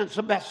inhabitants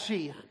of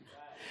Bethshean.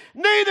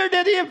 Neither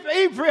did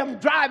Ephraim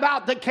drive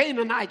out the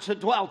Canaanites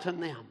that dwelt in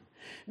them.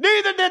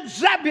 Neither did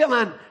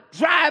Zebulun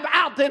drive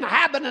out the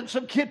inhabitants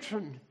of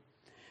Kitron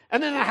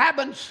and the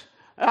inhabitants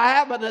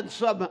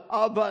of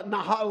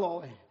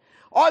Nahaloi.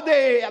 But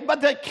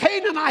the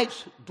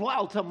Canaanites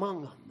dwelt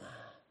among them.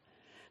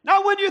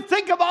 Now, when you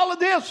think of all of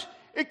this,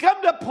 it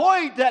comes to a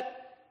point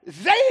that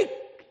they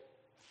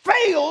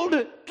failed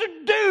to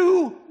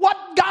do what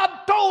God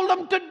told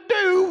them to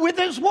do with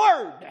his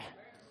word.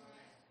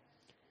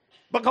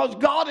 Because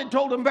God had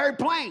told them very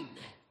plain.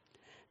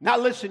 Now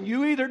listen,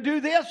 you either do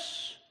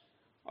this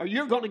or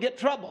you're going to get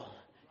trouble.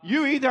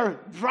 You either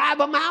drive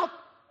them out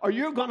or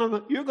you're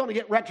going to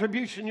get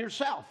retribution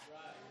yourself.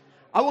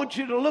 I want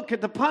you to look at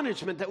the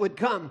punishment that would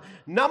come.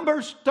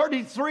 Numbers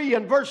 33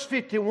 and verse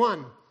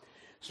 51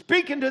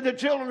 speaking to the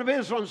children of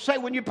Israel, and say,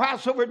 when you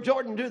pass over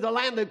Jordan to the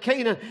land of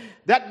Canaan,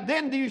 that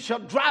then you shall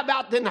drive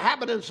out the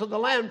inhabitants of the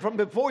land from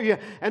before you,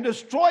 and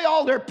destroy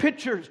all their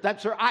pictures,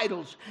 that's their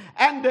idols,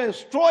 and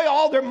destroy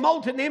all their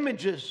molten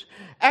images,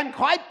 and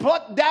quite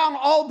pluck down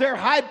all their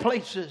high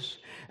places,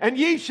 and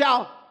ye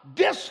shall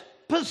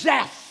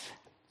dispossess.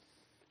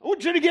 I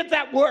want you to get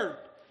that word.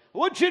 I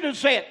want you to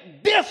say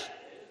it.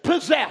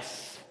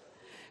 Dispossess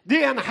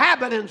the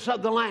inhabitants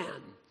of the land.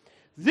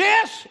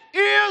 This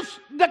is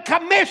the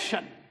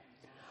commission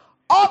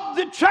of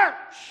the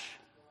church.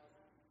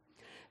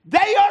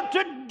 They are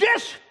to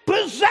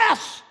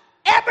dispossess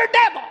every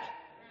devil.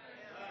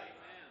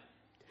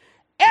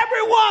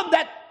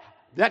 Everyone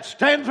that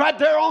stands right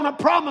there on a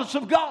promise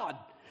of God,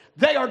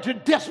 they are to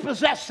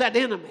dispossess that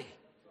enemy.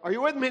 Are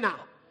you with me now?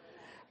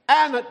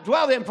 And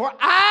dwell in, for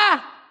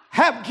I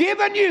have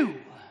given you.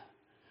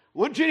 I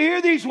want you to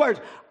hear these words.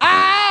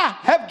 I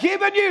have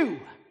given you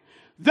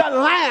the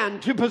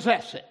land to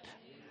possess it.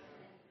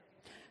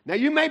 Now,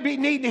 you may be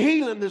needing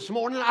healing this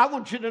morning. I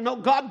want you to know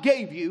God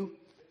gave you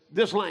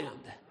this land.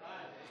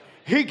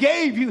 He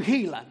gave you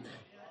healing.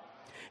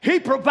 He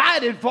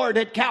provided for it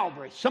at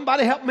Calvary.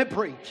 Somebody help me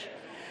preach.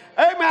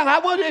 Amen.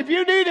 If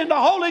you needed the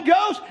Holy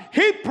Ghost,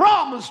 He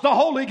promised the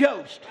Holy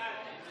Ghost.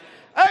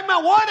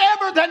 Amen.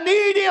 Whatever the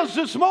need is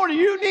this morning,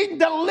 you need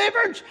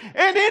deliverance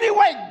in any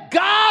way.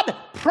 God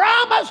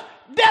promised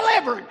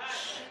deliverance.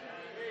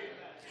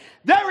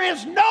 There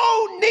is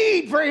no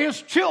need for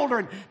His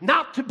children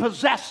not to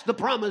possess the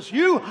promise.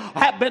 You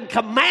have been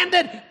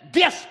commanded,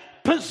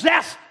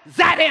 dispossess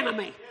that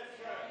enemy.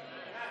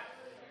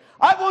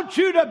 I want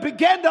you to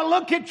begin to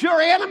look at your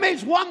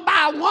enemies one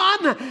by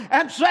one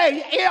and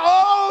say,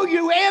 oh,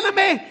 you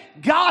enemy,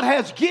 God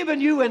has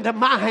given you into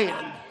my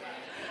hand.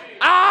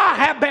 I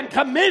have been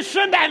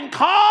commissioned and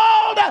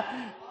called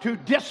to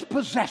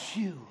dispossess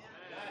you.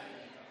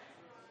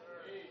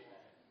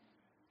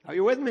 Are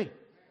you with me?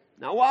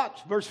 Now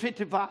watch, verse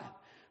 55.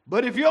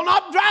 But if you'll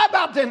not drive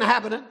out the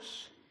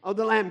inhabitants of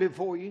the land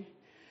before you,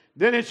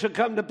 then it shall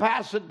come to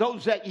pass that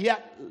those that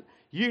yet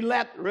you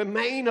let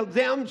remain of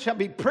them shall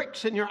be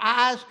pricks in your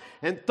eyes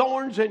and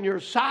thorns in your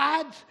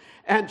sides,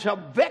 and shall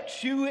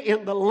vex you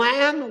in the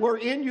land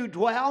wherein you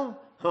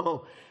dwell.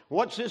 Oh,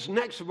 what's this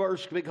next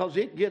verse? Because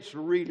it gets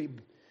really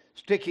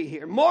sticky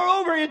here.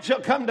 Moreover, it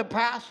shall come to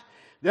pass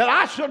that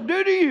I shall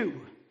do to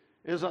you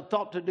as I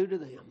thought to do to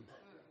them.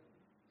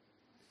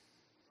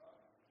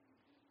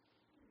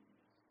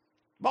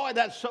 Boy,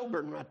 that's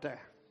sobering right there.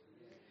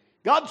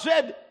 God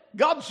said,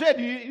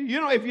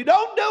 you know, if you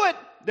don't do it,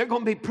 there are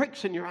going to be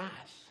pricks in your eyes.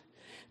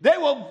 They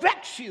will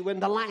vex you in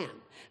the land.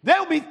 There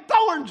will be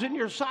thorns in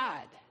your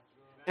side.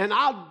 And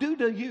I'll do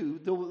to you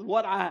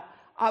what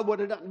I would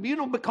have done. You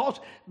know,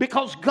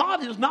 because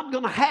God is not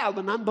going to have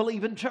an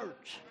unbelieving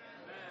church.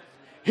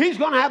 He's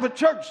going to have a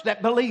church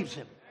that believes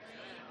Him,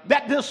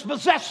 that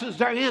dispossesses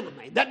their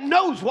enemy, that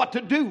knows what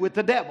to do with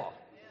the devil.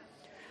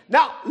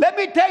 Now, let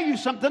me tell you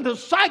something. The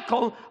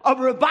cycle of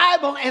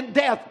revival and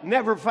death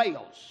never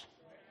fails.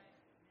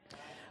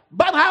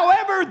 But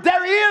however,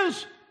 there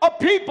is a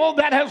people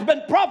that has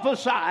been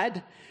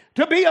prophesied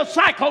to be a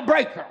cycle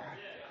breaker.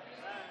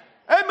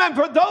 Amen.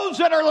 For those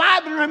that are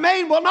alive and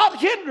remain will not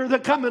hinder the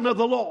coming of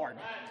the Lord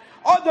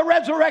or the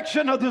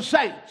resurrection of the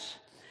saints.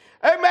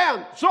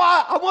 Amen. So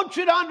I want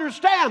you to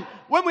understand,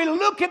 when we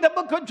look at the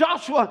book of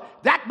Joshua,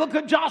 that book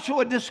of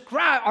Joshua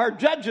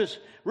describes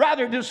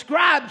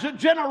a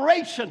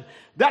generation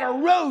that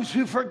arose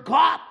who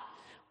forgot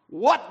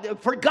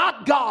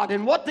God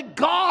and what the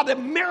God of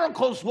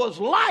miracles was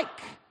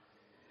like.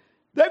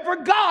 They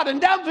forgot, and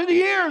down through the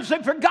years,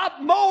 they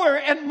forgot more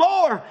and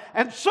more.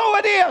 And so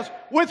it is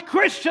with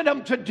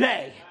Christendom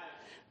today.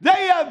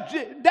 They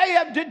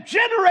have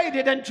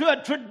degenerated into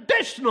a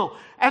traditional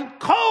and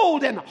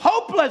cold and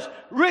hopeless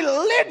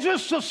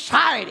religious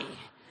society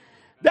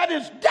that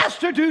is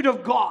destitute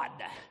of God.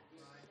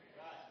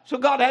 So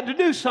God had to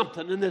do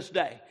something in this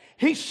day.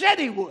 He said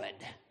He would.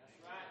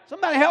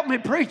 Somebody help me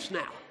preach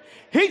now.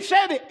 He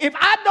said, if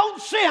I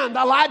don't send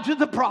Elijah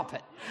the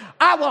prophet,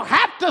 I will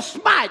have to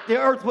smite the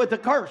earth with a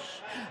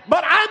curse.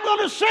 But I'm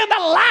going to send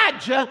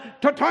Elijah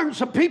to turn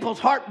some people's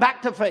heart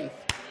back to faith.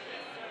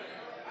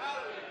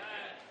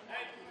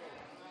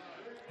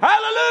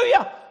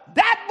 Hallelujah.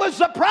 That was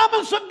the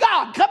promise of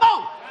God. Come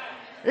on.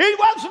 He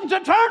wasn't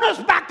to turn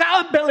us back to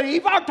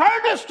unbelief or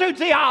turn us to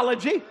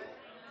theology.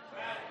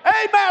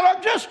 Amen. Or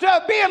just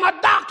to being a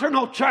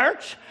doctrinal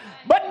church.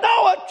 But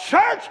no, a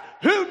church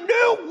who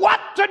knew what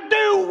to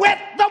do with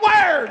the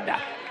Word.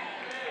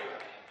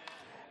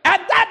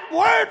 And that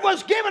Word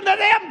was given to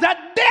them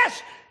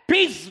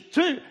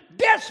to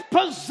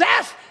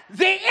dispossess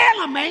the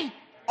enemy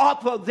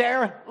off of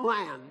their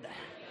land.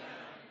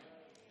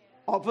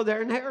 Off of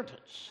their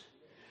inheritance.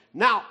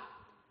 Now,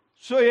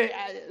 so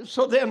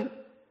then,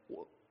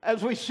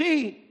 as we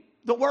see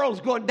the world's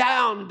going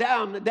down,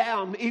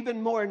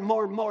 even more and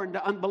more and more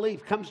into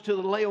unbelief, comes to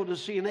the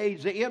Laodicean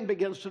age, the end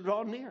begins to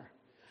draw near.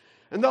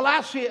 And the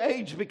last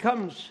days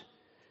begin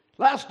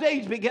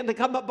to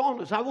come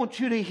upon us. I want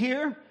you to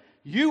hear,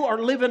 you are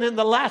living in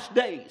the last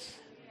days.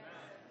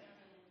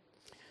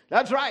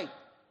 That's right.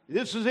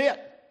 This is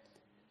it.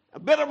 A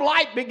bit of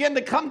light began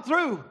to come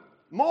through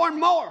more and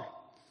more.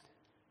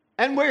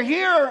 And we're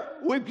here,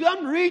 we've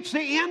done reached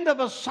the end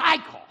of a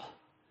cycle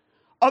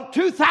of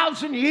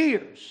 2,000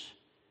 years.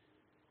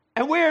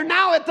 And we're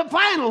now at the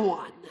final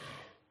one.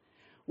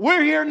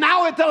 We're here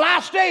now at the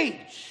last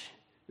age.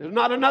 There's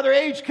not another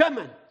age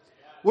coming.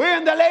 We're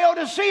in the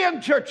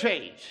Laodicean church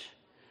age.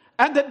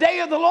 And the day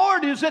of the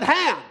Lord is at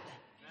hand.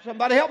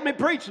 Somebody help me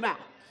preach now.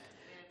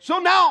 So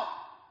now,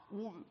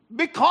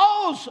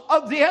 because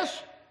of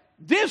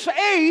this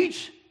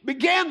age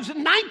begins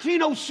in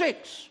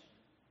 1906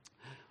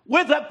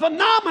 with a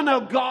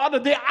phenomenon of God,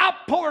 of the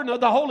outpouring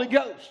of the Holy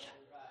Ghost.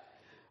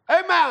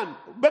 Amen.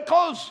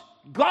 Because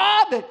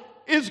God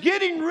is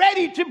getting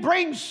ready to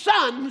bring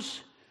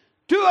sons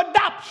to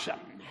adoption,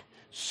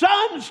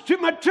 sons to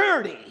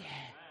maturity.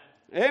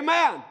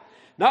 Amen.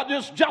 Not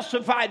just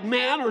justified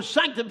men or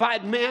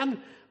sanctified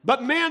men,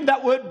 but men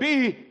that would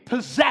be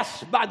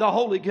possessed by the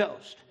Holy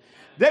Ghost.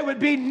 They would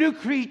be new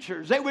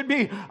creatures. They would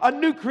be a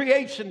new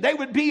creation. They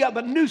would be of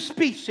a new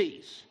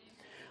species.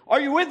 Are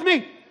you with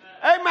me?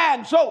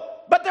 Amen. So,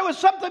 but there was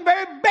something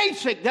very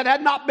basic that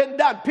had not been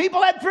done.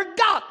 People had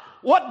forgot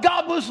what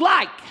God was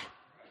like.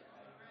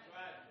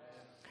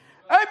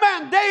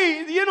 Amen.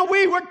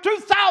 We were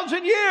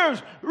 2,000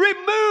 years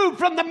removed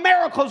from the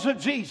miracles of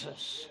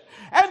Jesus.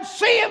 And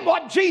seeing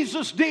what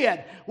Jesus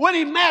did when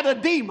he met a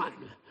demon,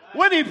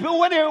 when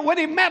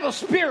he met a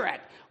spirit,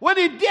 when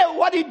he did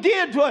what he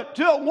did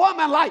to a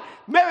woman like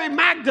Mary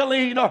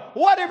Magdalene or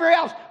whatever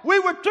else. We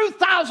were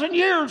 2,000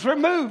 years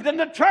removed, and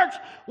the church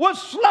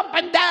was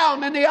slumping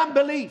down in the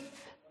unbelief.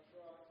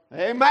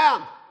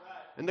 Amen.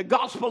 And the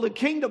gospel of the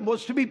kingdom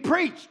was to be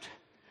preached.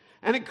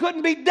 And it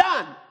couldn't be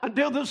done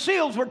until the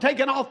seals were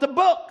taken off the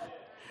book.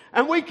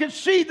 And we could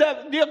see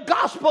the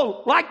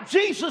gospel like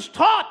Jesus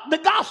taught the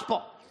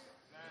gospel.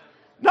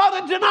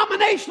 Not a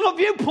denominational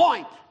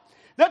viewpoint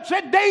that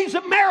said days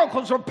of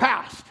miracles are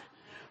past.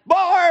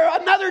 Or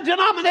another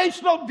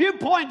denominational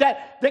viewpoint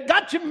that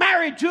got you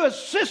married to a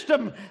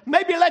system,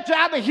 maybe let you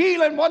have a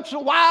healing once in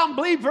a while and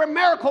believe for a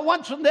miracle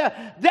once in there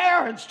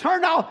and it's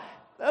turned out.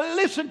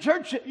 Listen,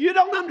 church, you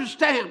don't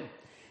understand.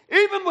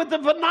 Even with the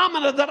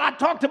phenomena that I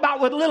talked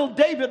about with little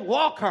David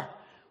Walker,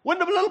 when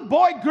the little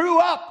boy grew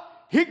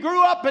up, he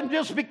grew up and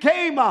just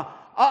became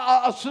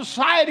a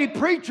society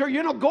preacher,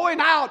 going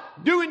out,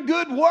 doing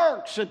good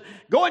works, and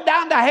going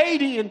down to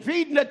Haiti and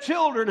feeding the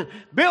children, and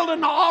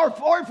building our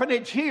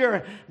orphanage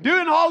here,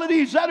 doing all of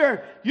these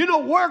other,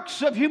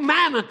 works of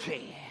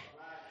humanity,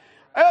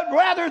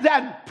 rather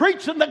than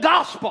preaching the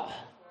gospel.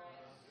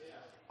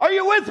 Are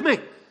you with me?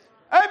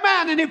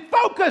 Amen. And he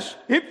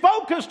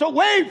focused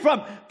away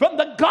from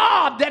the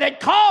God that had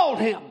called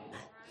him.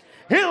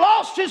 He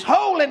lost his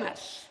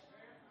holiness.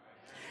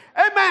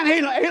 Amen.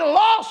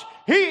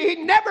 He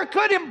never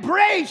could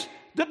embrace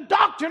the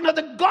doctrine of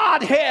the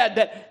Godhead,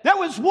 that there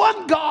was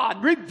one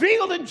God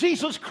revealed in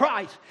Jesus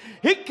Christ.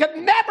 He could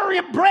never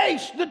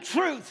embrace the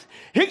truth.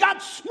 He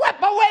got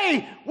swept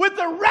away with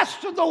the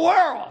rest of the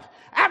world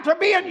after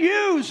being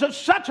used as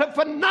such a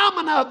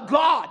phenomenon of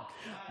God.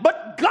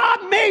 But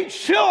God made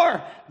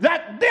sure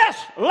that this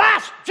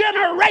last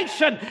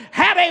generation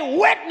had a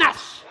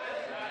witness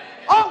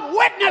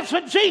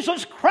of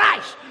Jesus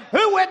Christ,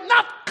 who would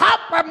not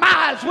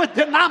compromise with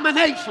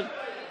denomination,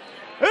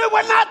 who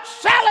would not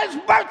sell his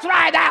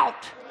birthright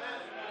out.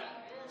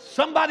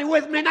 Somebody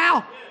with me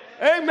now?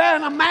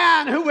 Amen. A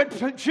man who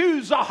would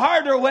choose the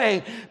harder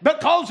way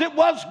because it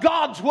was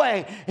God's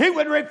way. He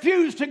would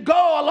refuse to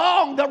go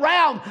along the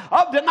realm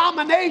of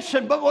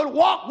denomination, but would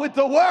walk with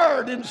the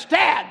word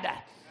instead.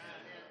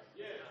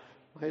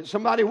 Is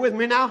somebody with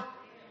me now?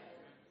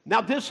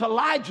 Now, this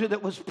Elijah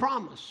that was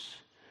promised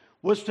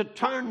was to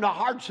turn the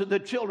hearts of the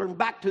children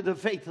back to the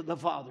faith of the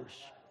fathers.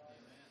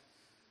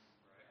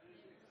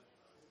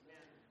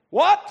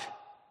 What?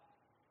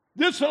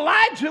 This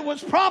Elijah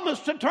was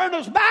promised to turn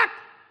us back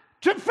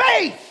to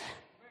faith.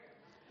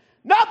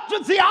 Not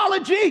to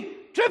theology,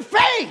 to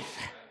faith.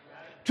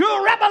 To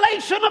a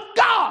revelation of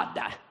God.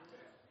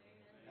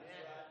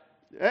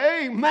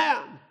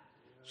 Amen.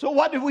 So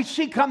what did we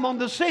see come on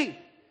the scene?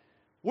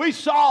 We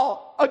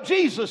saw a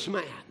Jesus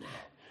man.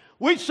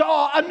 We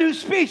saw a new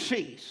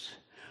species.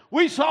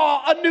 We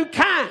saw a new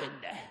kind.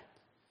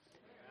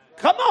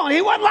 Come on,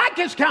 he wasn't like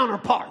his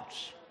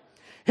counterparts.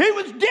 He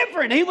was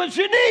different. He was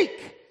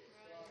unique.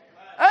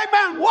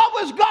 Amen. What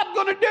was God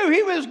going to do?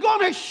 He was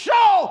going to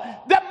show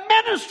the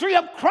ministry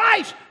of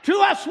Christ to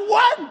us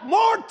one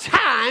more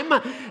time,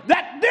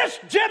 that this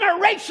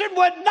generation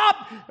would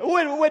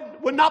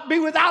not be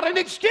without an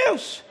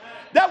excuse.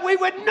 That we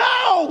would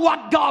know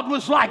what God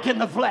was like in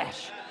the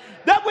flesh.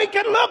 That we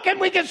can look and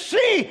we can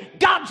see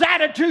God's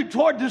attitude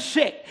toward the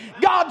sick.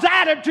 God's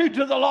attitude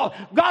to the lost.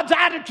 God's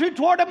attitude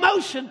toward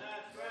emotion.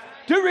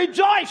 To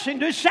rejoicing,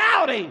 to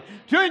shouting,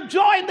 to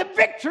enjoying the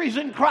victories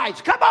in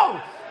Christ. Come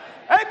on.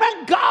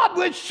 Amen. God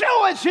would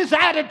show us his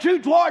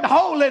attitude toward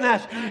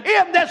holiness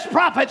in this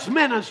prophet's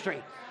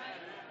ministry.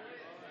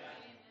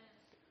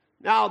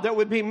 Now, there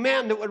would be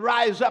men that would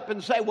rise up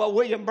and say, well,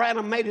 William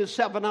Branham made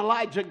himself an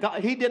Elijah.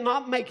 God, he did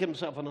not make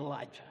himself an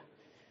Elijah.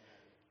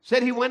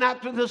 Said he went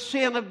after the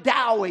sin of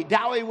Dowie.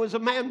 Dowie was a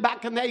man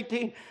back in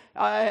the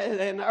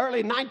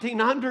early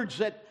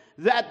 1900s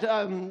that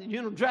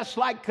dressed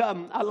like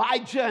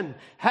Elijah and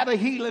had a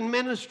healing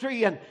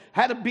ministry and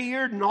had a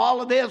beard and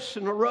all of this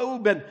and a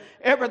robe and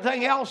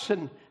everything else.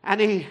 And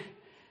he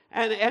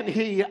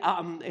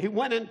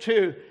went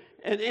into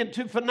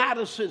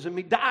fanaticism.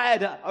 He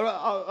died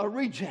a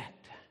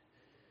reject.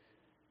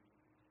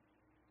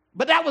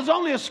 But that was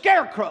only a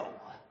scarecrow.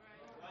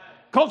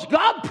 Because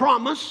God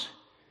promised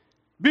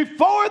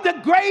before the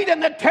great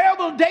and the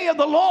terrible day of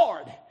the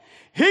Lord,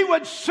 he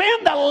would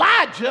send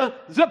Elijah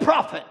the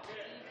prophet.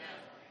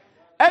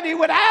 And he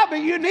would have a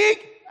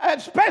unique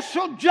and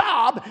special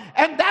job,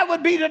 and that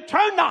would be to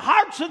turn the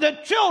hearts of the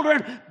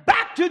children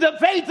back to the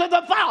faith of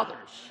the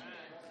fathers.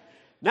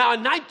 Now,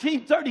 in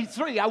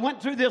 1933, I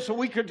went through this a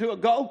week or two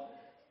ago,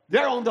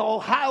 there on the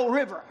Ohio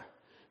River.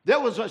 There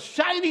was a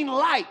shining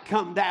light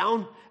come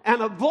down,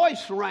 and a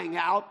voice rang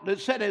out that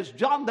said, as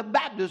John the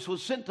Baptist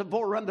was sent to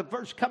forerun the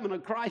first coming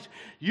of Christ,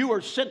 you are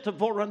sent to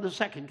forerun the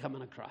second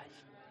coming of Christ.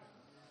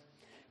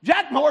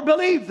 Jack Moore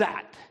believed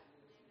that.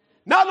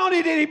 Not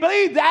only did he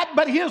believe that,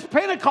 but his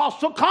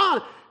Pentecostal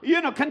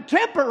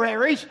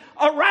contemporaries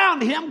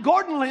around him,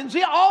 Gordon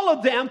Lindsay, all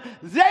of them,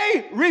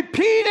 they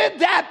repeated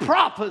that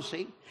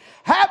prophecy,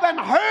 having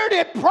heard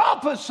it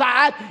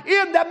prophesied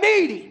in the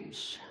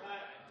meetings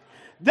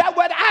that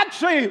would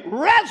actually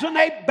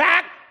resonate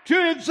back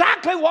to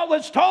exactly what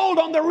was told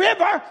on the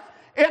river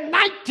in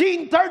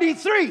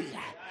 1933.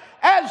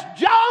 As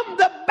John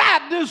the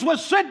Baptist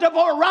was sent to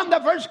forerun the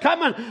first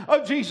coming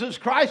of Jesus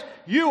Christ,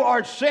 you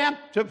are sent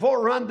to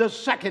forerun the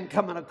second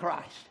coming of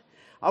Christ.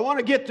 I want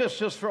to get this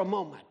just for a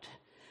moment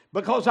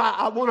because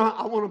I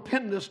want to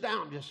pin this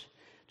down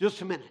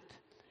just a minute.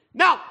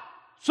 Now,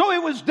 so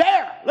it was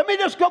there. Let me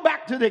just go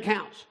back to the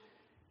accounts.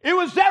 It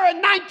was there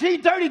in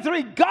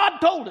 1933. God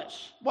told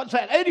us, what's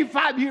that,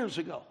 85 years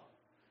ago.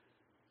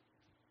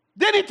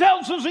 Then he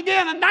tells us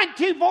again in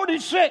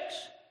 1946,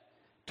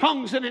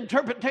 tongues and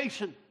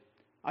interpretation.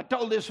 I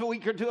told this a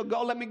week or two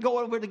ago. Let me go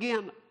over it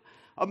again.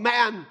 A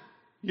man,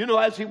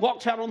 as he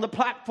walks out on the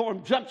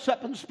platform, jumps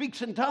up and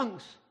speaks in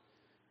tongues.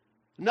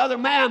 Another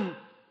man,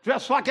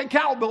 dressed like a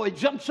cowboy,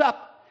 jumps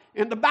up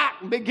in the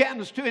back and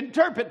begins to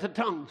interpret the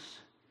tongues.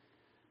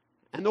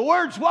 And the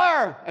words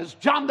were, as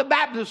John the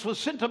Baptist was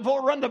sent to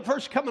forerun the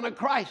first coming of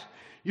Christ,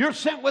 you're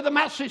sent with a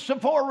message to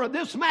forerun.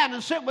 This man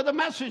is sent with a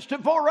message to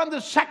forerun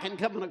the second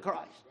coming of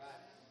Christ.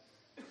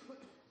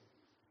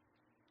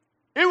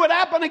 It would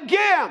happen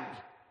again,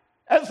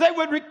 as they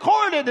would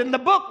record it in the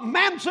book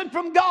Man Sent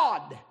from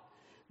God.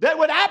 That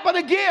would happen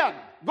again.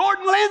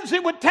 Gordon Lindsay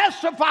would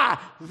testify,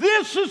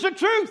 this is the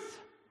truth.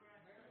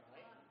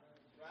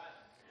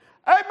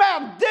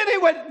 Amen.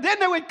 Then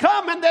they would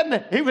come, and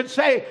then he would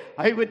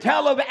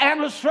tell of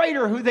Anna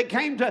Strader, who they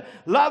came to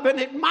love and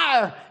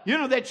admire,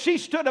 that she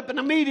stood up in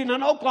a meeting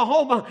in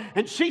Oklahoma,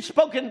 and she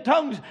spoke in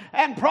tongues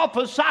and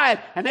prophesied,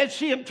 and as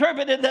she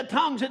interpreted the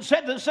tongues, it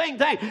said the same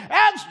thing.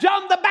 As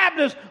John the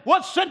Baptist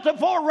was sent to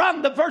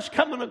forerun the first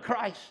coming of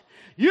Christ,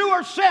 you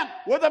are sent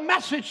with a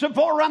message to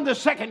forerun the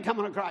second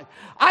coming of Christ.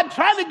 I'm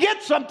trying to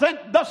get something.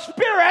 The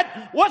Spirit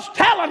was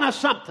telling us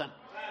something.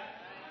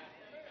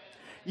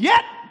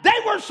 Yet they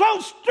were so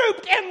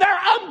stooped in their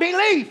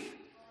unbelief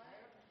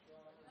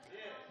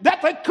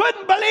that they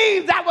couldn't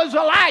believe that was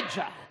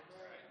Elijah.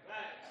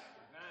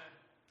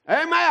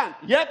 Amen.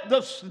 Yet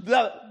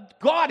the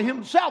God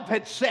himself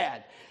had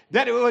said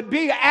that it would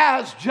be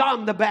as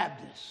John the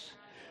Baptist.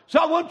 So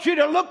I want you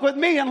to look with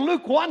me in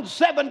Luke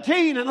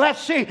 1:17, and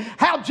let's see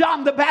how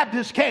John the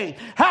Baptist came,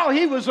 how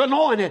he was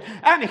anointed.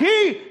 And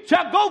he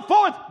shall go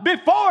forth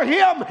before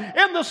him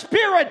in the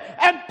spirit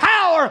and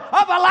power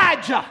of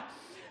Elijah,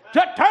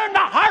 to turn the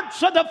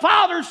hearts of the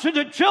fathers to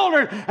the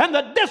children and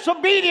the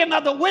disobedient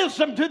of the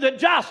wisdom to the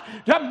just,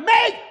 to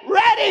make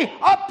ready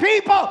a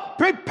people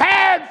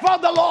prepared for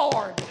the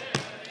Lord.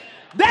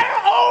 Their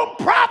own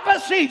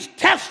prophecies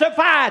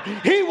testified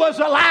he was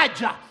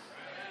Elijah.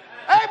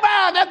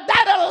 Amen. And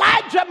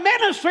that Elijah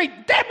ministry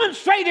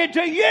demonstrated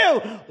to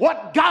you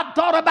what God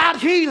thought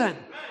about healing.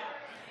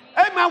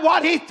 Amen.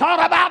 What he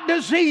thought about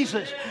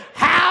diseases.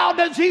 How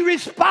does he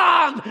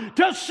respond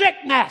to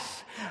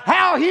sickness?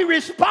 How he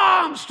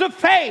responds to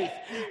faith,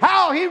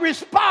 how he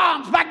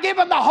responds by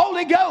giving the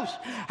Holy Ghost,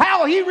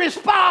 how he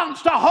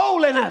responds to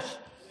holiness.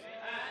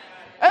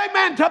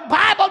 Amen. To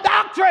Bible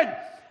doctrine.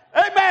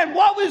 Amen.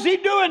 What was he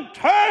doing?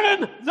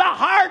 Turning the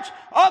hearts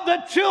of the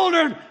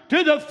children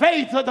to the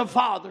faith of the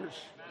fathers.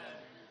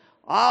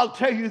 I'll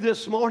tell you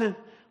this morning,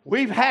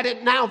 we've had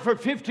it now for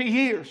 50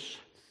 years.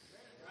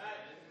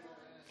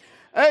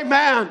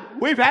 Amen.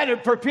 We've had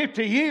it for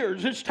 50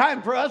 years. It's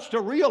time for us to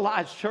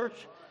realize, church,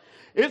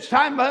 it's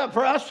time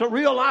for us to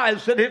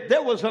realize that if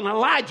there was an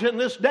Elijah in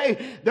this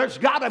day, there's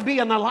got to be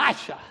an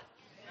Elisha.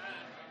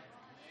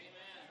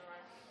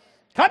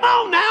 Come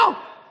on now.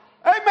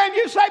 Amen.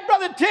 You say,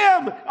 Brother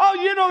Tim, oh,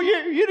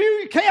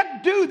 you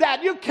can't do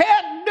that. You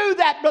can't do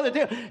that, Brother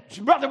Tim.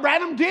 Brother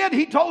Branham did.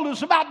 He told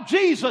us about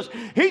Jesus.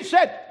 He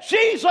said,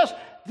 Jesus,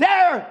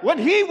 there, when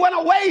he went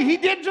away, he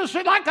did just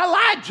like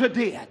Elijah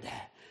did.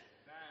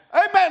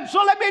 Amen.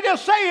 So let me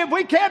just say, if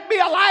we can't be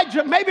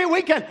Elijah, maybe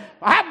we can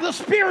have the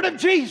Spirit of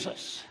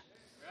Jesus.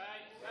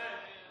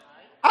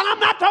 And I'm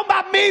not talking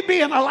about me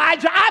being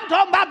Elijah. I'm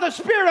talking about the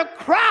Spirit of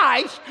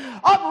Christ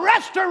of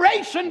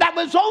restoration that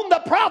was on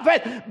the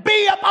prophet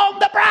be upon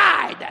the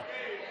bride.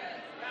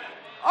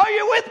 Are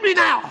you with me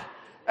now?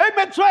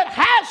 Amen. So it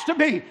has to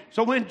be.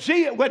 So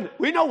when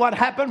we know what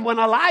happened when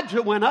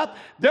Elijah went up,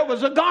 there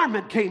was a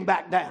garment came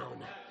back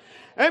down.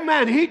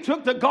 Amen. He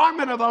took the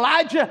garment of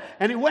Elijah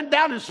and he went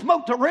down and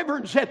smote the river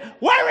and said,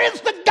 where is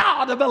the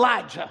God of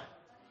Elijah?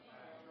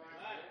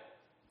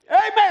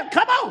 Amen.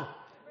 Come on.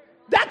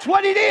 That's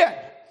what he did.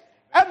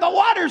 And the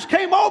waters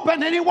came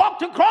open and he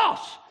walked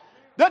across.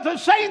 That's the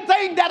same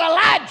thing that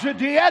Elijah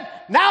did,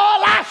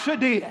 now Elisha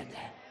did.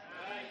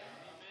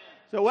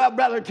 So, well,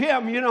 Brother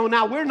Tim,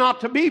 now we're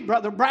not to be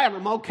Brother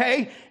Branham,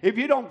 okay? If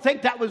you don't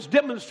think that was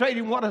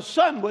demonstrating what a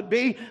son would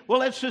be, well,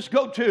 let's just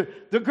go to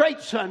the great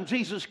son,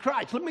 Jesus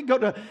Christ.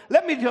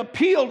 Let me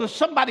appeal to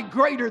somebody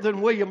greater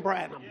than William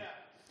Branham.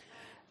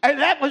 And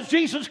that was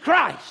Jesus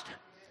Christ.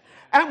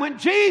 And when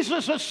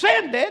Jesus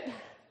ascended,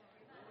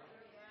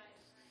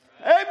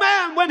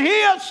 amen, when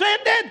he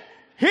ascended,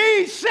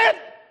 he sent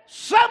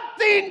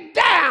something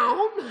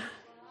down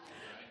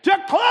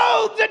to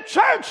clothe the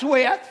church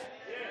with.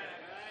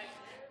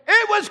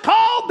 It was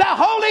called the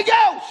Holy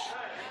Ghost.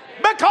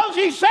 Because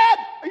he said,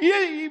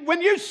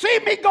 when you see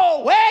me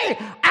go away,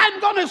 I'm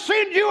going to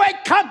send you a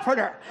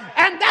comforter.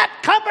 And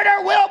that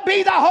comforter will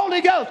be the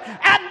Holy Ghost.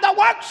 And the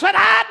works that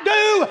I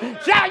do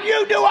shall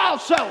you do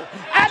also.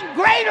 And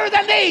greater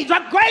than these,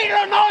 a greater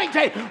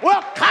anointing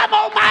will come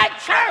on my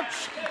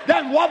church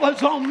than what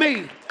was on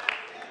me.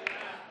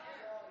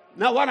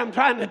 Now what I'm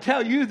trying to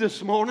tell you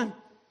this morning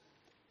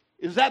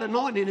is that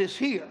anointing is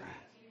here.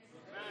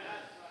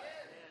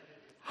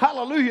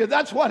 Hallelujah.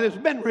 That's what has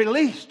been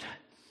released.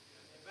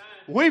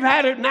 We've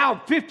had it now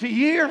 50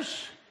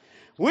 years.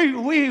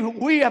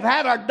 We have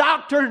had our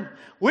doctrine.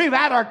 We've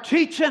had our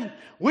teaching.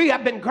 We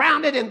have been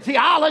grounded in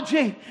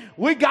theology.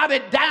 We got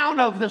it down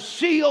of the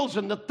seals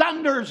and the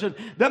thunders and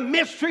the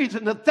mysteries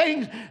and the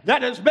things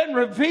that has been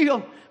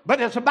revealed.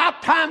 But it's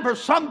about time for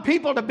some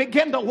people to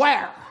begin to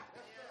wear.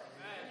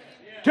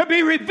 To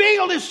be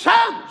revealed as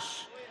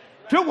sons.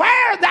 To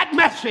wear that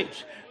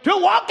message. To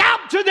walk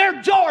out to their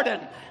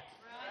Jordan.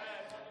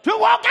 To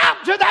walk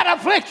out to that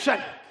affliction.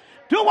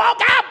 To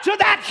walk out to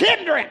that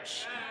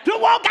hindrance. To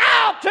walk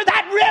out to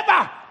that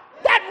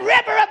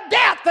river of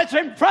death that's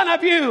in front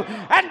of you,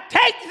 and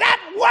take that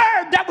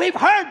word that we've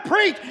heard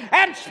preached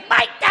and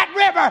smite that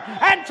river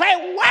and say,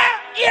 where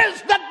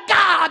is the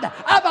God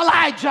of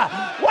Elijah?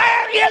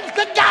 Where is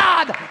the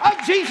God of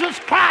Jesus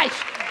Christ?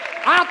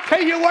 I'll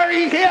tell you where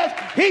he is.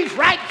 He's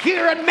right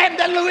here in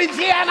Mendon,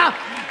 Louisiana.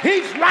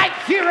 He's right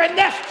here in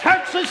this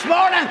church this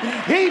morning.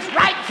 He's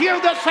right here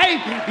the same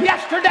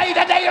yesterday,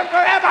 today, and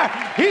forever.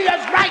 He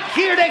is right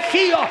here to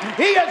heal.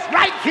 He is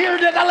right here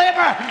to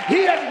deliver.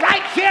 He is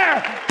right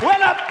here. When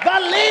a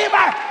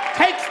believer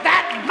takes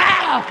that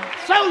mantle,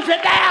 sews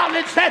it down,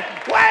 and says,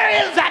 where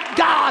is that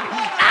God?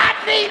 I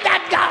need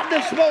that God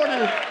this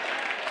morning.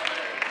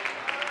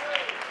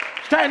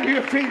 Stand to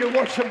your feet and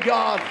worship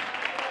God.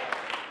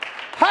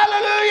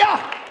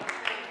 Hallelujah.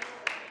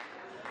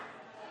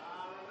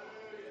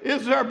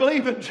 Is there a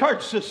believing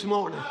church this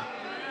morning?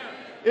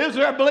 Is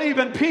there a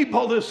believing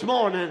people this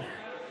morning?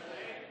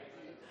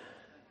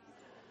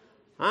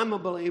 I'm a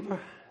believer.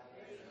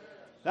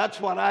 That's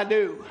what I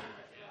do.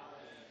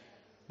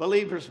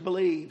 Believers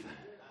believe.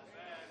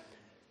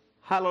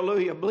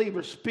 Hallelujah.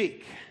 Believers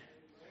speak.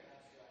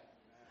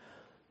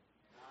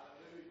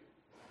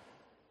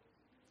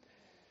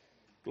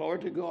 Glory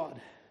to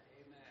God.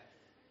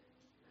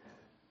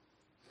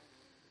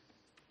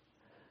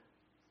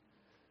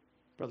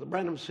 Brother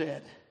Branham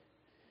said,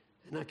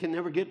 and I can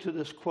never get to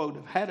this quote,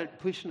 I've had it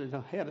pushing it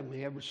ahead of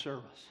me every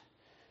service.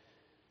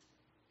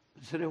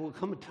 He said, there will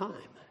come a time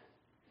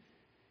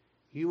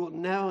you will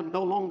now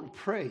no longer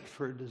pray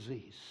for a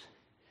disease.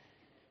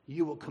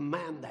 You will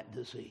command that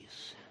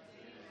disease.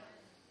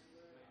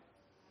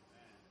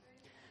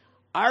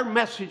 Our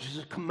message is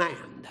a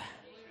command.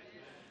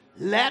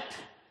 Let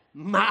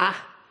my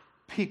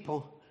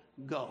people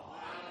go.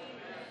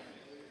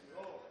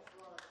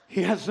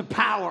 He has the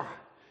power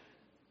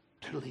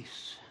to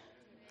release.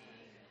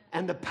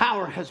 And the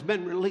power has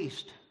been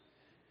released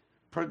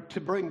to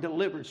bring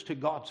deliverance to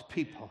God's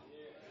people.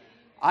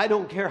 I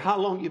don't care how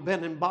long you've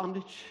been in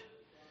bondage.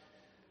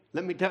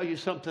 Let me tell you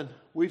something.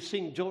 We've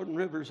seen Jordan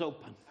rivers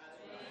open.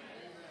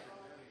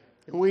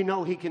 And we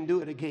know he can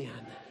do it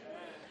again.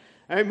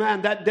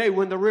 Amen. That day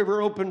when the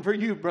river opened for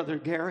you, Brother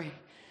Gary,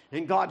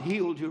 and God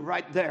healed you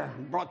right there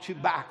and brought you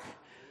back.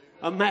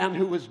 A man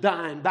who was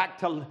dying back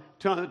to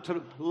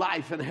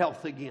life and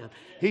health again.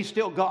 He's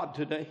still God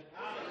today.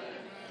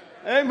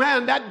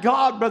 Amen. That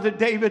God, Brother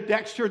David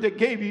Dexter, that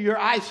gave you your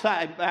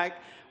eyesight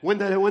back, when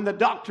the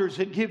doctors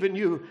had given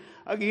you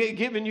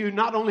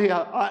not only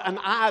an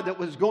eye that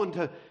was going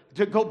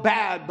to go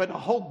bad, but a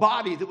whole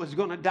body that was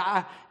going to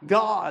die,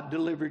 God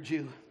delivered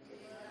you.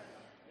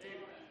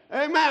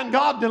 Amen.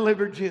 God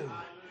delivered you.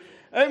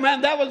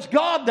 Amen. That was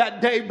God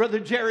that day, Brother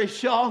Jerry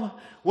Shaw,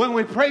 when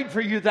we prayed for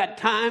you that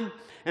time.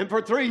 And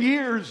for 3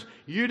 years,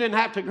 you didn't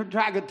have to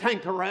drag a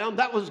tank around.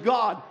 That was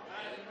God.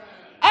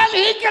 And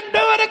He can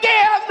do it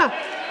again.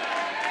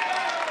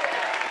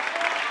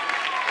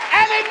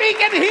 And if He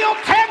can heal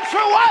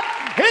cancer once,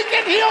 He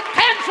can heal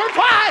cancer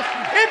twice.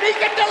 If He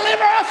can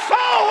deliver a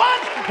soul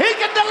once, He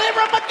can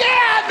deliver them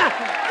again.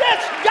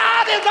 This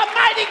God is a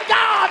mighty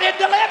God in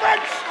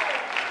deliverance.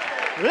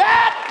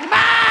 Let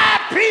my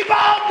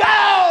people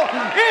go.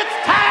 It's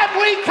time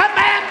we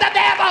command the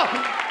devil,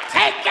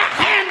 take your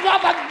hands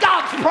off of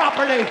God's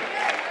property.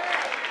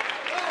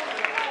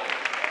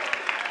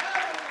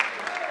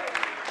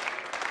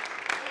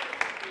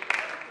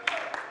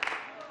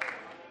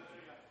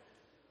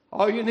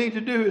 All you need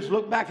to do is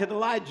look back at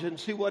Elijah and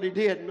see what he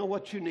did and know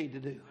what you need to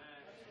do.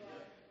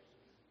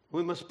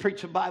 We must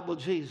preach a Bible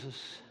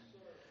Jesus,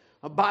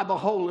 a Bible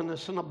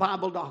holiness, and a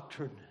Bible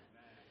doctrine.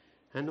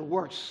 And the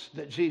works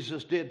that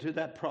Jesus did through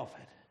that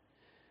prophet,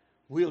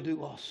 we'll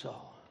do also,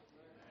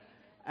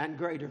 and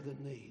greater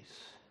than these.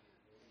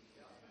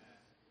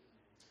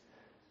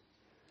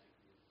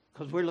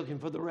 Because we're looking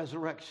for the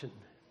resurrection.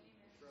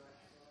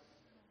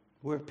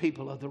 We're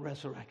people of the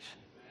resurrection.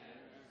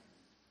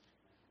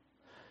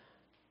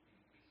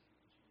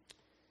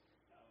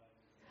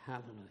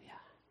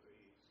 Hallelujah.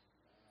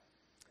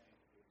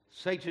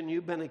 Satan,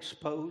 you've been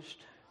exposed.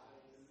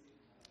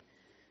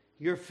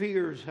 Your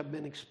fears have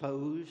been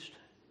exposed.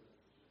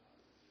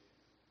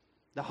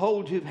 The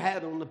hold you've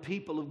had on the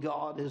people of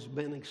God has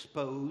been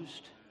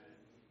exposed.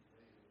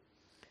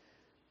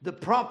 The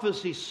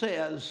prophecy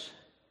says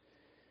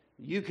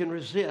you can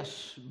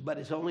resist, but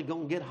it's only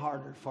going to get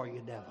harder for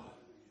you, devil.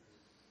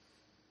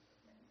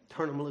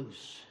 Turn them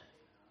loose.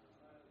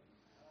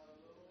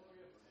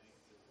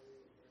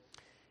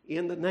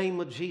 In the name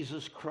of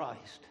Jesus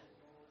Christ.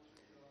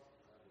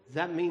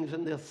 That means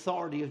in the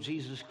authority of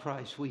Jesus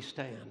Christ we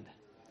stand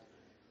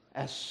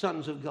as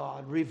sons of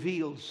God,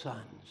 revealed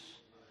sons,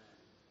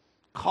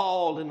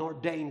 called and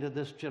ordained to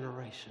this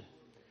generation.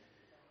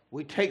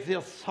 We take the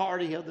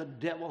authority of the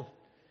devil,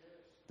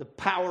 the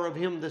power of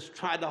him that's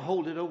tried to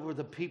hold it over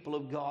the people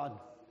of God,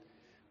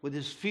 with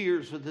his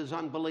fears, with his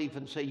unbelief,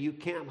 and say, you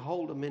can't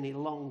hold them any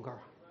longer.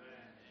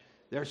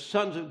 They're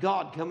sons of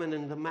God coming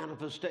into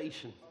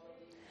manifestation.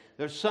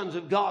 They're sons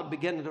of God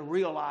beginning to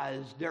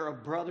realize they're a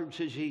brother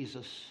to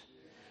Jesus.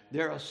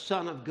 They're a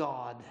son of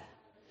God.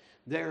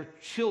 They're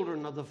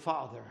children of the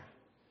Father.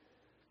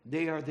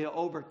 They are the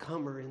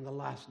overcomer in the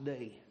last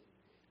day.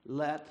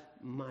 Let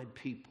my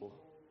people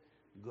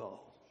go.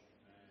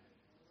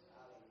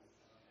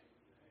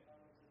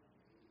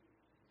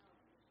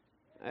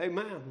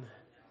 Amen.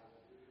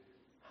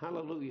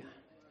 Hallelujah.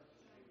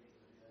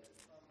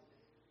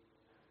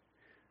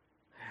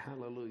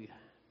 Hallelujah.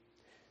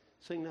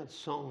 Sing that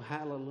song,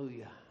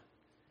 Hallelujah.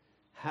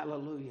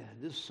 Hallelujah.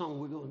 This song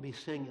we're going to be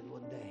singing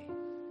one day.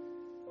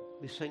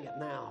 We sing it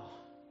now.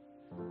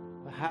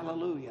 But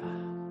hallelujah.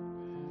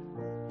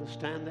 We'll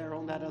stand there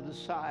on that other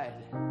side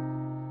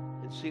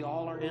and see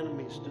all our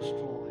enemies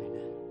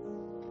destroyed.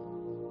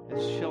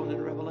 It's shown in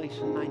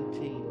Revelation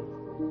 19.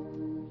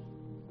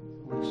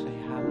 We'll say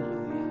hallelujah.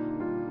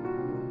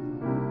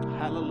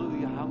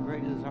 Hallelujah. How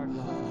great is our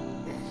God.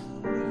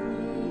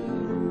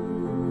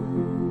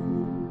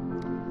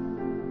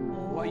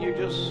 While you're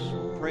just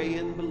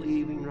praying,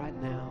 believing right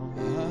now.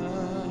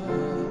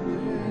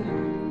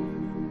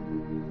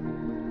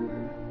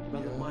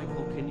 Brother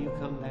Michael, can you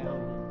come down?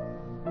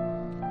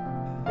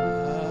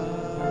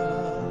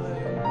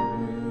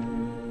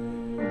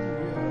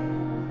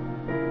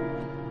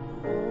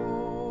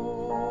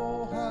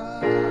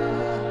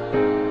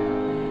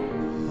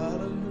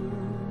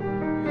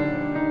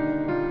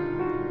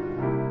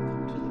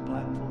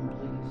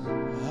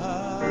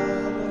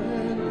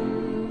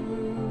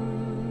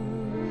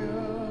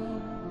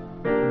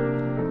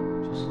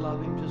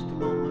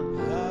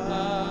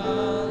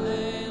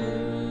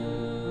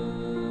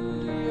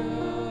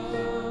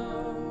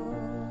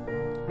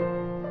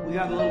 We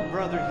got a little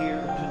brother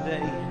here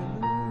today.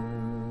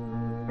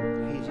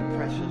 He's a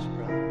precious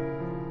brother.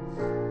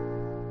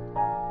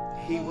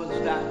 He was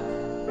that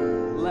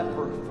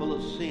leper full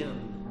of sin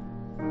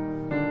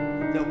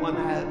that one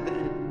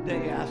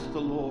day asked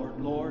the Lord,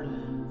 Lord,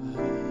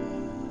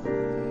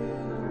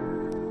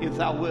 if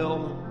thou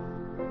will,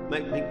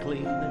 make me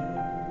clean.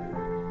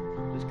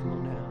 Just come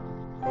on down.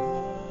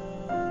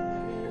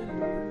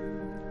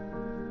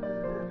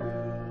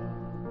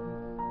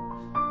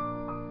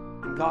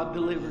 God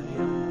delivered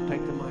him.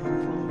 Take the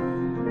microphone.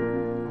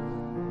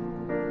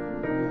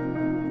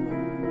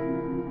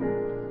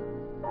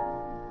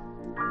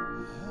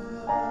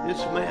 This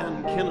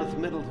man, Kenneth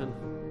Middleton,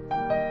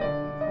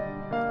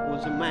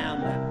 was a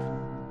man that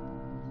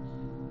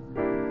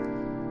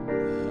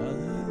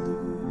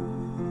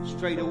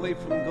strayed away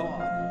from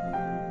God.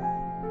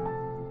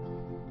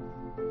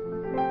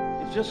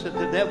 just that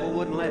the devil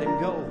wouldn't let him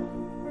go.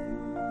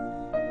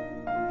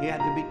 He had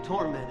to be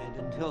tormented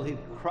until he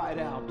cried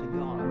out to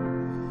God.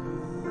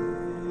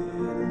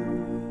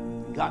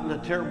 Got in a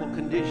terrible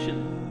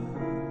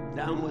condition,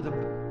 down with a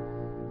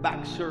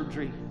back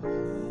surgery.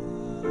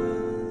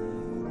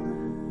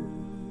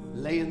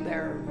 Laying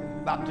there,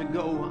 about to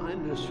go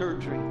into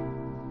surgery,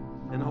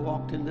 and I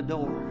walked in the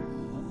door.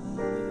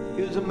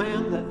 He was a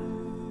man that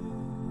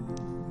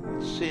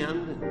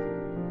sinned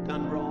and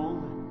done wrong.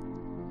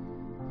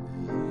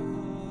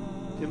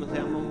 Timothy,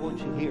 I'm going to want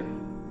you here.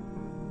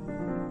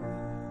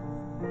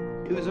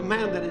 He was a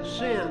man that had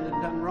sinned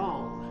and done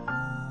wrong.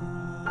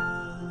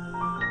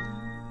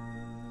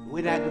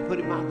 We'd had to put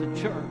him out of the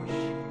church,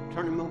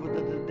 turn him over to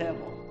the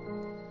devil,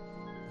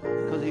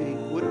 because he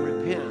wouldn't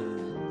repent.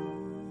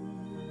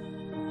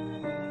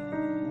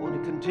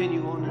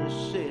 Continue on in his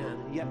sin,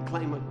 yet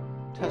claim a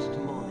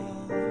testimony,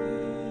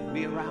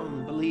 be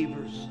around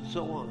believers, and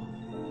so on.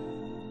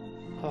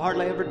 I've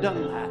hardly ever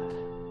done that,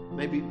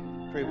 maybe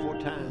 3 or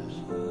 4 times.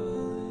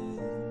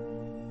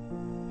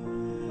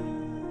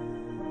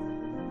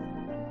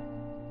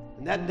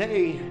 And that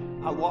day,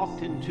 I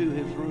walked into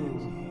his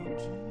room,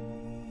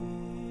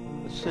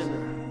 a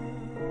sinner,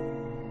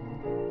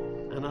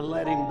 and I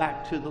led him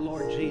back to the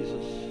Lord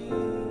Jesus.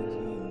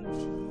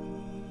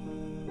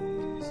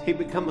 He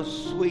become a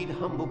sweet,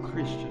 humble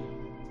Christian.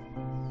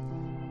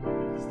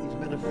 He's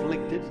been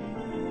afflicted.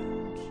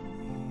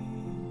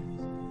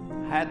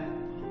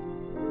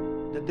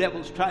 The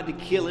devil's tried to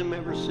kill him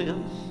ever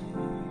since.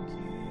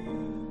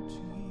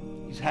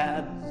 He's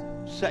had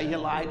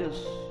cellulitis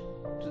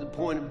to the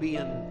point of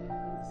being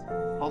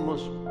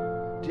almost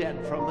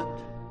dead from it.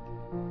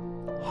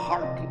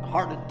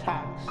 Heart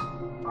attacks.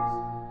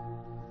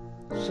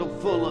 So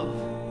full of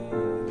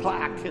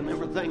plaque and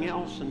everything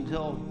else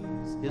until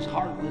his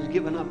heart was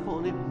given up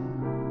on him.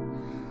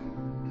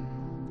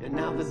 And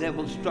now the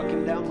devil struck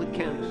him down with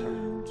cancer.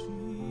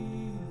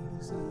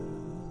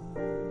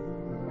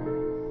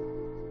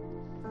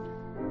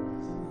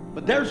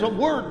 But there's a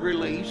word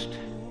released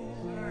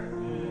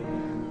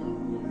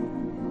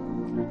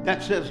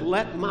that says,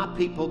 let my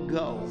people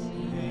go.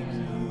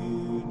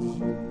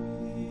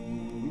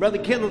 Brother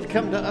Kenneth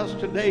come to us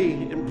today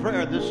in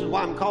prayer. This is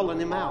why I'm calling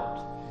him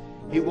out.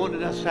 He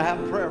wanted us to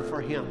have prayer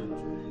for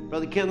him.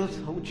 Brother Kenneth,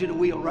 I want you to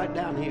wheel right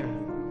down here.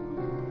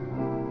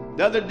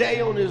 The other day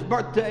on his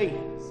birthday,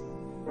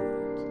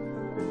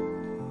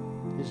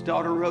 his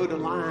daughter wrote a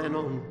line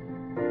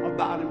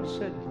about him,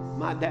 said,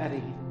 my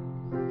daddy,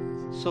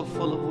 so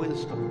full of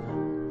wisdom.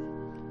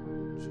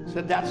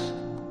 Said that's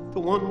the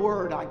one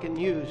word I can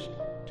use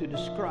to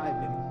describe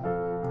him.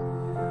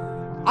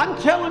 I'm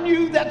telling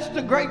you, that's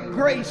the great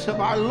grace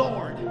of our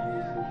Lord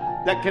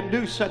that can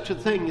do such a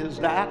thing as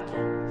that.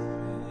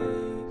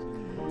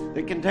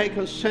 That can take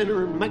a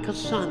sinner and make a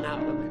son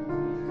out of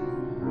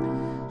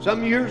him.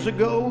 Some years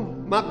ago,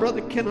 my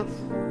brother Kenneth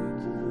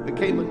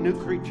became a new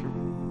creature.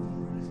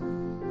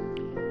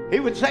 He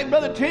would say,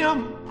 Brother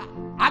Tim,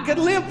 I could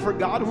live for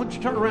God. I want you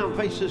to turn around and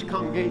face this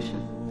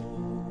congregation.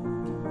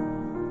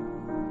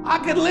 I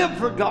could live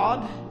for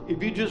God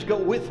if you just go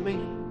with me.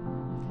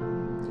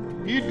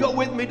 If you'd go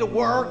with me to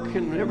work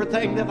and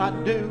everything that I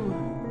do,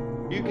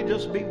 you could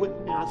just be with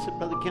me. I said,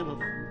 Brother Kenneth,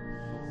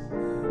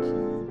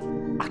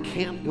 I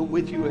can't go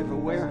with you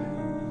everywhere.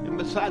 And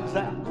besides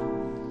that,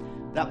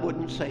 that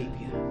wouldn't save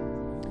you.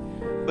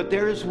 But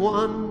there is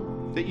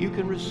one that you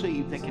can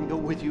receive that can go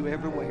with you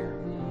everywhere.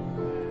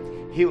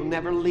 He'll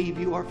never leave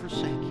you or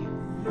forsake you.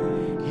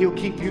 He'll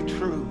keep you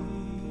true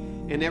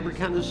in every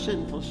kind of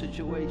sinful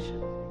situation.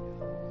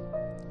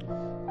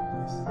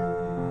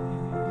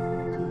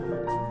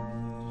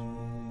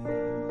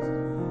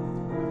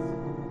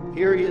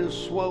 Here he is,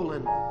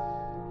 swollen.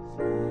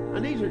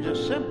 And these are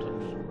just symptoms.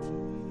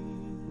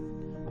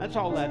 That's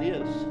all that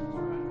is.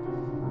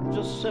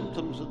 Just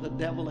symptoms of the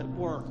devil at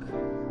work.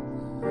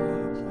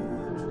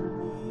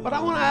 But I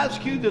want to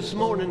ask you this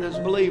morning as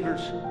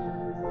believers,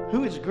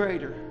 who is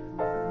greater?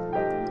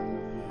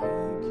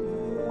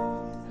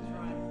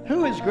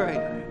 Who is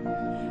greater?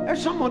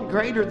 There's someone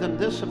greater than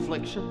this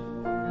affliction.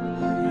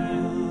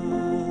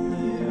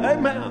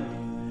 Amen.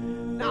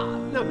 Now,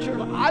 church,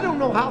 I don't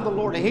know how the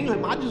Lord will heal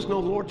him. I just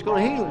know the Lord's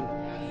going to heal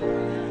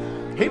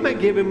him. He may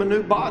give him a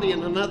new body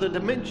in another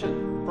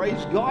dimension.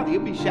 Praise God.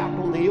 He'll be shouting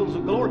on the heels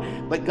of glory.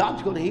 But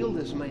God's going to heal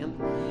this man.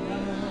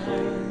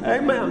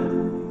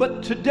 Amen.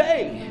 But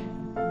today,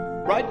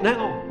 right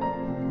now,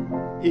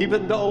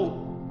 even though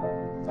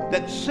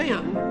that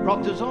sin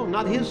brought us on,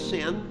 not his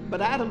sin,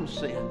 but Adam's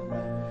sin,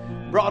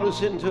 brought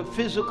us into a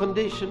physical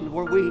condition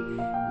where we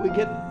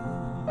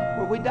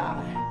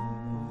die.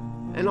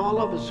 And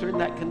all of us are in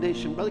that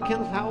condition. Brother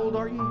Kenneth, how old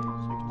are you?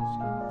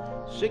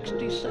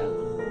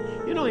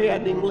 67. You know, he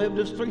hadn't even lived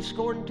his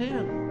 70.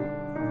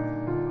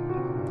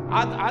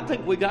 I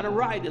think we got a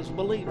right as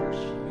believers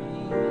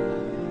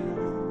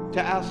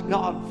to ask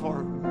God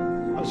for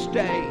a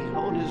stay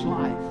on his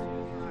life.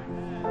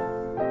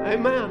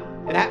 Amen.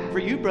 It happened for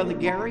you, Brother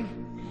Gary.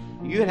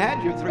 You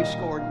had your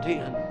 70.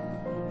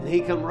 And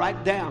he come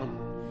right down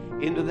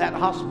into that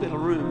hospital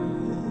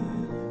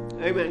room.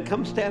 Amen.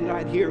 Come stand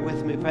right here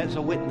with me as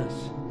a witness.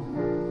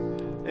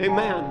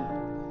 Amen.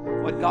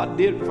 What God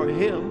did for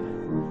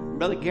him.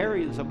 Brother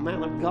Gary is a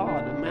man of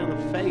God, a man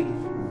of faith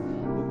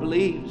who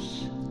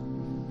believes.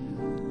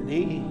 And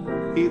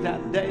he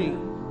that day,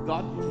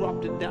 God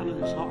dropped it down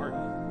in his heart.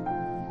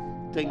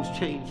 Things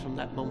changed from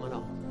that moment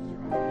on.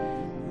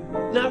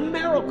 Now, a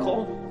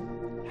miracle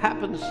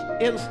happens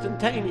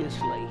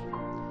instantaneously,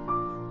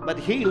 but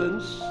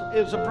healings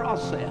is a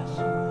process.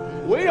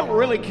 We don't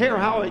really care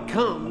how it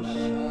comes,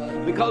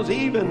 because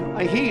even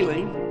a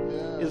healing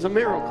is a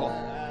miracle.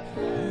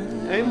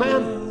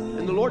 Amen.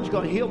 And the Lord's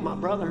going to heal my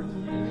brother.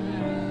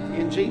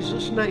 In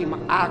Jesus' name,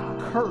 I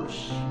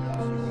curse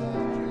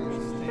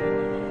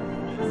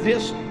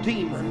this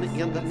demon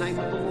in the name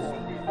of the Lord.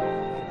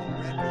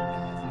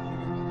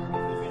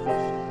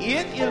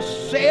 It is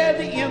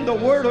said in the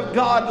Word of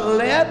God,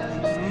 let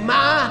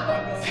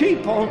my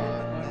people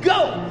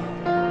go.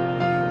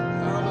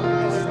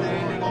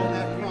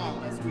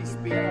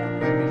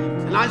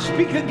 And I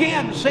speak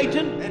again,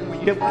 Satan,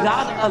 you've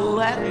got to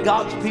let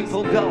God's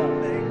people go.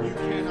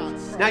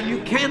 Now,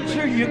 you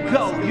cancer, you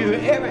go. You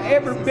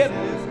every bit,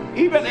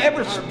 even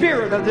every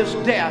spirit of this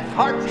death,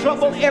 heart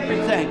trouble,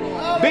 everything,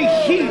 be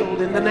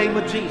healed in the name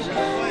of Jesus.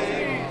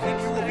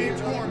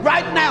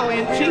 Right now,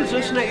 in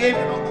Jesus' name,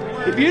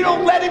 if you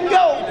don't let him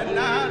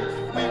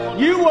go,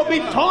 you will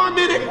be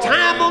tormented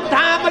time on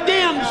time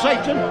again,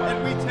 Satan.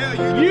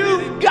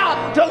 You've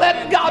got to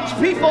let God's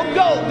people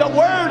go. The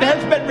word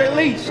has been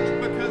released,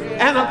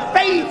 and a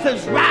faith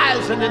is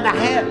rising in the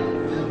head,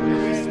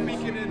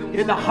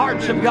 in the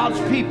hearts of God's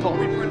people.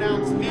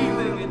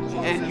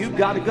 And you've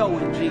got to go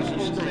in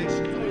Jesus' name.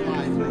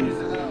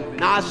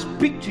 Now I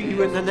speak to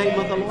you in the name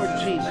of the Lord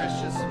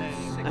Jesus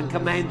and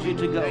command you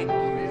to go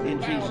in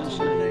Jesus'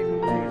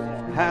 name.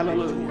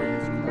 Hallelujah.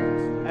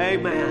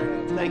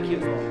 Amen. Thank you,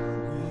 Lord.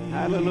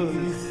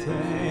 Hallelujah.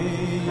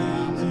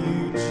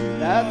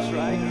 That's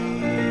right.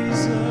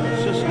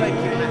 Let's just thank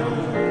you now.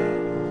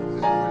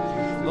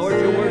 Lord,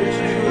 your word is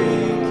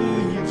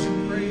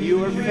true.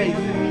 You are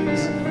faithful.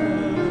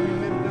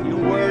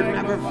 Your word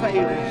never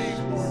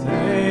fails.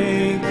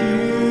 Thank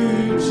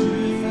you,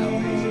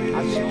 Jesus. I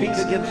speak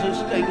against this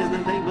thing in the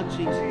name of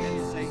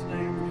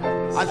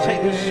Jesus. I say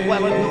this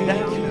swelling go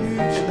down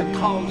and the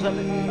cause of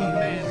it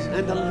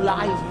and the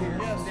life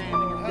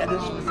that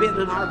has been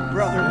in our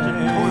brother to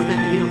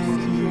torment him,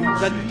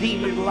 the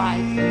demon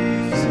life.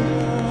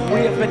 We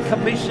have been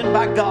commissioned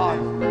by God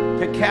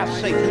to cast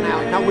Satan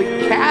out. Now we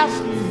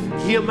cast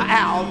him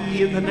out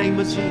in the name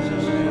of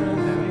Jesus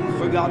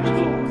for God's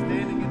glory.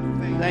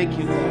 Thank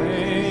you, Lord.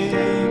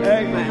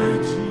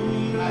 Amen.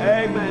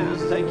 Amen.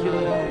 Thank you,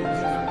 Lord.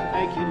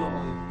 Thank you, Lord.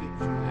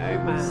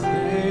 Amen.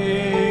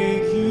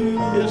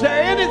 Is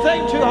there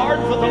anything too hard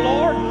for the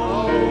Lord?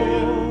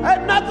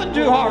 There's nothing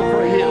too hard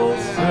for him.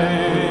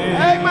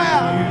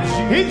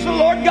 Amen. He's the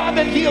Lord God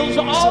that heals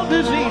all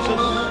diseases.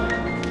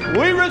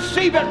 We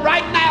receive it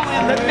right now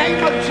in the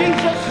name of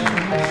Jesus.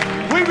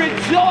 We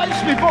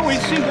rejoice before we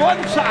see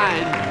one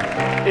sign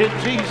in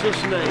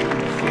Jesus' name.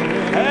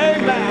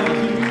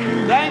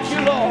 Amen. Thank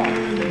you, Lord.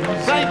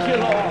 Thank you,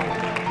 Lord.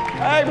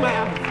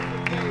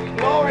 Amen.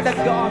 Glory to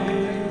God.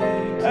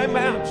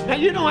 Amen. Now,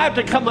 you don't have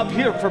to come up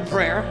here for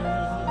prayer.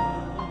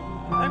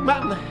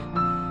 Amen.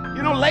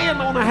 You know, laying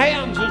on the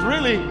hands is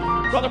really,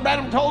 Brother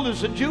Branham told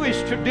us, a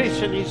Jewish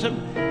tradition. He said,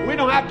 we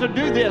don't have to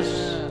do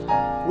this.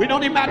 We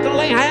don't even have to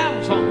lay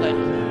hands on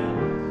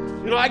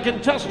them. You know, I can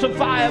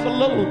testify of a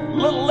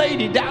little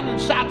lady down in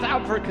South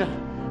Africa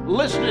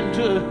listening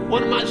to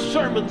one of my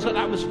sermons that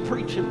I was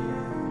preaching.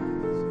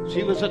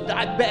 She was a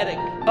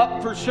diabetic,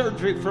 up for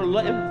surgery for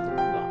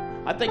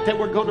I think they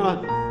were going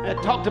to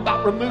talked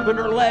about removing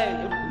her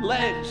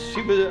legs.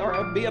 She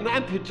would be an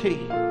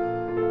amputee.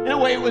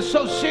 Anyway, it was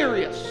so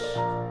serious.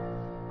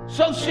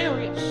 So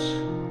serious.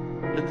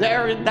 And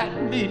there in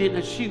that meeting,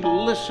 as she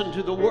listened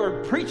to the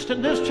word preached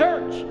in this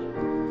church,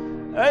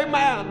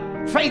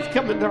 amen, faith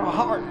come into her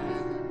heart.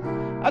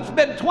 That's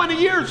been 20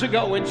 years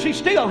ago, and she's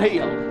still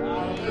healed.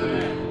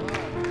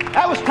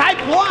 That was type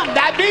 1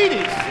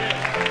 diabetes.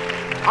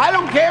 I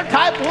don't care,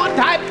 type 1,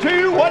 type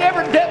 2,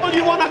 whatever devil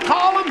you want to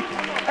call them.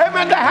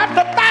 Amen. They have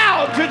to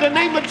bow to the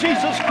name of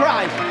Jesus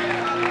Christ.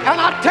 And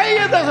I tell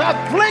you, the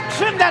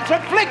affliction that's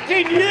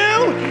afflicting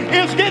you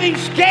is getting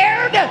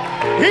scared.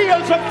 He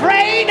is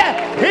afraid.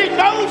 He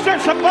knows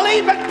there's some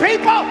believing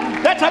people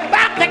that's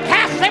about to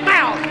cast him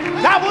out.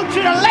 Now I want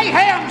you to lay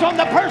hands on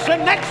the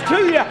person next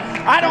to you.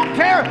 I don't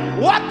care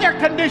what their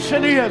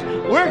condition is.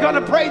 We're going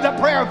to pray the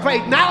prayer of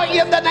faith. Now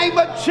in the name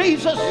of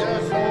Jesus,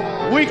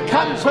 we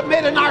come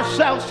submitting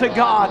ourselves to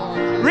God,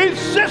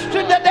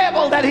 resisting the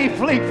devil that he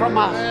flee from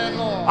us.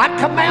 I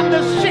command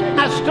the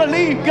sickness to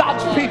leave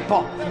God's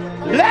people.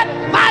 Let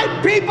my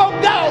people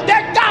go.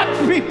 They're God's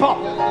people.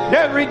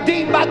 They're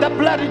redeemed by the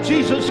blood of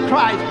Jesus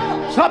Christ.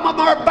 Some of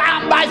them are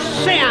bound by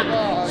sin.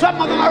 Some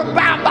of them are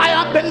bound by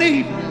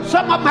unbelief.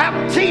 Some of them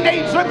have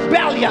teenage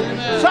rebellion.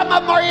 Some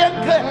of them are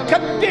in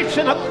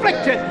condition,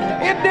 afflicted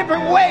in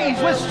different ways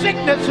with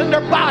sickness in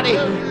their body.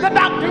 The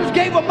doctors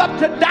gave them up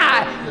to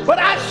die. But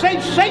I say,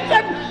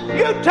 Satan,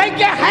 you take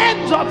your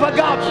hands off of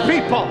God's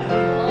people.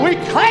 We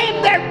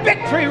claim their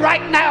victory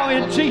right now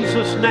in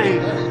Jesus'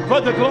 name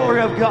for the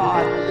glory of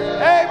God.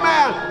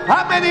 Amen.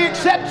 How many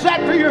accepts that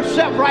for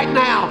yourself right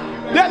now?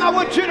 Then I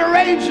want you to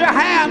raise your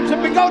hands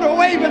and go to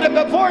waving it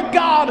before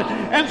God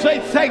and say,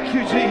 thank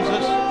you,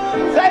 Jesus.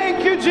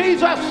 Thank you,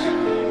 Jesus.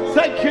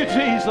 Thank you,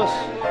 Jesus.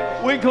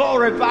 We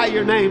glorify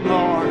your name,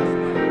 Lord.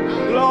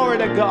 Glory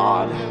to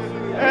God.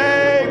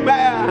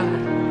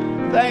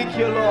 Amen. Thank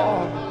you,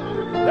 Lord.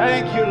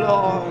 Thank you,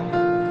 Lord.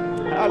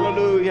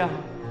 Hallelujah.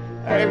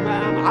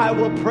 Amen. I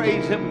will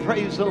praise him.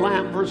 Praise the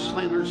Lamb for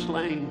slain or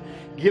slain.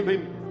 Give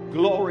him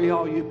glory,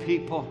 all you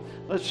people.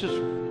 Let's just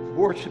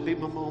worship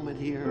him a moment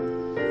here.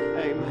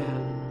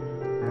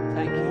 Amen.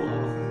 Thank you.